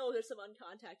better. I know there's some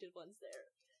uncontacted ones there.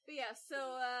 But yeah,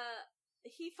 so,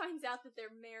 he finds out that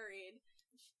they're married.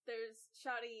 There's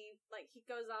Shouty, like, he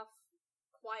goes off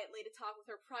quietly to talk with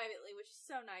her privately, which is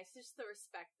so nice. Just the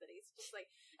respect that he's just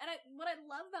like, and what I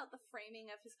love about the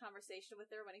framing of his conversation with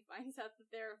her when he finds out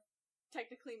that they're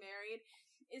technically married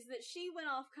is that she went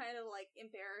off kind of like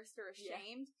embarrassed or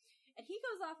ashamed. Yeah. And he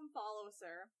goes off and follows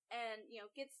her and,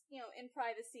 gets, in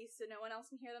privacy so no one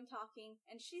else can hear them talking.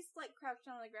 And she's, like, crouched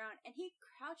down on the ground. And he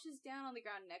crouches down on the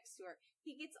ground next to her.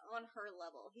 He gets on her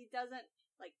level. He doesn't,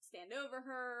 like, stand over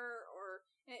her or...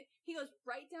 He goes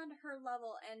right down to her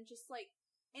level and just, like,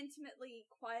 intimately,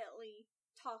 quietly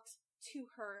talks to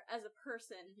her as a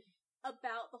person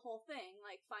about the whole thing.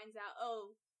 Like, finds out,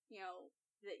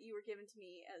 that you were given to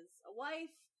me as a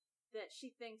wife. That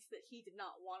she thinks that he did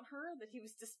not want her, that he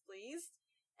was displeased,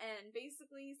 and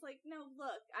basically he's like, no,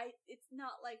 look, it's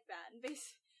not like that, and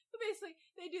basically,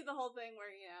 they do the whole thing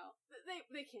where,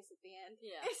 they kiss at the end.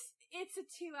 Yeah. It's a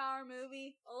 2-hour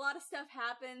movie, a lot of stuff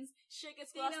happens. Shit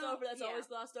gets glossed over, that's always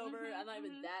glossed over. I'm not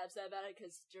even that upset about it,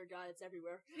 because, dear God, it's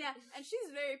everywhere. Yeah, and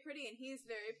she's very pretty, and he's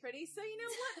very pretty, so you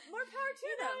know what? More power to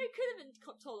them. It could have been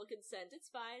total consent, it's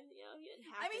fine, you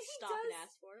didn't have to stop and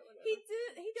ask for it, whatever.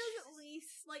 He does at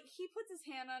least, like, he puts his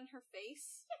hand on her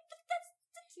face.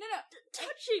 That's no.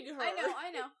 Touching her.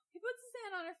 I know. He puts his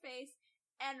hand on her face,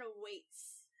 and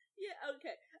waits. Yeah,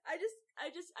 okay. I just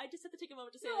have to take a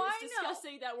moment to say that it's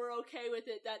disgusting that we're okay with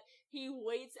it, that he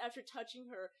waits after touching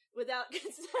her without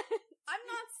consent. I'm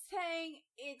not saying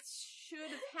it should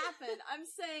have happened. I'm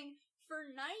saying, for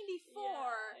 94,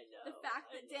 I know, the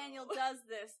fact I that Daniel know. does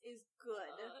this is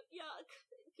good. Yuck.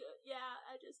 Good. Yeah,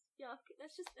 yuck.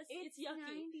 It's yucky.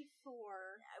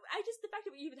 94. The fact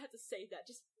that we even have to say that,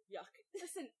 just yuck.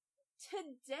 Listen,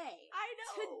 today, I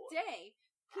know.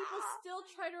 people still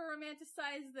try to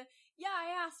romanticize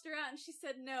I asked her out and she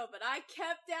said no, but I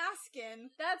kept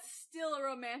asking. That's still a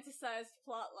romanticized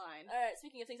plot line. Alright,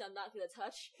 speaking of things I'm not gonna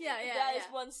touch. That is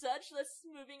one such. Let's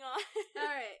moving on.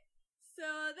 Alright.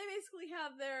 So they basically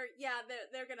have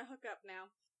they're gonna hook up now.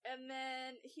 And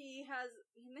then he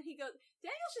goes,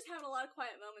 Daniel's just having a lot of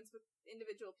quiet moments with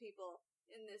individual people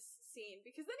in this scene,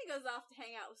 because then he goes off to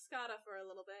hang out with Scotta for a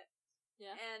little bit.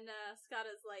 Yeah. And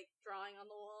Scotta's like drawing on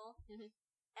the wall. Mm-hmm.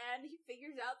 And he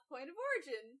figures out the point of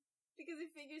origin. Because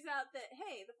he figures out that,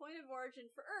 hey, the point of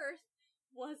origin for Earth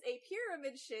was a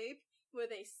pyramid shape with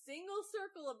a single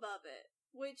circle above it.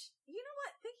 Which, you know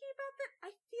what, thinking about that,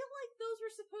 I feel like those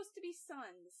were supposed to be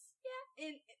suns. Yeah.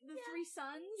 In the three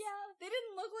suns? Yeah. They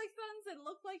didn't look like suns, they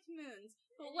looked like moons.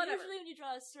 But And whatever. usually when you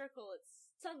draw a circle,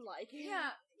 it's sun-like.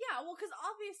 Yeah, well, because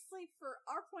obviously for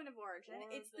our point of origin,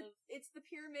 it's the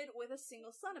pyramid with a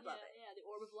single sun above it. Yeah, the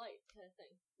orb of light kind of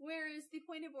thing. Whereas the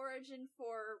point of origin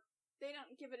for, they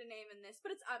don't give it a name in this,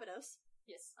 but it's Abydos.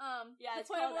 Yes. The it's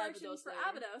point of called origin Abydos for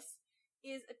later. Abydos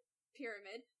is a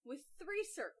pyramid with 3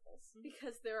 circles,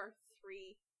 because there are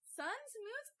 3 suns,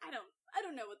 moons? I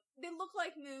don't know what, they look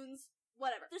like moons,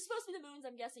 whatever. They're supposed to be the moons,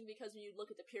 I'm guessing, because when you look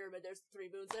at the pyramid, there's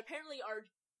 3 moons that apparently are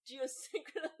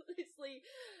geosynchronously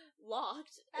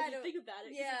locked. If you think about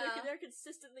it, they're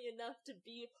consistently enough to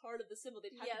be a part of the symbol.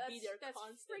 They'd have to be there that's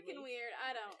constantly. Freaking weird.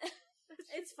 I don't.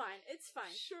 It's fine.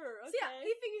 Sure. Okay. So yeah,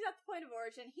 he figures out the point of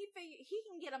origin. He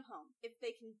can get them home. If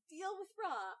they can deal with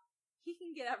Ra, he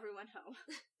can get everyone home.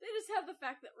 They just have the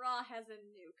fact that Ra has a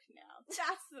nuke now.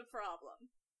 That's the problem.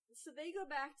 So they go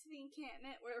back to the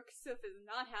encampment where Kasuf is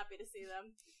not happy to see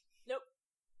them. Nope.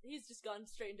 He's just gone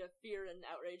straight into fear and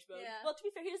outrage mode. Yeah. Well, to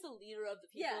be fair, he's the leader of the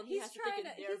people, and he has to think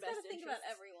in their best got to think about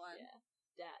interests. everyone. Yeah.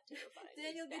 That terrifying.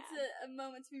 Daniel Bad. gets a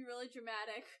moment to be really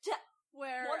dramatic,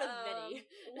 where one of many.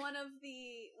 one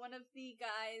of the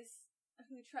guys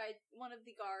who tried, one of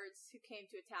the guards who came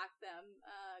to attack them,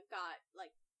 got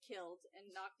like killed and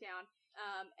knocked down.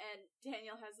 And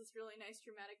Daniel has this really nice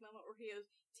dramatic moment where he goes,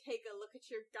 "Take a look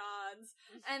at your gods,"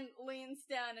 and leans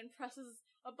down and presses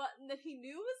a button that he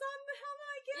knew was on the helmet,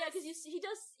 I guess. Yeah, because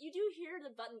you do hear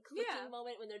the button clicking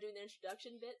moment when they're doing the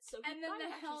introduction bit. So and then the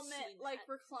helmet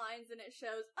reclines and it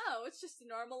shows, oh, it's just a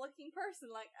normal looking person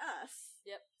like us.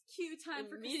 Yep. Cue time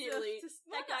immediately. For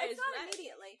That guy it's is not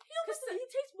immediately. Because he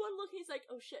takes one look and he's like,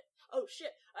 oh shit,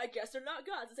 I guess they're not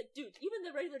gods. It's like, dude, even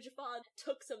the regular Jafad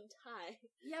took some time.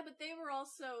 Yeah, but they were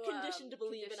also conditioned to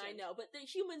believe, and I know, but the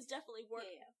humans definitely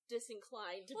weren't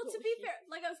disinclined to believe. Well, to be fair,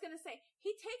 like I was gonna say,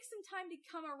 he takes some time to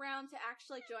come around to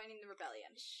actually joining the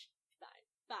rebellion.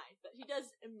 Fine, but he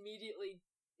does immediately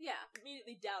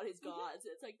doubt his gods.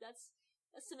 It's like, that's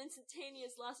some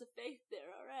instantaneous loss of faith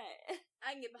there, alright.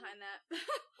 I can get behind that.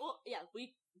 Well, yeah,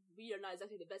 we are not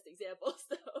exactly the best examples,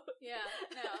 though. Yeah,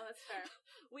 no, that's fair.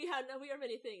 We are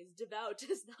many things. Devout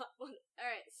is not one.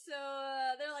 Alright, so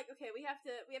they're like, okay, we have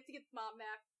to get the bomb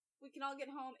back. We can all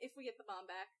get home if we get the bomb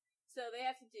back. So they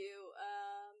have to do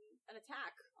an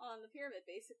attack on the pyramid,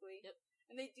 basically. Yep.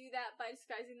 And they do that by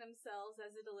disguising themselves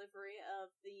as a delivery of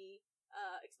the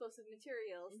explosive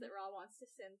materials that Ra wants to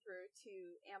send through to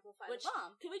amplify the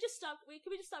bomb. Can we just stop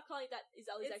calling it that? It's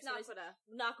Naquadah.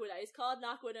 Naquadah. It's called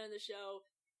Naquadah in the show.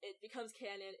 It becomes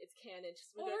canon. It's canon.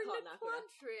 We're gonna call it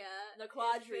Naquadah.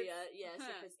 Naquadria, yes,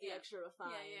 if it's the extra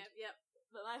refined. Yep.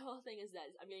 But my whole thing is that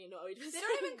I'm getting annoyed with they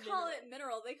don't even call it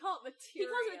mineral. They call it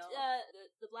material. He calls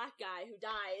it the black guy who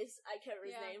dies. I can't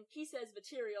remember his name. He says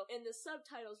material. In the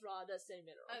subtitles, Ra does say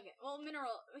mineral. Okay, well,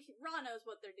 mineral. Ra knows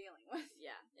what they're dealing with.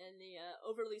 Yeah, and the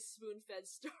overly spoon-fed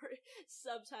story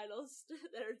subtitles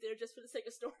that are there just for the sake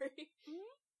of story.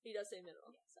 Mm-hmm. He does say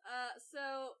mineral.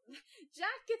 So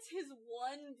Jack gets his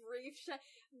one brief shot.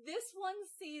 This one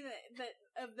scene that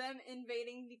of them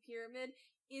invading the pyramid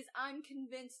is, I'm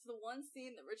convinced, the one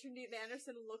scene that Richard Dean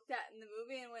Anderson looked at in the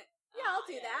movie and went, "Yeah, I'll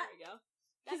do that." There you go.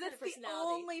 Because it's the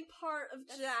only part of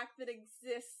Jack that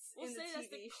exists in the TV that's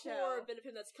the show. core bit of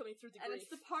him that's coming through the grief. And it's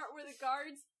the part where the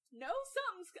guards know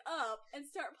something's up and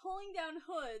start pulling down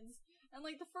hoods. And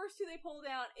like the first 2 they pull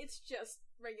down, it's just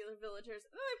regular villagers.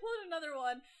 And then they pull in another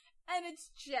one, and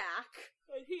it's Jack,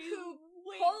 who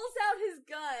pulls out his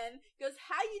gun, goes,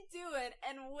 "How you doing?"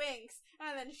 and winks,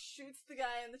 and then shoots the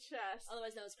guy in the chest.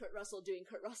 Otherwise known as Kurt Russell doing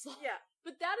Kurt Russell. Yeah,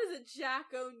 but that is a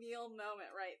Jack O'Neill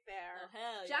moment right there. Oh,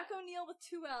 hell yeah. Jack O'Neill with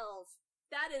 2 L's.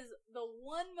 That is the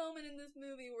one moment in this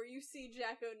movie where you see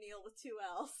Jack O'Neill with 2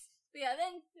 L's. But yeah,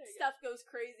 then There you stuff goes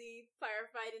crazy,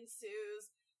 firefight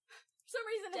ensues. For some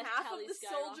reason, Death half of tally the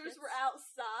soldiers skyrockets. were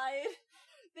outside.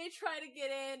 They try to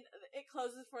get in, it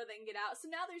closes before they can get out.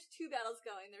 So now there's two battles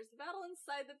going. There's the battle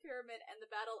inside the pyramid and the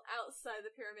battle outside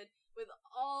the pyramid with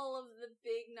all of the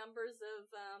big numbers of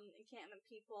encampment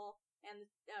people and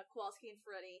Kowalski and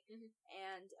Freddy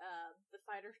and the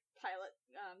fighter pilot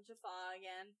Jaffa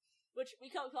again. Which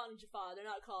we can't call him Jaffa. They're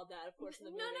not called that, of course, in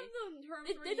the movie. None of the terms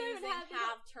They we're don't even using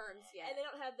have terms yet. And they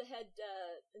don't have the head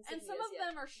And some of insignias yet.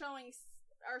 them are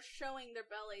showing their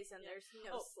bellies and there's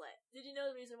no slit. Did you know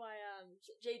the reason why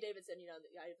Jay Davidson, you know,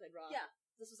 the guy who played Rob? Yeah.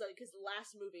 This was like his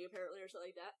last movie, apparently, or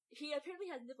something like that. He apparently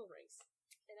had nipple rings.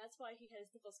 And that's why he had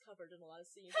his nipples covered in a lot of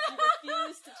scenes. He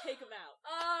refused to take them out.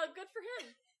 Good for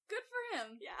him. Good for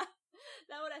him. Yeah.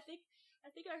 That one, I think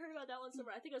I heard about that one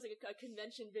somewhere. I think it was like a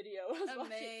convention video. I was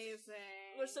watching,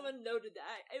 Amazing. where someone noted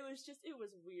that. It was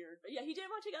weird. But yeah, he didn't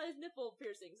want to take out his nipple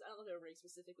piercings. I don't know if they were rings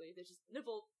specifically. They're just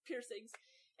nipple piercings.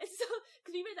 And so,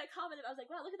 because he made that comment, and I was like,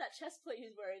 wow, look at that chest plate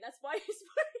he's wearing. That's why he's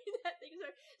wearing that thing.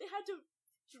 They had to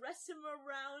dress him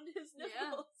around his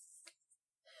nipples.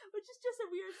 Yeah. Which is just a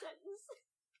weird sentence.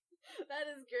 That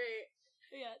is great.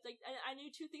 Yeah, it's like, I knew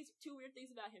two weird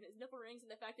things about him. His nipple rings and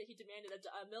the fact that he demanded $1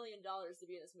 million to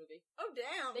be in this movie. Oh,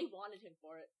 damn. They wanted him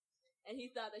for it. And he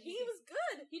thought that he was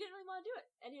good. He didn't really want to do it.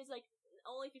 And he was like,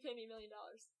 only if you pay me $1 million.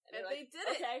 And they did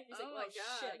it. Okay. He's like, oh my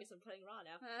God. Shit, I guess I'm playing Raw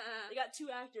now. They got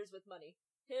two actors with money.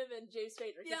 Him and James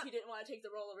Spader, because he didn't want to take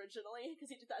the role originally,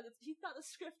 because he thought the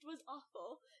script was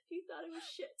awful. He thought it was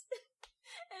shit.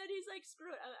 And he's like,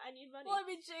 screw it, I need money. Well, I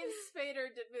mean, James Spader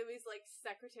did movies like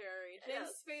Secretary.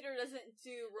 James Spader doesn't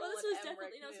do Roland this was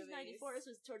Emmerich definitely, this was 94,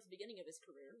 this was towards the beginning of his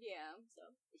career. Yeah. So,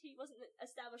 he wasn't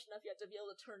established enough yet to be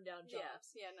able to turn down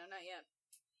jobs. Yeah, no, not yet.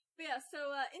 But yeah,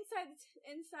 so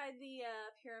inside the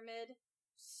pyramid,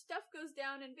 stuff goes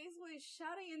down, and basically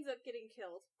Shadi ends up getting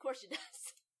killed. Of course she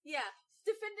does. Yeah.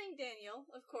 Defending Daniel,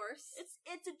 of course.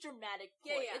 It's a dramatic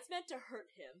point. Yeah. It's meant to hurt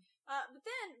him. But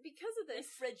then, because of this,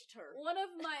 they fridged her. One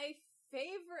of my two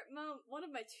favorite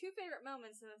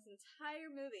moments in this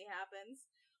entire movie happens,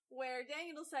 where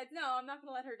Daniel decides, no, I'm not going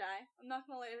to let her die. I'm not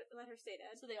going to let her stay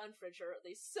dead. So they unfridge her, at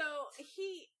least. So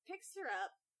he picks her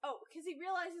up. Oh, because he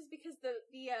realizes because the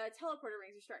teleporter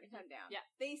rings are starting to come down. Yeah.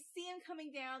 They see him coming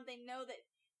down. They know that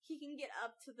he can get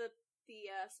up to the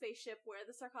spaceship where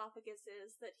the sarcophagus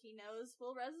is that he knows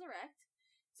will resurrect.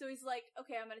 So he's like,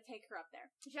 okay, I'm gonna take her up there.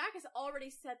 Jack has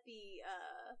already set the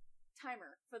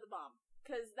timer for the bomb,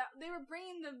 because they were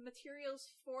bringing the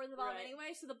materials for the bomb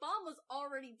anyway, so the bomb was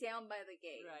already down by the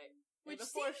gate. Right. Which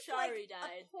before seems Shari like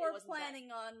died, a poor it wasn't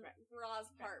planning on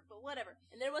Ra's part, but whatever.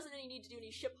 And there wasn't any need to do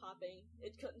any ship hopping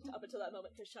up until that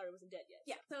moment, because Shari wasn't dead yet.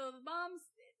 Yeah, so the bombs,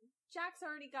 Jack's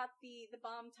already got the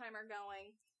bomb timer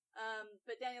going.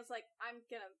 But Daniel's like, I'm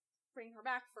gonna bring her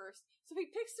back first. So he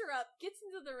picks her up, gets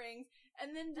into the rings,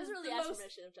 and then does really the most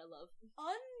permission, which I love.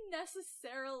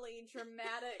 Unnecessarily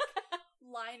dramatic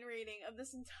line reading of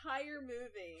this entire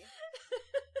movie.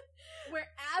 Where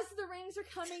as the rings are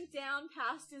coming down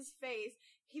past his face,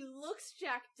 he looks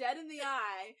Jack dead in the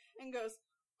eye and goes,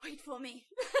 wait for me.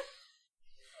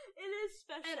 It is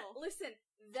special. And listen,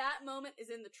 that moment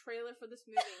is in the trailer for this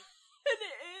movie. And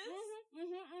it is?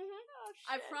 Oh,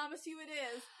 I promise you it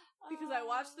is. Because I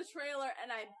watched the trailer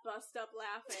and I bust up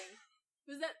laughing.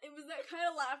 It was that kind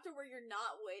of laughter where you're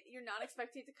not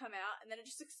expecting it to come out, and then it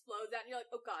just explodes out and you're like,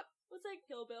 oh god. It's like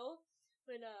Kill Bill,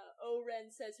 when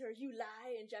O-Ren says her, you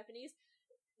lie in Japanese.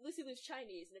 Lucy Liu's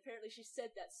Chinese, and apparently she said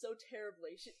that so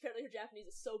terribly. Apparently her Japanese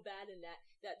is so bad in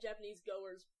that Japanese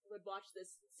goers would watch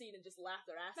this scene and just laugh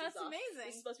their asses off. That's amazing.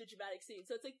 This is supposed to be a dramatic scene.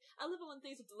 So it's like, I love it when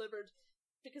things are delivered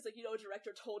because, like, you know, a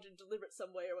director told you to deliver it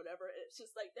some way or whatever. It's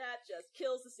just like, that just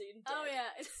kills the scene. Oh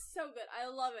yeah, it's so good. I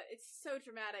love it. It's so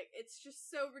dramatic. It's just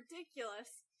so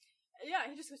ridiculous. Yeah,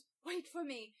 he just goes, wait for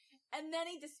me. And then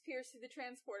he disappears through the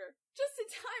transporter. Just in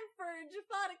time for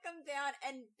Jaffa to come down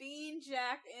and bean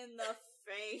Jack in the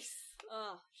face.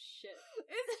 Oh, shit.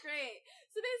 It's great.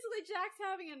 So basically, Jack's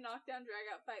having a knockdown,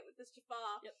 drag-out fight with this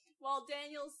Jaffa, while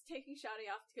Daniel's taking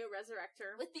Shadi off to go resurrect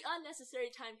her. With the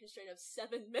unnecessary time constraint of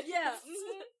 7 minutes. Yeah.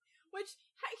 Which,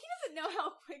 he doesn't know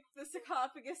how quick the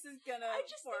sarcophagus is gonna I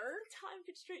just work. think the time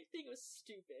constraint thing was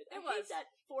stupid. It I hate was.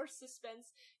 that forced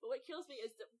suspense, but what kills me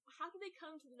is that how did they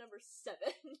come to the number 7?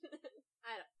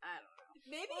 I don't know.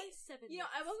 Maybe, why 7 you know,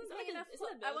 I wasn't minutes? paying enough. Is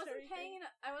it a military thing?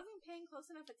 I wasn't paying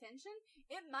close enough attention.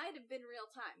 It might have been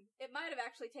real time. It might have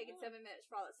actually taken 7 minutes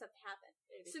for all that stuff to happen.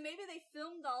 Maybe. So maybe they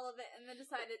filmed all of it and then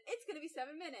decided it's going to be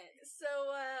 7 minutes.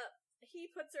 So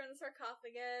he puts her in the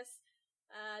sarcophagus.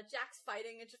 Jack's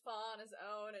fighting a Jaffa on his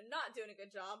own and not doing a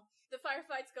good job. The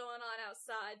firefight's going on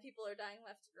outside. People are dying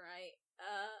left and right.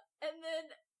 And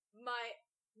then my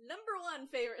number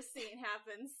one favorite scene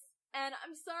happens. And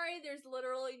I'm sorry, there's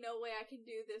literally no way I can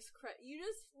do this. You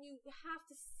have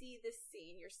to see this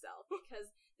scene yourself,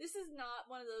 because this is not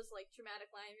one of those, like,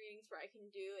 dramatic line readings where I can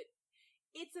do it.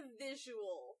 It's a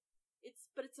visual.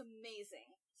 But it's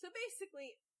amazing. So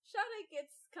basically, Shada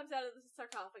comes out of the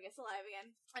sarcophagus alive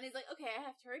again, and he's like, okay, I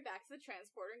have to hurry back to the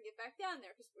transporter and get back down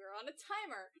there, because we're on a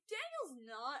timer. Daniel's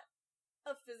not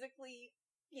a physically,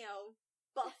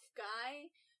 buff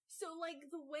guy. So, like,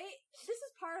 this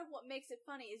is part of what makes it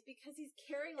funny, is because he's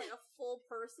carrying, like, a full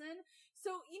person.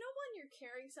 So, when you're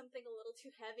carrying something a little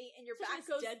too heavy, and your back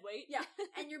goes... dead weight. Yeah,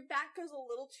 and your back goes a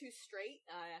little too straight.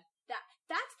 Oh, yeah.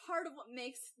 That's part of what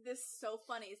makes this so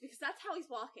funny, is because that's how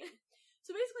he's walking.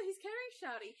 So basically, he's carrying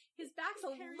Shouty, his back's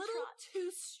a little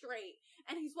too straight,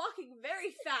 and he's walking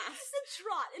very fast. It's a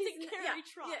trot. It's a carry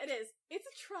trot. Yeah, it is. It's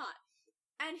a trot.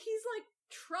 And he's, like,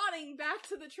 trotting back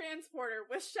to the transporter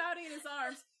with Shouty in his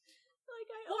arms.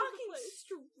 Walking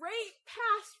straight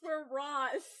past where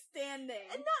Ra is standing.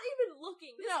 And not even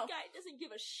looking. This guy doesn't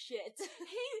give a shit.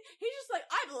 He's just like,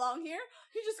 I belong here.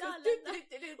 He just goes,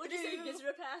 Would you say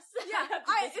visitor pass? Yeah,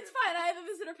 it's fine. I have a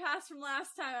visitor pass from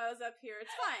last time I was up here.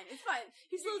 It's fine. It's fine.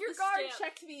 Your guard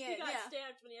checked me in. He got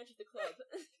stamped when he entered the club.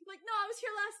 Like, no, I was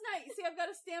here last night. You see, I've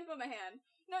got a stamp on my hand.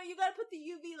 No, you gotta put the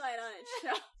UV light on it.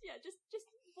 No. Yeah, just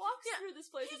walks through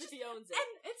this place as if he owns it.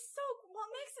 And it's what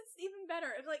makes it even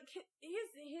better, like,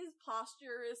 his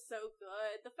posture is so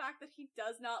good. The fact that he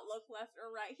does not look left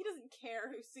or right, he doesn't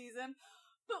care who sees him.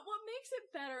 But what makes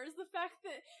it better is the fact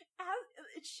that as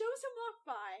it shows him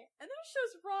walk by, and then it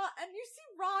shows Ra, and you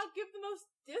see Ra give the most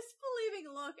disbelieving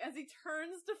look as he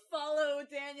turns to follow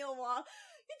Daniel walk.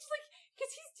 It's like,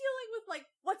 because he's dealing with, like,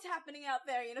 what's happening out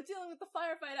there, dealing with the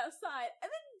firefight outside, and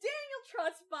then Daniel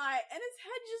trots by, and his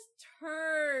head just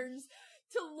turns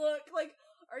to look like,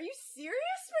 are you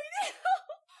serious right now?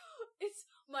 It's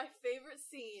my favorite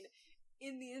scene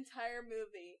in the entire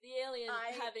movie. The alien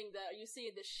having the, you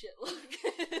seeing this shit look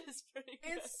is pretty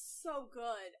good. It's so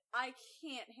good. I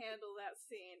can't handle that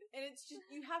scene. And it's just,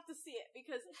 you have to see it,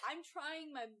 because I'm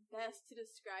trying my best to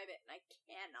describe it, and I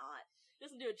cannot. It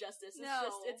doesn't do it justice.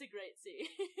 It's a great scene.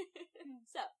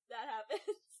 So, that happens.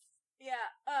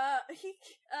 Yeah,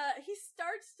 he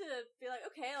starts to be like,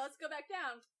 okay, let's go back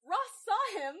down. Ross saw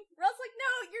him. Ross like,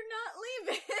 no, you're not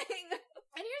leaving.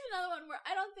 And here's another one where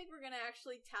I don't think we're gonna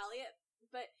actually tally it,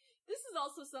 but this is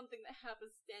also something that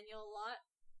happens to Daniel a lot.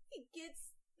 He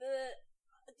gets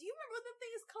do you remember what that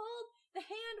thing is called? The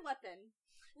hand weapon.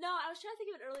 No, I was trying to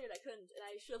think of it earlier and I couldn't, and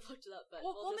I should have looked it up, but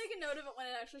we'll make a note of it when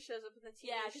it actually shows up in the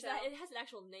TV show. Yeah, because it has an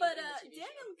actual name but, in the TV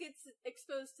Daniel show. gets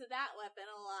exposed to that weapon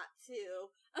a lot, too.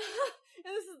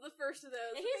 And this is the first of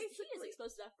those. He is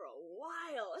exposed to that for a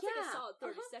while. I think I saw it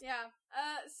 30 seconds. Yeah.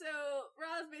 So,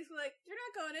 Ra's basically like, you're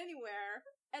not going anywhere.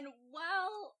 And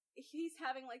while he's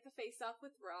having, like, the face-off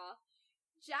with Ra,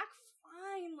 Jack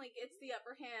finally gets the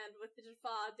upper hand with the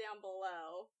Jaffa down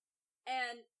below,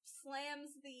 and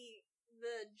slams the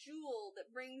jewel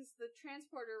that brings the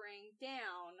transporter ring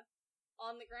down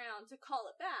on the ground to call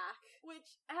it back,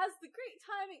 which has the great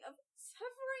timing of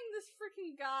severing this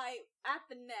freaking guy at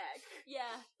the neck.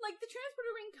 Yeah. Like, the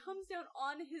transporter ring comes down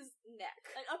on his neck.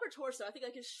 Like, upper torso. I think,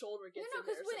 like, his shoulder gets in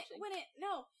there or something.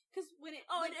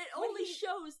 It only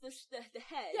shows the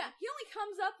head. Yeah, he only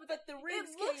comes up with but the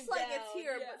ribs. It looks like down, it's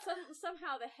here, but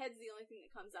somehow the head's the only thing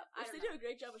that comes up. They do a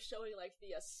great job of showing, like,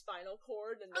 the spinal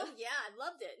cord and the... Oh, yeah, I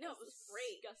loved it. No, it was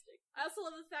great. Disgusting. I also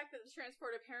love the fact that the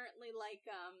transport apparently, like,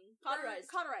 cauterized.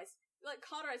 Like,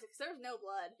 cauterized it, because there was no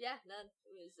blood. Yeah, none.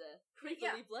 It was,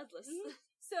 creepily bloodless. Mm-hmm.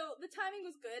 So, the timing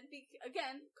was good,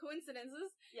 again, coincidences.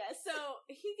 Yes. So,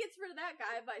 he gets rid of that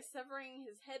guy by severing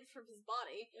his head from his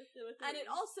body, and it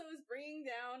also is bringing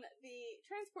down the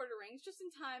transporter rings just in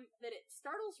time that it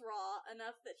startles Ra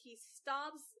enough that he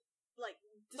stops, like,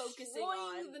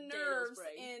 destroying the nerves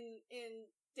in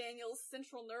Daniel's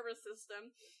central nervous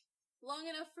system, long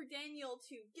enough for Daniel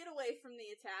to get away from the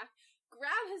attack,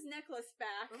 grab his necklace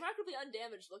back. Remarkably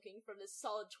undamaged looking from this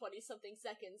solid 20-something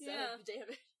seconds of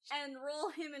damage. And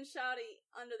roll him and Shouty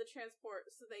under the transport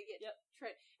so they get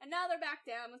and now they're back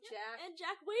down with Jack. And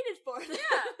Jack waited for them.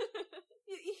 Yeah.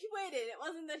 he waited. It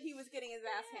wasn't that he was getting his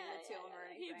ass handed to him or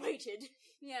anything. He waited.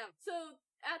 Yeah. So,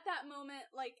 at that moment,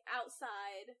 like,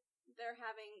 outside, they're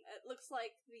having, it looks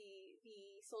like the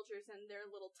soldiers and their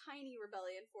little tiny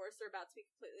rebellion force are about to be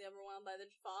completely overwhelmed by the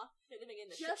Jaffa. They're getting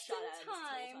just in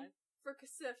time for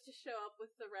Kasuf to show up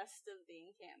with the rest of the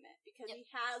encampment, because Yep. he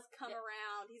has come Yep.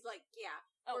 around. He's like, yeah,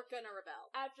 Oh. we're gonna rebel.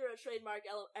 After a trademark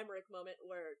Emmerich moment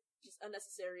where just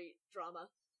unnecessary drama.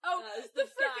 Oh, The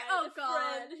frickin' guy, oh the god.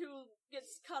 friend who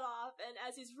gets cut off, and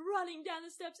as he's running down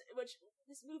the steps, which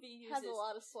this movie uses, Has a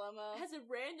lot of slow-mo. has a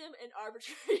random and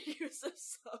arbitrary use of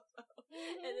slow-mo.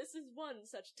 And this is one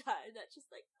such time that's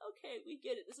just like, okay, we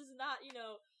get it. This is not,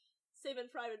 Saving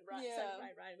Private Ryan. Yeah. Saving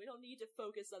Private Ryan. We don't need to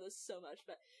focus on this so much,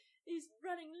 but he's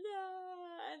running, no,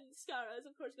 and Skara is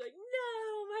of course going,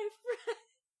 no, my friend.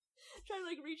 Trying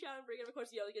to reach out and bring him. Of course,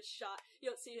 he gets shot.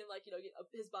 You don't see him get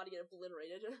his body get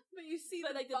obliterated. But you see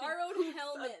But, the the big borrowed poof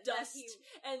helmet of dust that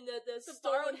he, and the the stolen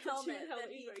borrowed helmet platoon that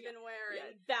he's been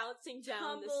wearing bouncing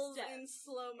down the tumbles steps. in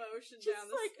slow motion Just down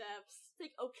the steps. It's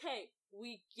like, okay,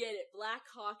 we get it. Black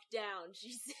Hawk down.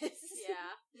 Jesus.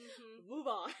 Yeah. Mm-hmm. Move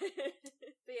on.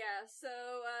 But yeah, so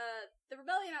the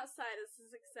rebellion outside is a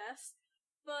success,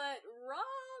 but Ra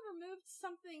removed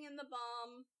something in the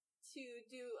bomb to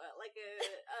do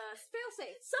a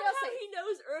fail-safe. Somehow he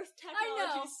knows Earth know.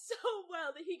 technology so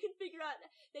well that he can figure out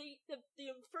the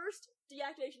first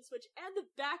deactivation switch and the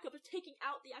backup of taking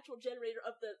out the actual generator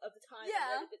of the time.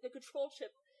 Yeah. The control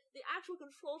chip, the actual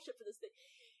control chip for this thing.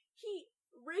 He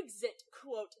rigs it,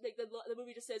 quote, the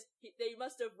movie just says, they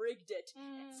must have rigged it.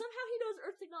 Somehow he knows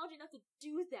Earth technology enough to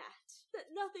do that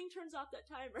nothing turns off that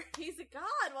timer. He's a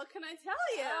god, what can I tell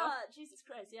you? Jesus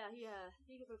Christ, yeah,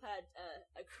 he could have had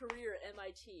a career at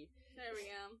MIT. There we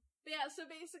go. But yeah, so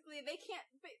basically they can't,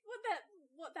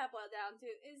 what that boiled down to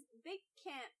is they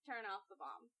can't turn off the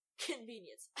bomb.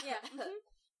 Convenience. Yeah. Mm-hmm.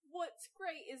 What's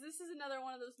great is this is another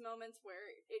one of those moments where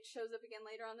it shows up again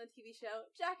later on the TV show.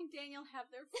 Jack and Daniel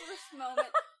have their first moment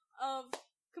of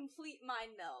complete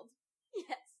mind meld.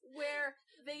 Yes. Where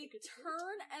they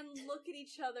turn and look at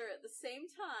each other at the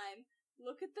same time,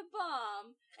 look at the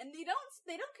bomb, and they don't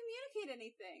communicate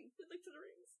anything. They look to the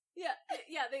rings. Yeah,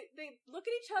 they look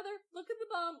at each other, look at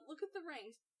the bomb, look at the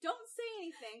rings, don't say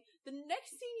anything. The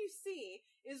next scene you see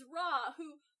is Ra,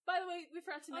 who, by the way, we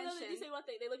forgot to mention. No, they say one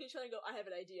thing. They look at each other and go, I have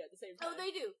an idea at the same time. Oh,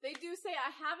 they do. They do say,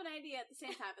 I have an idea at the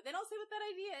same time, but they don't say what that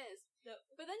idea is. No.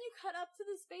 But then you cut up to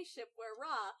the spaceship where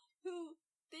Ra, who,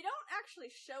 they don't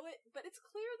actually show it, but it's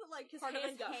clear that, his part of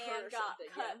his hand got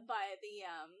cut by the,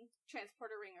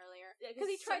 transporter ring earlier. Yeah, because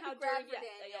he tried to grab for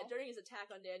Daniel. Yeah, during his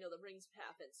attack on Daniel, the rings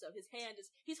happened, so his hand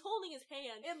he's holding his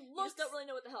hand. It You looks, just don't really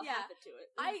know what the hell happened to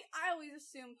it. I always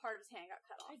assume part of his hand got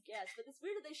cut off. I guess, but it's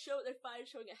weird that they're fine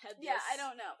showing a headless. Yeah, I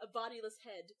don't know. A bodiless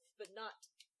head, but not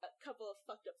a couple of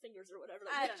fucked up fingers or whatever.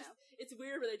 I don't know. It's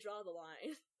weird where they draw the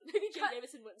line. Maybe Jay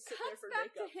Davidson wouldn't sit there for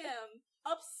back makeup. to him,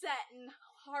 upset and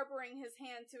harboring his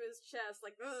hand to his chest,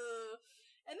 like, ugh.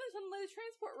 And then suddenly the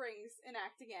transport rings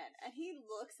enact again, and he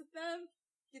looks at them,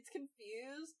 gets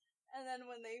confused, and then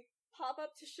when they pop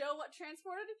up to show what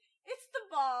transported, it's the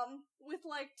bomb with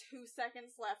 2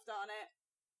 seconds left on it.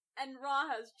 And Ra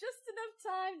has just enough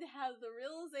time to have the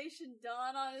realization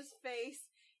dawn on his face,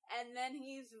 and then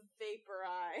he's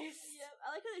vaporized. Yeah,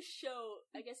 I like how they show,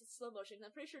 I guess it's slow motion, 'cause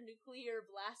I'm pretty sure nuclear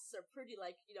blasts are pretty,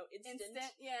 instant.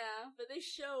 Yeah. But they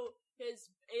show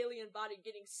his alien body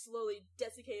getting slowly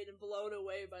desiccated and blown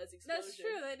away by this explosion. That's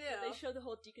true, they do. And they show the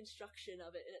whole deconstruction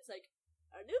of it, and it's like,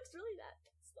 are nukes really that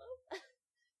slow?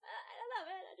 I don't know,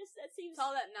 man. That seems... It's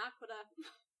all that Naquita.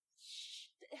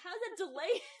 How's that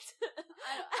delayed?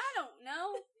 I don't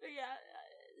know. But yeah,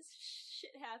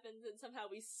 shit happens, and somehow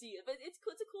we see it. But it's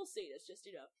a cool scene. It's just,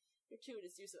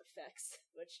 gratuitous use of effects,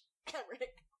 which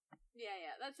Emmerich.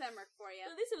 Yeah, that's Emmerich for you.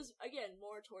 At least it was, again,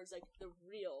 more towards, the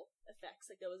real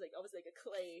effects. There was, obviously, a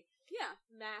clay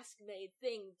mask-made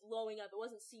thing blowing up. It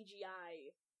wasn't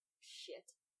CGI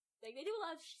shit. They do a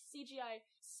lot of CGI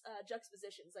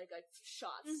juxtapositions, like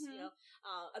shots,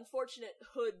 unfortunate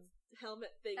hood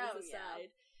helmet things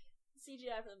aside. Yeah.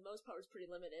 CGI, for the most part, was pretty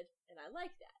limited, and I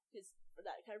like that, because for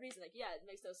that kind of reason, it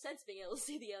makes no sense being able to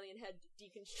see the alien head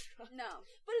deconstruct. No.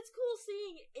 But it's cool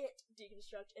seeing it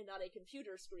deconstruct and not a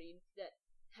computer screen that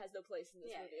has no place in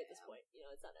this movie at this point.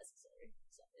 It's not necessary.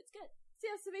 So, it's good.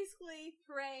 So basically,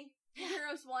 hooray, the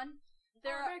heroes won.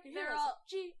 They're Heroes. all...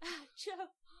 G.I. Joe.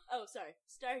 Oh, sorry.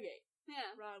 Stargate.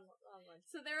 Yeah. Wrong one.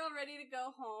 So they're all ready to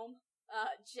go home.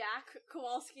 Jack,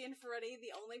 Kowalski, and Freddy,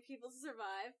 the only people to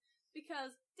survive,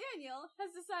 because Daniel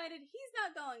has decided he's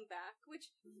not going back,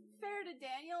 which, fair to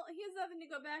Daniel, he has nothing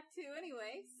to go back to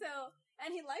anyway,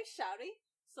 and he likes Shouty,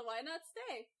 so why not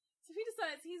stay? So he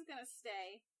decides he's gonna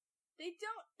stay. They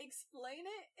don't explain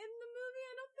it in the movie,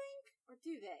 I don't think, or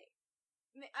do they?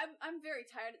 I'm very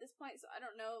tired at this point, so I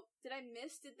don't know. Did I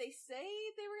miss? Did they say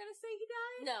they were gonna say he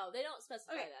died? No, they don't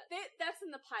specify that. That's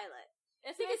in the pilot.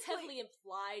 I think it's Basically- heavily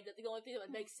implied that the only thing that would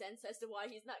make sense as to why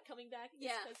he's not coming back is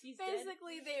Yeah, because he's dead.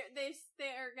 basically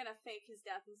they're gonna fake his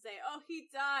death and say, "Oh, he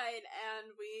died,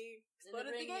 and we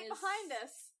exploded the ring gate is- behind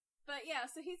us." But yeah,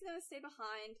 so he's gonna stay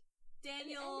behind. And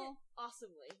it Daniel, ended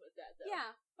awesomely with that, though.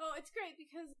 yeah. Oh, it's great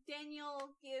because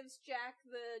Daniel gives Jack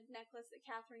the necklace that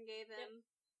Catherine gave him,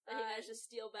 That he managed to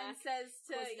steal back. and says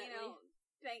to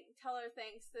coincidentally. tell her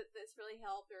thanks that this really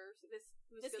helped, or this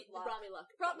was This good luck. brought me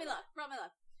luck. Brought me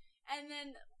luck. And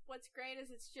then what's great is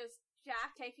it's just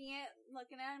Jack taking it,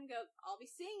 looking at him, go, "I'll be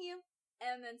seeing you,"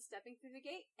 and then stepping through the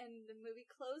gate, and the movie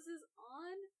closes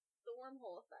on the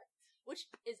wormhole effect. Which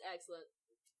is excellent.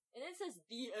 And it says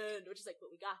the end, which is like,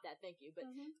 well, we got that, thank you. But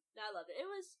no, I loved it. It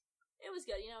was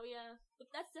good, yeah.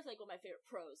 But that's definitely like one of my favorite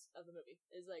pros of the movie.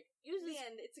 Is like uses The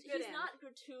end. It's a good he's end. not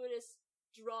gratuitous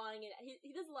drawing it.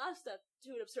 He does a lot of stuff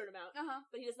to an absurd amount.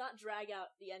 But he does not drag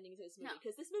out the endings of this movie. No.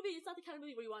 Because this movie is not the kind of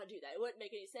movie where you want to do that. It wouldn't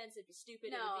make any sense. It'd be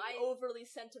stupid. No, it would be overly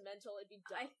sentimental. It'd be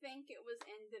dumb. I think it was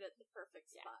ended at the perfect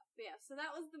spot. But yeah, so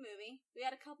that was the movie. We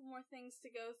had a couple more things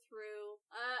to go through.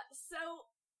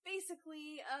 So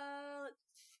basically,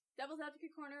 Devil's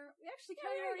Advocate Corner, we actually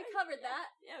kind of already covered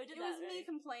that. Yeah, we did It that. was me right?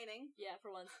 complaining. Yeah, for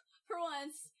once. For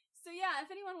once. So yeah, if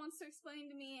anyone wants to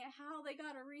explain to me how they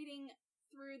got a reading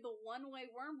through the one-way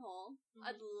wormhole,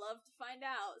 I'd love to find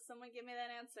out. Someone give me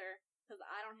that answer, because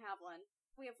I don't have one.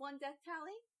 We have one death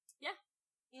tally. Yeah.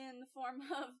 In the form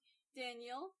of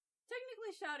Daniel.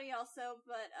 Technically Shouty also,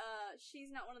 but she's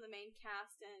not one of the main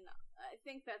cast, and I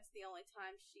think that's the only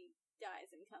time she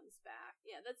dies and comes back.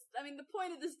 Yeah, the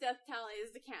point of this death tally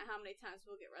is to count how many times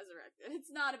we'll get resurrected. It's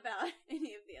not about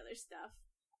any of the other stuff.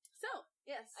 So,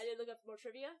 yes. I did look up more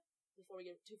trivia before we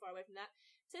get too far away from that.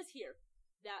 It says here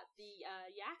that the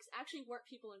yaks actually weren't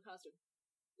people in costume.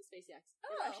 The space yaks.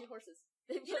 They were actually horses.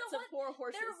 They put some poor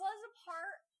horses. There was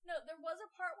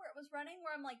a part where it was running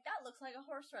where I'm like, that looks like a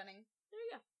horse running. There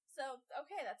you go. So,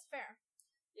 okay, that's fair.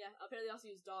 Yeah, apparently they also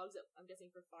use dogs, I'm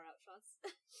guessing, for far out shots.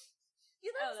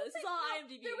 Yeah, I don't know, this is all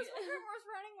IMDb. There was one part where it was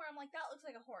running where I'm like, that looks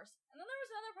like a horse. And then there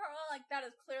was another part where I'm like, that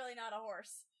is clearly not a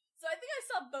horse. So I think I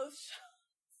saw both shots.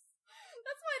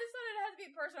 That's why I decided it had to be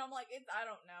a person. I'm like, I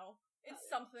don't know. It's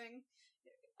something.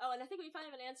 Oh, and I think we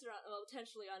finally have an answer on,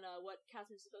 potentially on what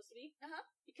Catherine's supposed to be.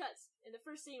 Because in the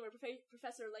first scene where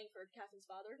Professor Langford, Catherine's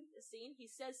father, is seen, he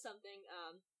says something,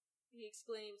 he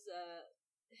exclaims,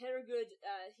 Herregud,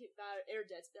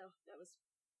 Erdet. No, that was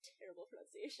terrible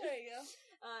pronunciation. There you go.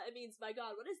 It means, my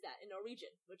God, what is that? In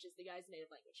Norwegian, which is the guy's native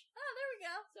language. Oh, there we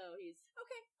go. So he's...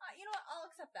 Okay, you know what? I'll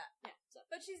accept that. Yeah, so...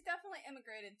 But she's definitely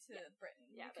immigrated to Britain.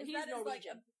 Yeah, because but he's that is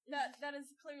Norwegian. that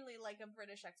is clearly like a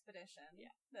British expedition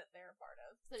that they're a part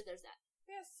of. So there's that.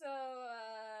 Yeah, so,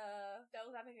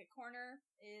 Devil's Advocate Corner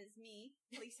is me.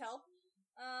 Please help.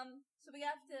 So we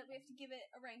have to give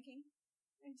it a ranking.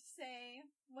 And to say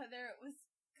whether it was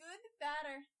good, bad,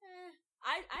 or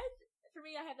For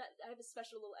me, I have a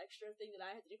special little extra thing that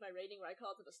I have to do my rating where I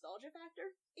call it the nostalgia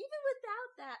factor. Even without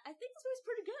that, I think this movie's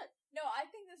pretty good. No, I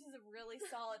think this is a really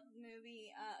solid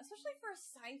movie, especially for a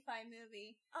sci-fi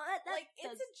movie.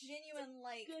 It's a genuine,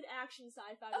 good action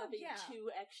sci-fi without being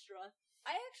too extra.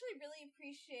 I actually really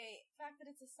appreciate the fact that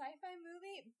it's a sci-fi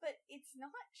movie, but it's not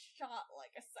shot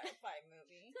like a sci-fi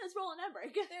movie. It's Roland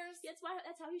Emmerich.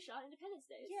 That's how he shot Independence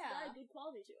Day. It's got a good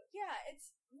quality to it. Yeah,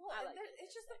 it's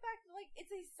just the fact that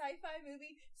it's a sci-fi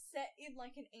movie set in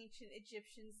like an ancient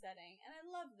Egyptian setting, and I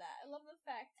love that. I love the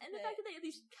fact the fact that they at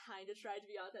least kind of tried to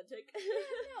be authentic.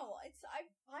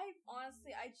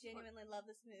 I genuinely love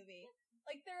this movie.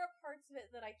 Like, there are parts of it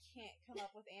that I can't come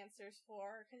up with answers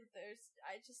for, because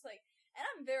and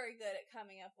I'm very good at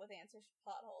coming up with answers for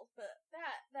plot holes, but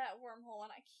that wormhole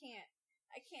one, I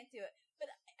can't do it. But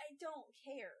I don't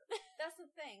care. That's the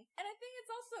thing. And I think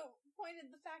it's also pointed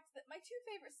the fact that my two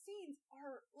favorite scenes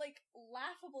are, like,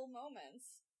 laughable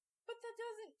moments. But that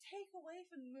doesn't take away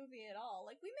from the movie at all.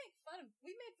 Like, we made fun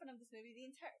of this movie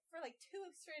for like 2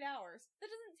 straight hours. That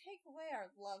doesn't take away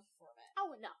our love from it.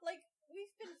 Oh, no. Like,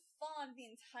 we've been fun the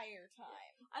entire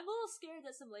time. I'm a little scared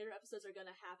that some later episodes are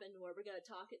gonna happen where we're gonna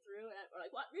talk it through, or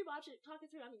like, rewatch it, talk it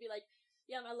through, and I'm gonna be like,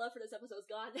 yeah, my love for this episode's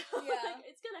gone now. Yeah.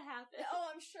 It's gonna happen. Oh,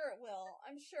 I'm sure it will.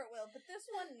 But this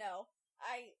one, no.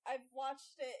 I've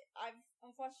watched it. I've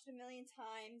watched it a million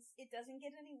times. It doesn't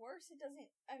get any worse. It doesn't.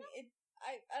 I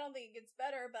don't think it gets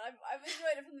better, but I've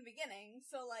enjoyed it from the beginning.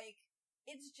 So like,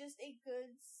 it's just a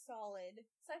good, solid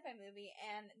sci-fi movie,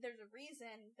 and there's a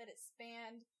reason that it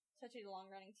spanned such a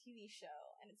long-running TV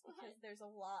show, and it's because there's a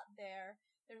lot there.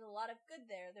 There's a lot of good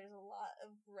there. There's a lot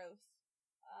of growth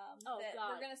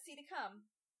we're gonna see to come.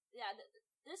 Yeah,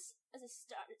 this as a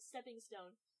stepping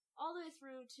stone. all the way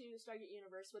through to Stargate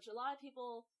Universe, which a lot of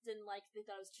people didn't like. They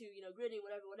thought it was too, gritty,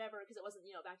 whatever, because it wasn't,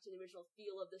 back to the original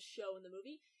feel of the show and the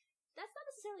movie. That's not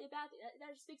necessarily a bad thing.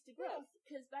 That just speaks to growth,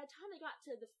 because by the time they got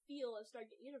to the feel of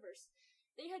Stargate Universe,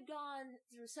 they had gone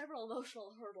through several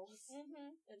emotional hurdles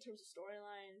in terms of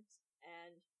storylines,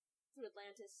 and through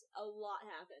Atlantis, a lot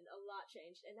happened, a lot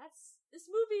changed, and this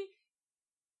movie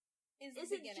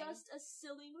isn't just a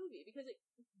silly movie, because it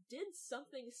did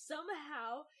something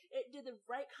somehow. It did the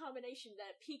right combination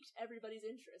that piqued everybody's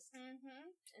interest. And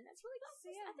that's really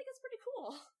awesome. So, I think it's pretty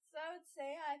cool. So I would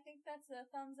say, I think that's a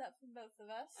thumbs up from both of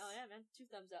us. Oh yeah, man. 2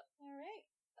 thumbs up. Alright.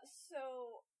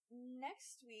 So,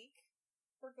 next week,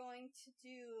 we're going to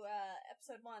do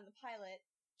episode 1, the pilot,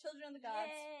 Children of the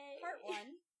Gods, Yay! part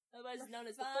 1. Otherwise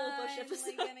known as the full Bush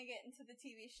episode. We're finally gonna get into the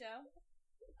TV show.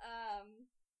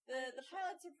 The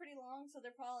pilots are pretty long, so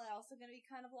they're probably also gonna be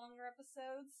kind of longer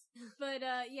episodes. But,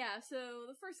 so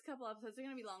the first couple episodes are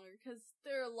gonna be longer, because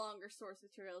there are longer source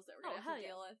materials that we're gonna have to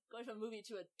deal with. Going from a movie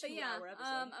to a 2-hour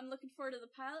episode. I'm looking forward to the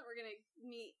pilot. We're gonna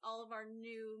meet all of our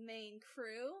new main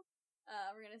crew.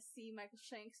 We're gonna see Michael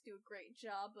Shanks do a great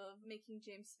job of making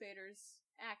James Spader's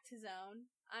act his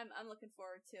own. I'm looking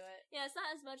forward to it. Yeah, it's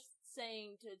not as much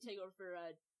saying to take over for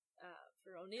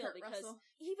O'Neill, Kurt because Russell.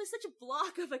 He was such a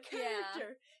block of a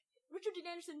character. Yeah. Richard Dean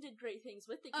Anderson did great things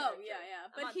with the character. Oh,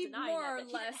 yeah. But he more or less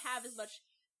he didn't have as much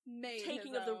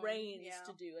taking of the reins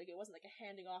to do. Like, it wasn't like a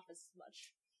handing off as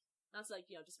much. Not to,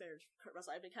 disparage Kurt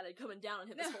Russell. I've been kind of coming down on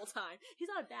him this whole time.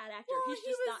 He's not a bad actor. Well,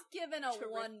 He's just not given a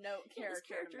one-note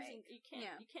character to make. You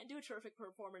can't do a terrific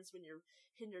performance when you're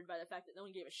hindered by the fact that no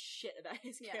one gave a shit about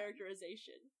his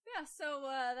characterization. Yeah, so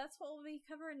that's what we'll be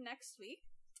covering next week.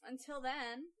 Until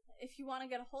then, if you want to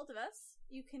get a hold of us,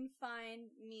 you can find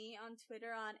me on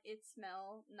Twitter on It's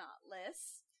Mel Not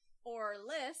Liz, or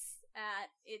Liz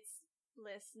at It's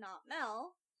Liz Not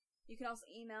Mel. You can also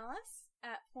email us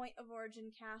at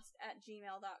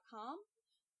pointoforigincast@gmail.com,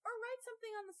 or write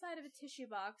something on the side of a tissue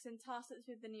box and toss it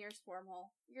through the nearest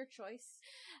wormhole. Your choice.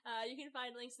 You can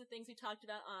find links to things we talked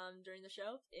about during the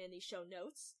show in the show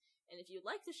notes. And if you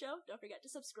like the show, don't forget to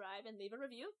subscribe and leave a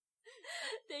review.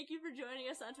 Thank you for joining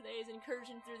us on today's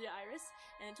Incursion Through the Iris,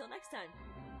 and until next time.